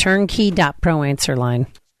us on our turnkey.pro answer line.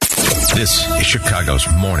 This is Chicago's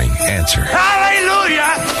Morning Answer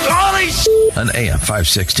Hallelujah! Holy on AM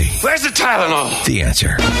 560. Where's the Tylenol? The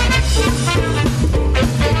Answer.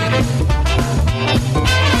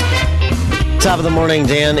 Top of the morning,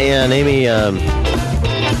 Dan and Amy.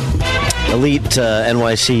 Elite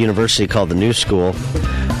NYC University called the New School.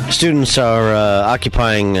 Students are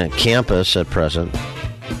occupying campus at present.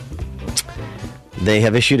 They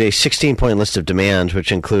have issued a 16-point list of demands,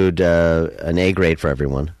 which include an A grade for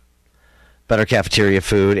everyone, better cafeteria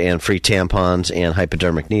food, and free tampons and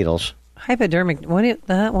hypodermic needles. Hypodermic? What?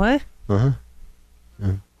 What? Uh-huh.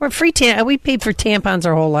 Yeah. We paid for tampons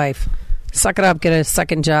our whole life. Suck it up. Get a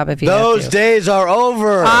second job if you have to. Those days are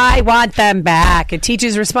over. I want them back. It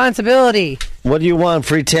teaches responsibility. What do you want?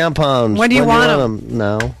 Free tampons. When do you want them?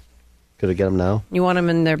 Now. Could I get them now? You want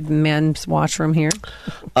them in their men's washroom here?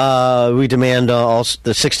 We demand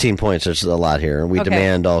the 16 points. There's a lot here. We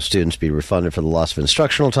demand all students be refunded for the loss of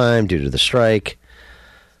instructional time due to the strike.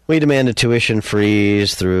 We demand a tuition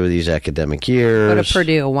freeze through these academic years. Go to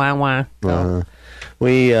Purdue. Wah.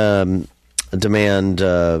 We demand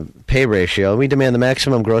pay ratio. We demand the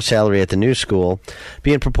maximum gross salary at the new school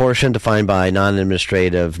be in proportion defined by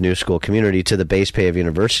non-administrative new school community to the base pay of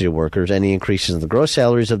university workers. Any increases in the gross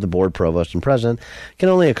salaries of the board, provost, and president can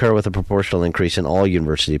only occur with a proportional increase in all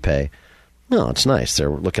university pay. No, it's nice. They're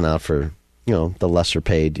looking out for, the lesser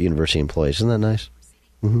paid university employees. Isn't that nice?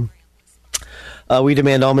 Mm-hmm. We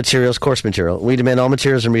demand all materials, course material. We demand all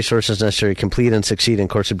materials and resources necessary to complete and succeed in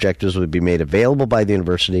course objectives will be made available by the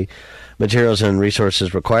university. Materials and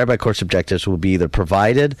resources required by course objectives will be either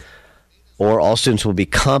provided or all students will be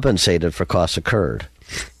compensated for costs incurred.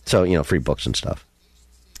 So, free books and stuff.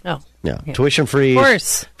 Oh. Yeah. Tuition free. Of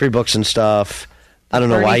course. Free books and stuff. I don't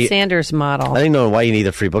know Bernie why. Sanders model. I don't know why you need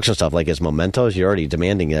the free books and stuff. Like as mementos, you're already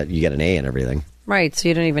demanding that you get an A and everything. Right. So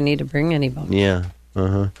you don't even need to bring any books. Yeah.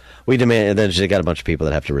 Uh-huh. We demand, then they got a bunch of people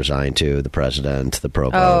that have to resign too. The president, the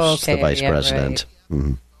provost, the vice president. Right.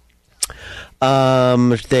 Mm-hmm.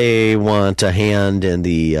 They want a hand in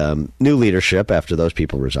the new leadership after those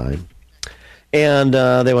people resign. And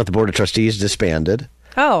they want the Board of Trustees disbanded.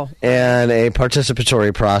 Oh. And a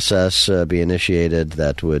participatory process be initiated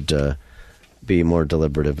that would be more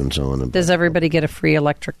deliberative and so on. Does everybody get a free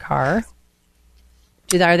electric car?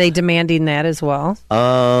 Are they demanding that as well?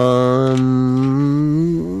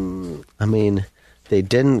 They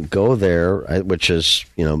didn't go there, which is,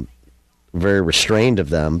 very restrained of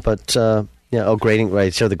them. But, grading,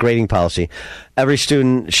 right. So the grading policy. Every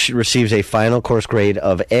student receives a final course grade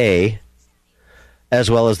of A,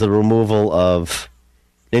 as well as the removal of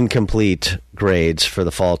incomplete grades for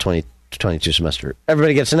the fall 2022 semester.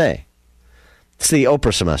 Everybody gets an A. It's the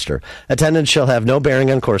Oprah semester. Attendance shall have no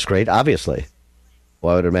bearing on course grade, obviously.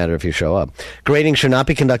 Why would it matter if you show up? Grading should not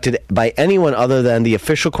be conducted by anyone other than the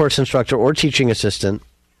official course instructor or teaching assistant,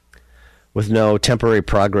 with no temporary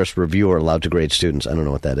progress reviewer allowed to grade students. I don't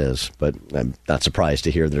know what that is, but I'm not surprised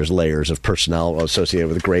to hear there's layers of personnel associated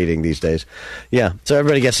with grading these days. Yeah, so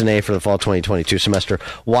everybody gets an A for the fall 2022 semester.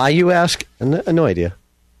 Why, you ask? No idea.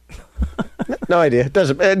 No idea.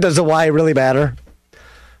 Does the why really matter?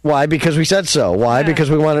 Why? Because we said so. Why? Yeah. Because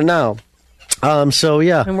we want it now.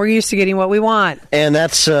 Yeah. And we're used to getting what we want. And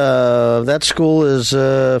that's that school is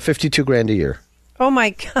 $52,000 a year. Oh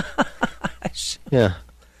my gosh. Yeah.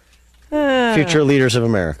 Future leaders of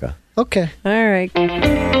America. Okay. All right.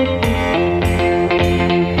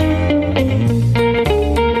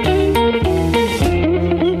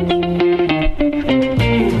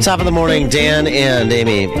 Top of the morning, Dan and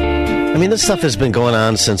Amy. This stuff has been going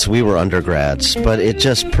on since we were undergrads, but it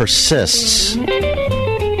just persists.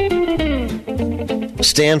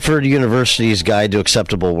 Stanford University's Guide to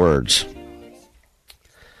Acceptable Words.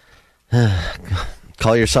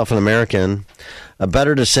 Call yourself an American.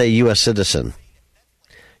 Better to say U.S. citizen.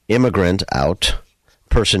 Immigrant, out.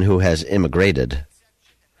 Person who has immigrated.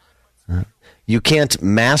 You can't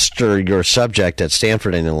master your subject at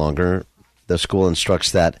Stanford any longer. The school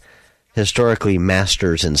instructs that historically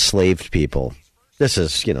masters enslaved people. This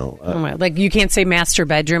is, like you can't say master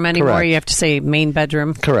bedroom anymore. Correct. You have to say main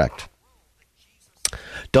bedroom. Correct.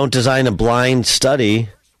 Don't design a blind study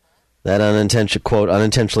that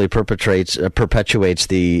unintentionally perpetuates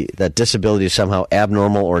that disability is somehow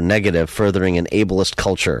abnormal or negative, furthering an ableist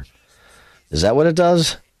culture. Is that what it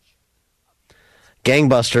does?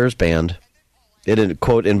 Gangbusters banned. It,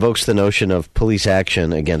 quote, invokes the notion of police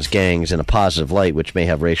action against gangs in a positive light, which may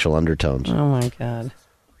have racial undertones. Oh, my God.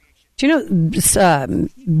 Do you know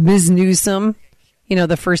Ms. Newsom,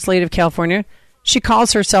 the First Lady of California? She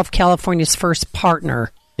calls herself California's first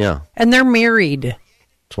partner. Yeah. And they're married.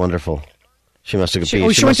 It's wonderful. She must have. She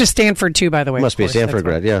went to Stanford too, by the way. Must be a Stanford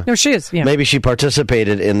grad, yeah. No, she is. Yeah. Maybe she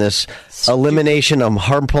participated in this Elimination of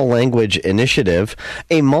Harmful Language initiative,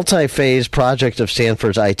 a multi-phase project of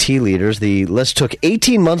Stanford's IT leaders. The list took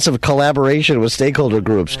 18 months of collaboration with stakeholder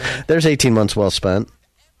groups. There's 18 months well spent.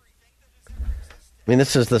 I mean,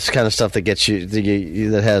 this is this kind of stuff that gets you,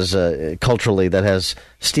 that has culturally, that has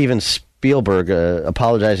Steven Spielberg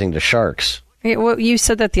apologizing to sharks. Yeah, well, you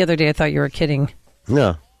said that the other day. I thought you were kidding.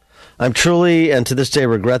 No. I'm truly, and to this day,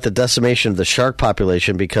 regret the decimation of the shark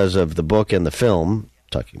population because of the book and the film.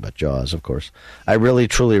 Talking about Jaws, of course. I really,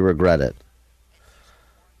 truly regret it.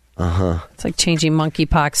 It's like changing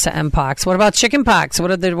monkeypox to mpox. What about chickenpox? What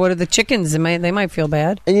are the chickens? They might feel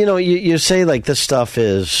bad. And you say like this stuff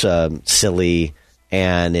is silly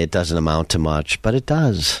and it doesn't amount to much, but it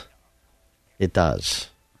does. It does.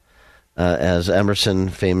 As Emerson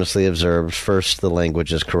famously observed, first the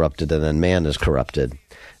language is corrupted and then man is corrupted.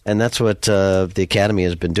 And that's what the Academy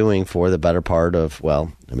has been doing for the better part of,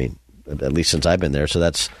 well, I mean, at least since I've been there. So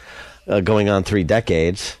that's going on 3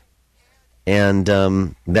 decades. And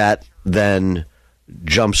that then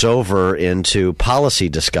jumps over into policy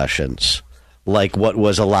discussions, like what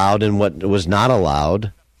was allowed and what was not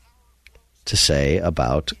allowed to say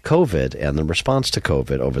about COVID and the response to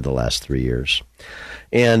COVID over the last 3 years.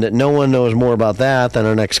 And no one knows more about that than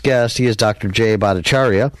our next guest. He is Dr. Jay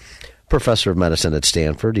Bhattacharya, professor of medicine at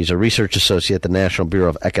Stanford. He's a research associate at the National Bureau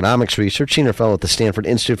of Economics Research, senior fellow at the Stanford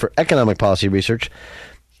Institute for Economic Policy Research,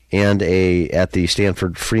 and at the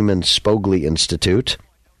Stanford Freeman Spogli Institute.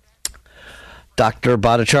 Dr.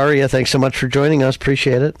 Bhattacharya, thanks so much for joining us.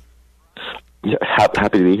 Appreciate it. Yeah,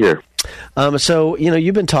 happy to be here. So,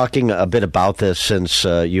 you've been talking a bit about this since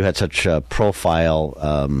you had such a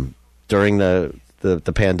profile during the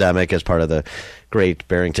pandemic as part of the great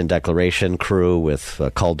Barrington Declaration crew with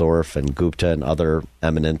Kuldorff and Gupta and other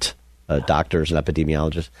eminent doctors and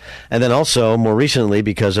epidemiologists. And then also, more recently,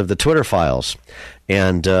 because of the Twitter files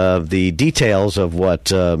and the details of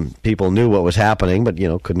what people knew what was happening, but,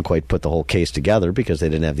 couldn't quite put the whole case together because they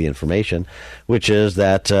didn't have the information, which is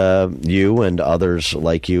that you and others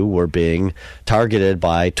like you were being targeted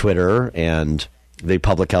by Twitter and the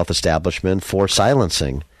public health establishment for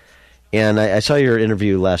silencing. And I saw your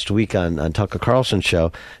interview last week on Tucker Carlson's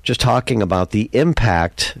show, just talking about the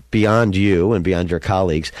impact beyond you and beyond your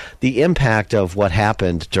colleagues, the impact of what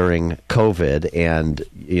happened during COVID and,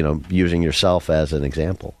 using yourself as an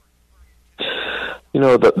example.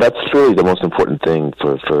 That's really the most important thing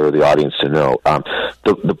for the audience to know.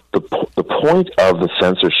 The point of the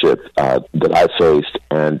censorship that I faced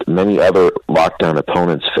and many other lockdown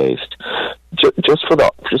opponents faced, just for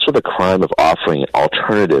the crime of offering an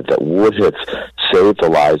alternative that would have saved the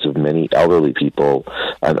lives of many elderly people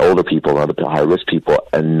and older people and other high-risk people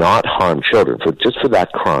and not harm children, for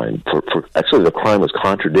that crime, for actually the crime was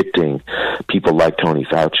contradicting people like Tony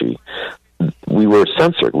Fauci. We were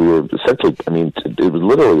censored. We were essentially, it was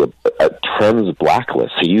literally a trends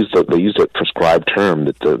blacklist. They used a prescribed term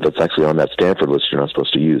that's actually on that Stanford list you're not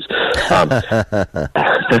supposed to use.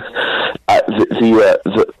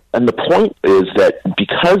 And the point is that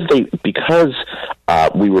because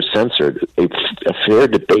we were censored, a fair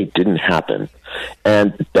debate didn't happen,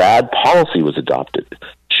 and bad policy was adopted.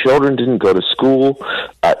 Children didn't go to school.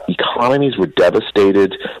 Economies were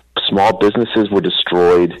devastated. Small businesses were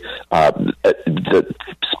destroyed. The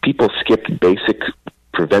people skipped basic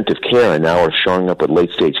preventive care and now are showing up with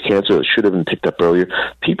late-stage cancer that should have been picked up earlier.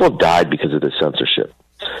 People died because of this censorship.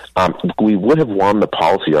 We would have won the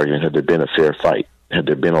policy argument had there been a fair fight, had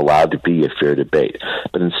there been allowed to be a fair debate.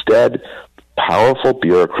 But instead, powerful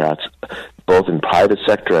bureaucrats, both in private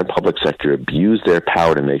sector and public sector, abused their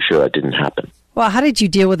power to make sure that didn't happen. Well, how did you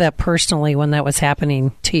deal with that personally when that was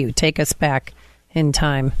happening to you? Take us back in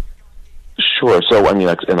time. Sure. So,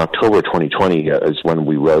 in October 2020 is when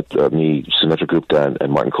we wrote, me, Sumitra Gupta,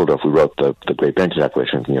 and Martin Kuldorff, we wrote the Great Barrington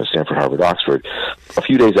Declaration, Stanford, Harvard, Oxford. A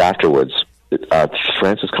few days afterwards,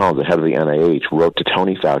 Francis Collins, the head of the NIH, wrote to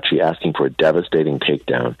Tony Fauci asking for a devastating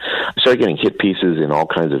takedown. I started getting hit pieces in all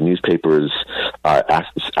kinds of newspapers,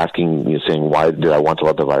 asking, saying, why did I want to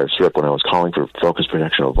let the virus rip when I was calling for focused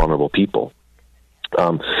protection of vulnerable people?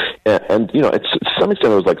 To some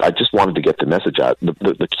extent, it was like I just wanted to get the message out.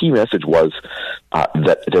 The key message was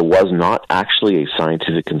that there was not actually a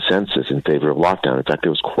scientific consensus in favor of lockdown. In fact,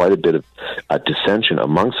 there was quite a bit of dissension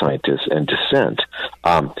among scientists and dissent.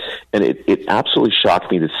 And it absolutely shocked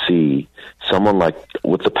me to see someone like,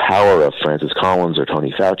 with the power of Francis Collins or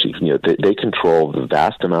Tony Fauci, they control the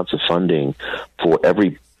vast amounts of funding for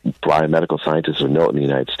every biomedical scientists of note in the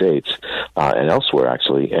United States and elsewhere,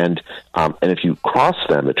 actually. And if you cross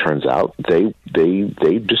them, it turns out they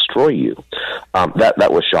destroy you.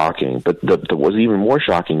 That was shocking. But what was even more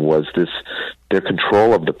shocking was their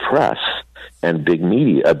control of the press and big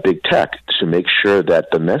media, big tech, to make sure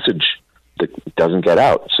that the message that doesn't get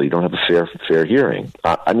out, so you don't have a fair hearing.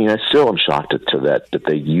 I mean, I still am shocked that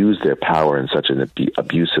they use their power in such an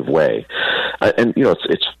abusive way, and you know,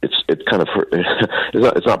 it's kind of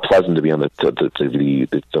it's not pleasant to be on the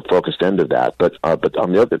focused end of that. But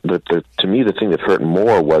on the other, to me, the thing that hurt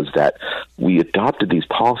more was that we adopted these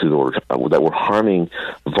policies that were harming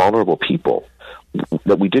vulnerable people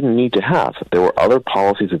that we didn't need to have. There were other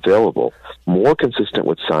policies available, more consistent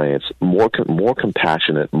with science, more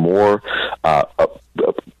compassionate, more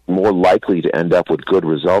likely to end up with good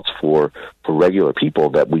results for regular people,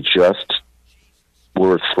 that we just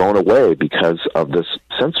were thrown away because of this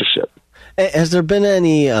censorship. Has there been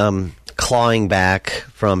any clawing back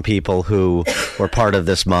from people who were part of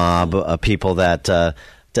this mob, people that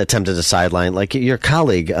attempted to sideline, like your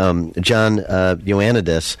colleague, John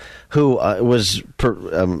Ioannidis, who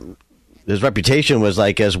his reputation was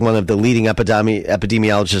like as one of the leading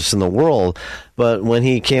epidemiologists in the world, but when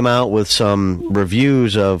he came out with some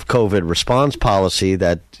reviews of COVID response policy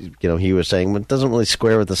that he was saying it doesn't really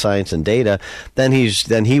square with the science and data, then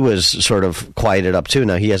he was sort of quieted up too.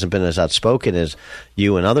 Now he hasn't been as outspoken as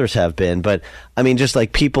you and others have been, but I mean, just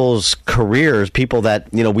like people's careers, people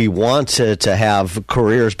that we want to have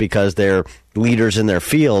careers because they're leaders in their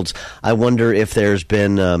fields. I wonder if there's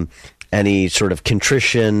been any sort of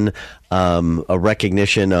contrition, a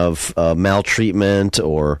recognition of maltreatment,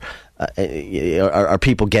 or are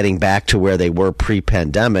people getting back to where they were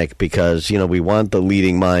pre-pandemic? Because we want the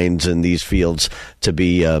leading minds in these fields to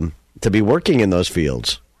be working in those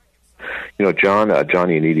fields. John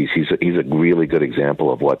Ioannidis, he's a really good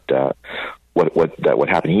example of what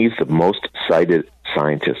happened. He's the most cited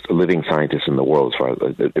living scientist in the world. As far as,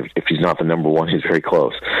 if he's not the number one, he's very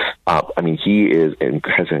close. I mean, he has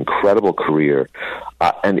an incredible career,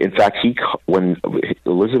 and in fact, when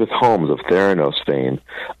Elizabeth Holmes of Theranos fame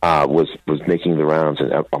was making the rounds,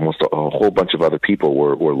 and almost a whole bunch of other people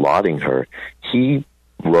were lauding her, he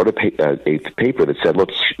wrote a paper that said, "Look,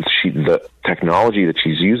 the technology that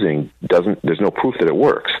she's using there's no proof that it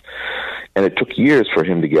works." And it took years for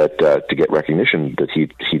him to get recognition that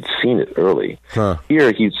he'd seen it early. Huh.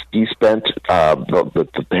 Here, he spent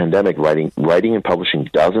the pandemic writing and publishing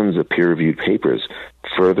dozens of peer-reviewed papers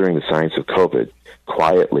furthering the science of COVID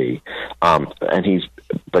quietly,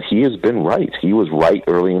 but he has been right. He was right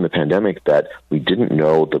early in the pandemic that we didn't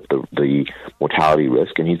know the mortality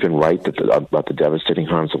risk, and he's been right about the devastating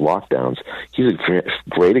harms of lockdowns. He's a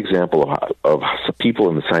great example of people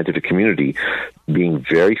in the scientific community being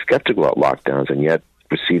very skeptical about lockdowns and yet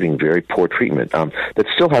receiving very poor treatment. That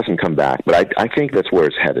still hasn't come back, but I think that's where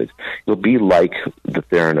it's headed. It'll be like the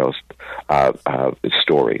Theranos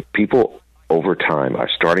story. People over time are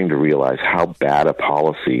starting to realize how bad a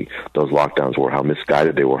policy those lockdowns were, how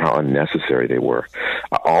misguided they were, how unnecessary they were.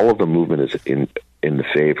 All of the movement is in the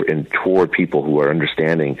favor and toward people who are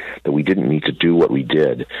understanding that we didn't need to do what we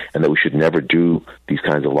did and that we should never do these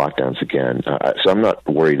kinds of lockdowns again. So I'm not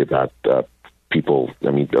worried about people.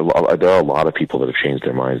 I mean, there are a lot of people that have changed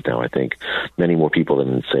their minds now. I think many more people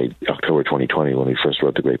than, say, October 2020 when we first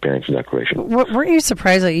wrote the Great Barrington Declaration. Weren't you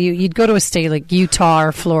surprised that you'd go to a state like Utah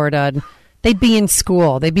or Florida and they'd be in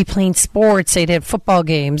school, they'd be playing sports, they'd have football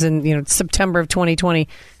games in September of 2020,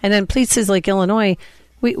 and then places like Illinois,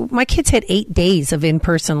 my kids had 8 days of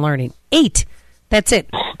in-person learning. 8. That's it.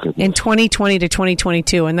 In 2020 to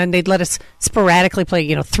 2022, and then they'd let us sporadically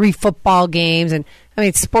play 3 football games, and I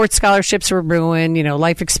mean, sports scholarships were ruined,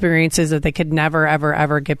 life experiences that they could never, ever,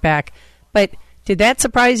 ever get back. But did that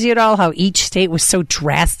surprise you at all, how each state was so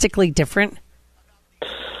drastically different?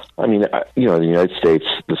 I mean, in the United States,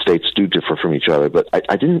 the states do differ from each other, but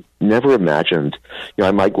I never imagined,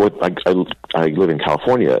 I live in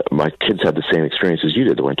California. My kids had the same experience as you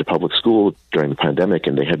did. They went to public school during the pandemic,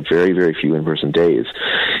 and they had very, very few in-person days.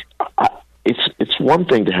 It's one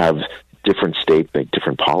thing to have different states make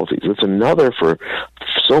different policies. It's another for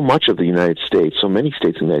so much of the United States, so many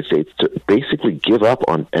states in the United States, to basically give up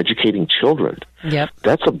on educating children. Yep.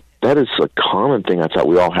 That is a common thing I thought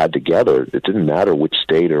we all had together. It didn't matter which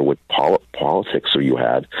state or what politics you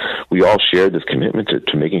had. We all shared this commitment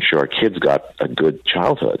to making sure our kids got a good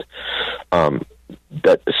childhood.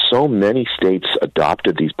 That so many states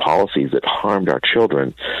adopted these policies that harmed our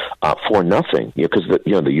children for nothing. Because the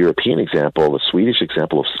European example, the Swedish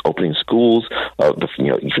example of opening schools,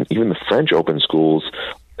 even the French open schools,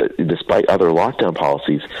 despite other lockdown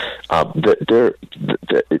policies,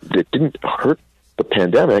 that didn't hurt the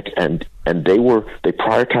pandemic, and they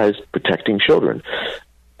prioritized protecting children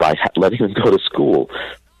by letting them go to school.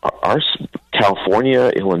 Our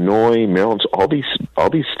California, Illinois, Maryland, all these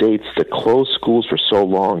states that closed schools for so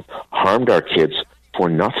long harmed our kids for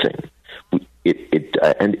nothing.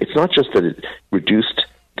 And it's not just that it reduced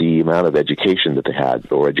the amount of education that they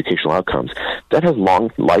had or educational outcomes. That has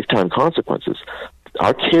long lifetime consequences.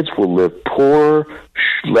 Our kids will live poorer,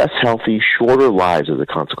 less healthy, shorter lives as a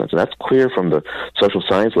consequence. And that's clear from the social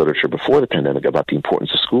science literature before the pandemic about the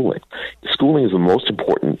importance of schooling. Schooling is the most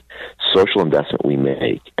important social investment we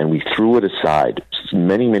make, and we threw it aside.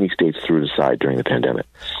 Many, many states threw it aside during the pandemic.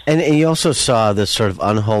 And you also saw this sort of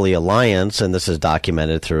unholy alliance, and this is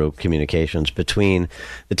documented through communications, between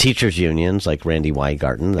the teachers' unions, like Randy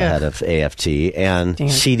Weingarten, the head of AFT, and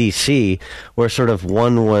CDC, where sort of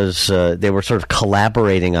one was, they were sort of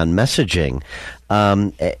collaborating on messaging.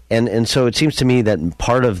 And so it seems to me that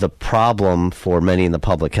part of the problem for many in the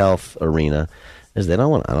public health arena is I don't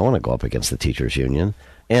want to go up against the teachers' union.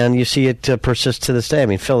 And you see it persist to this day. I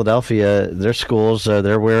mean, Philadelphia, their schools,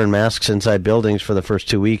 they're wearing masks inside buildings for the first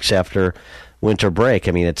 2 weeks after winter break.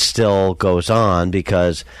 I mean, it still goes on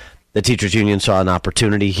because the teachers' union saw an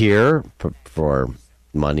opportunity here for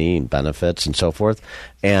money and benefits and so forth.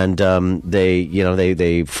 And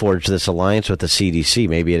they forged this alliance with the CDC.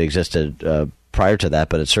 Maybe it existed prior to that,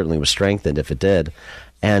 but it certainly was strengthened if it did.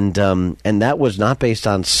 And that was not based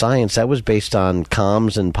on science. That was based on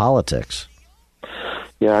comms and politics.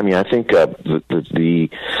 Yeah, I mean, I think I blame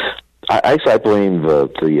the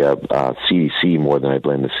CDC more than I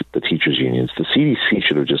blame the teachers' unions. The CDC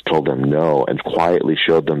should have just told them no and quietly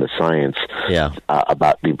showed them the science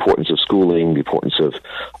about the importance of schooling, the importance of,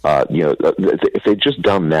 if they'd just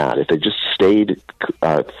done that, if they just stayed,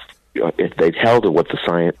 if they'd held to what the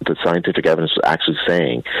scientific evidence was actually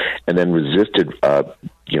saying, and then resisted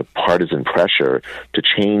partisan pressure to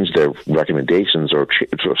change their recommendations or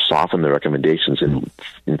soften their recommendations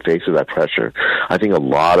in face of that pressure, I think a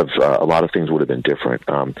lot of things would have been different.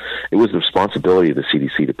 It was the responsibility of the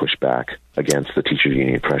CDC to push back against the teachers'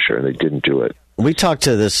 union pressure, and they didn't do it. We talked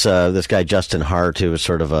to this guy, Justin Hart, who was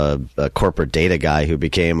sort of a corporate data guy who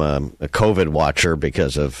became a COVID watcher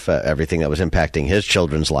because of everything that was impacting his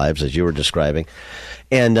children's lives, as you were describing.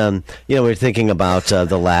 And, we were thinking about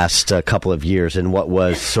the last couple of years and what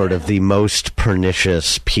was sort of the most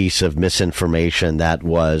pernicious piece of misinformation that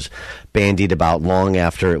was bandied about long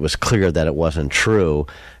after it was clear that it wasn't true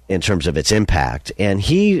in terms of its impact. And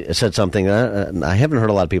he said something that I haven't heard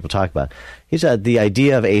a lot of people talk about. He said the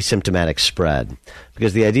idea of asymptomatic spread,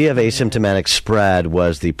 because the idea of asymptomatic spread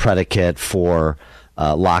was the predicate for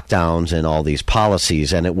lockdowns and all these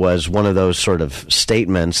policies. And it was one of those sort of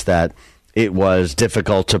statements that it was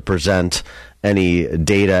difficult to present any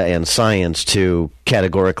data and science to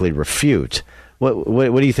categorically refute. What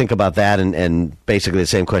do you think about that? And basically the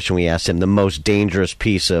same question we asked him: the most dangerous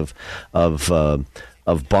piece of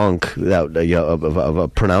bunk of a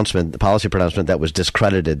pronouncement, the policy pronouncement that was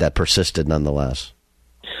discredited, that persisted nonetheless.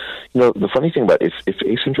 The funny thing about if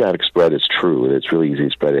asymptomatic spread is true, and it's really easy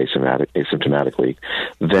to spread asymptomatically,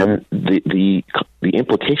 then the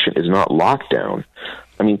implication is not lockdown.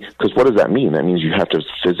 I mean, because what does that mean? That means you have to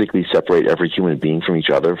physically separate every human being from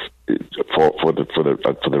each other for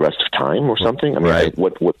the rest of time or something. I mean, right.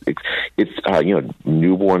 It's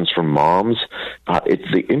newborns from moms.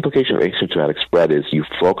 It's the implication of asymptomatic spread is you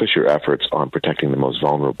focus your efforts on protecting the most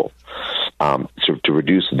vulnerable, to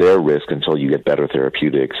reduce their risk until you get better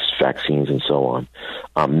therapeutics, vaccines, and so on.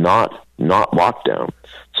 Not lockdown.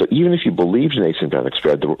 So even if you believed in asymptomatic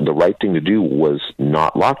spread, the right thing to do was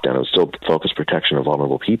not lockdown. It was still focused protection of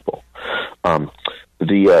vulnerable people. I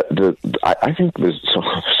think there's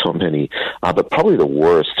so many, but probably the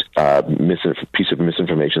worst piece of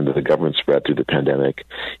misinformation that the government spread through the pandemic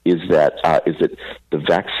is that the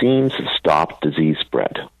vaccines stopped disease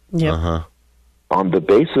spread. Yeah. Uh-huh. On the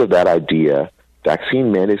basis of that idea,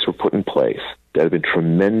 vaccine mandates were put in place that have been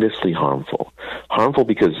tremendously harmful. Harmful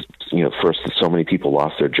because, first, so many people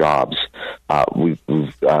lost their jobs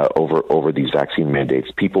over these vaccine mandates.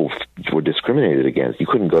 People were discriminated against. You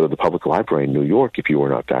couldn't go to the public library in New York if you were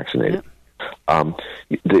not vaccinated. Yeah.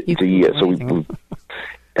 The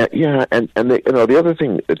other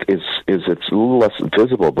thing is it's a little less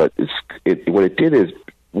visible, but what it did is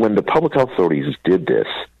when the public health authorities said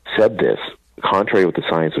this, contrary to what the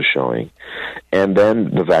science was showing, and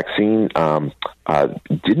then the vaccine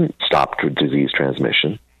didn't stop disease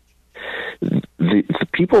transmission, the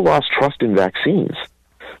people lost trust in vaccines.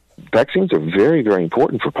 vaccines are very, very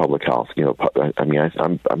important for public health.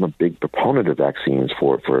 I'm a big proponent of vaccines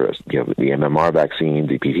for the MMR vaccine,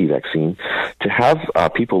 the DPT vaccine. To have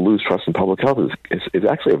people lose trust in public health is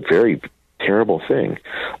actually a very terrible thing.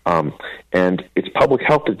 And it's public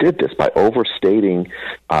health that did this by overstating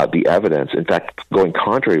the evidence, in fact, going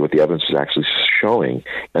contrary to what the evidence was actually showing,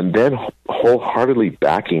 and then wholeheartedly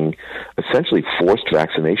backing essentially forced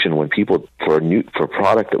vaccination when people, for a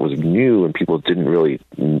product that was new and people didn't really,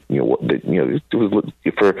 it was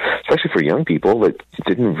especially for young people that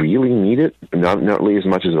didn't really need it, not nearly as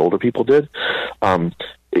much as older people did.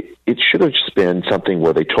 It should have just been something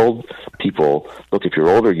where they told people, look, if you're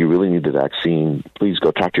older, you really need the vaccine. Please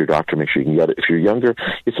go talk to your doctor, make sure you can get it. If you're younger,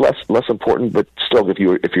 it's less important, but still, if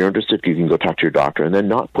you're interested, you can go talk to your doctor, and then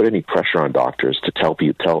not put any pressure on doctors to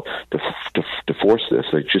to force this.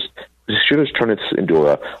 They should have turned this into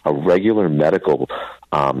a regular medical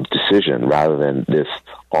decision rather than this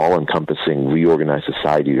all-encompassing reorganized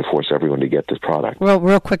society to force everyone to get this product. Well,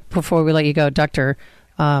 real quick before we let you go, Dr.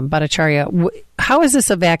 Bhattacharya, how is this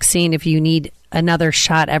a vaccine if you need another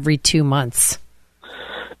shot every 2 months?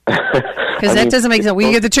 Because that doesn't make sense.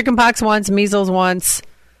 We get the chickenpox once, measles once,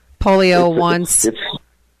 polio once.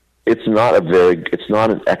 It's not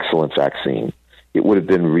an excellent vaccine. It would have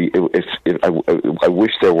been. I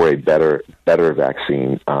wish there were a better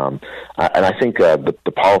vaccine. And I think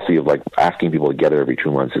the policy of like asking people to get it every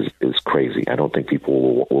 2 months is crazy. I don't think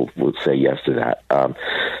people will say yes to that.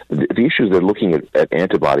 The issue is they're looking at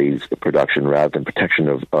antibodies production rather than protection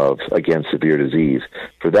of against severe disease.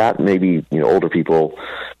 For that, maybe older people.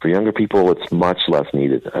 For younger people, it's much less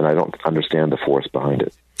needed, and I don't understand the force behind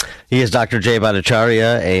it. He is Dr. Jay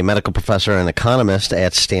Bhattacharya, a medical professor and economist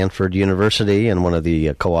at Stanford University and one of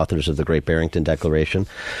the co-authors of the Great Barrington Declaration.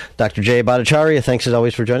 Dr. Jay Bhattacharya, thanks as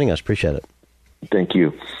always for joining us. Appreciate it. Thank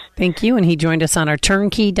you. Thank you, and he joined us on our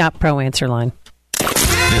Turnkey.pro answer line.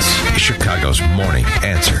 This is Chicago's Morning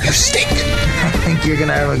Answer. You stink. I think you're going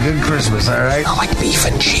to have a good Christmas, all right? I like beef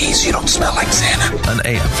and cheese. You don't smell like Santa. On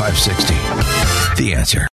AM 560, The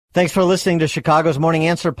Answer. Thanks for listening to Chicago's Morning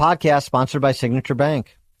Answer podcast, sponsored by Signature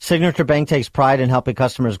Bank. Signature Bank takes pride in helping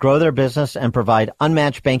customers grow their business and provide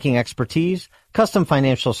unmatched banking expertise, custom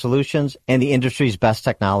financial solutions, and the industry's best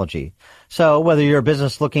technology. So whether you're a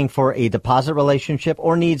business looking for a deposit relationship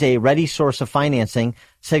or needs a ready source of financing,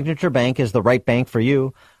 Signature Bank is the right bank for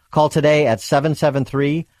you. Call today at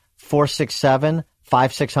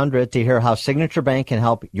 773-467-5600 to hear how Signature Bank can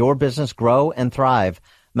help your business grow and thrive.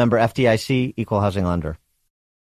 Member FDIC, Equal Housing Lender.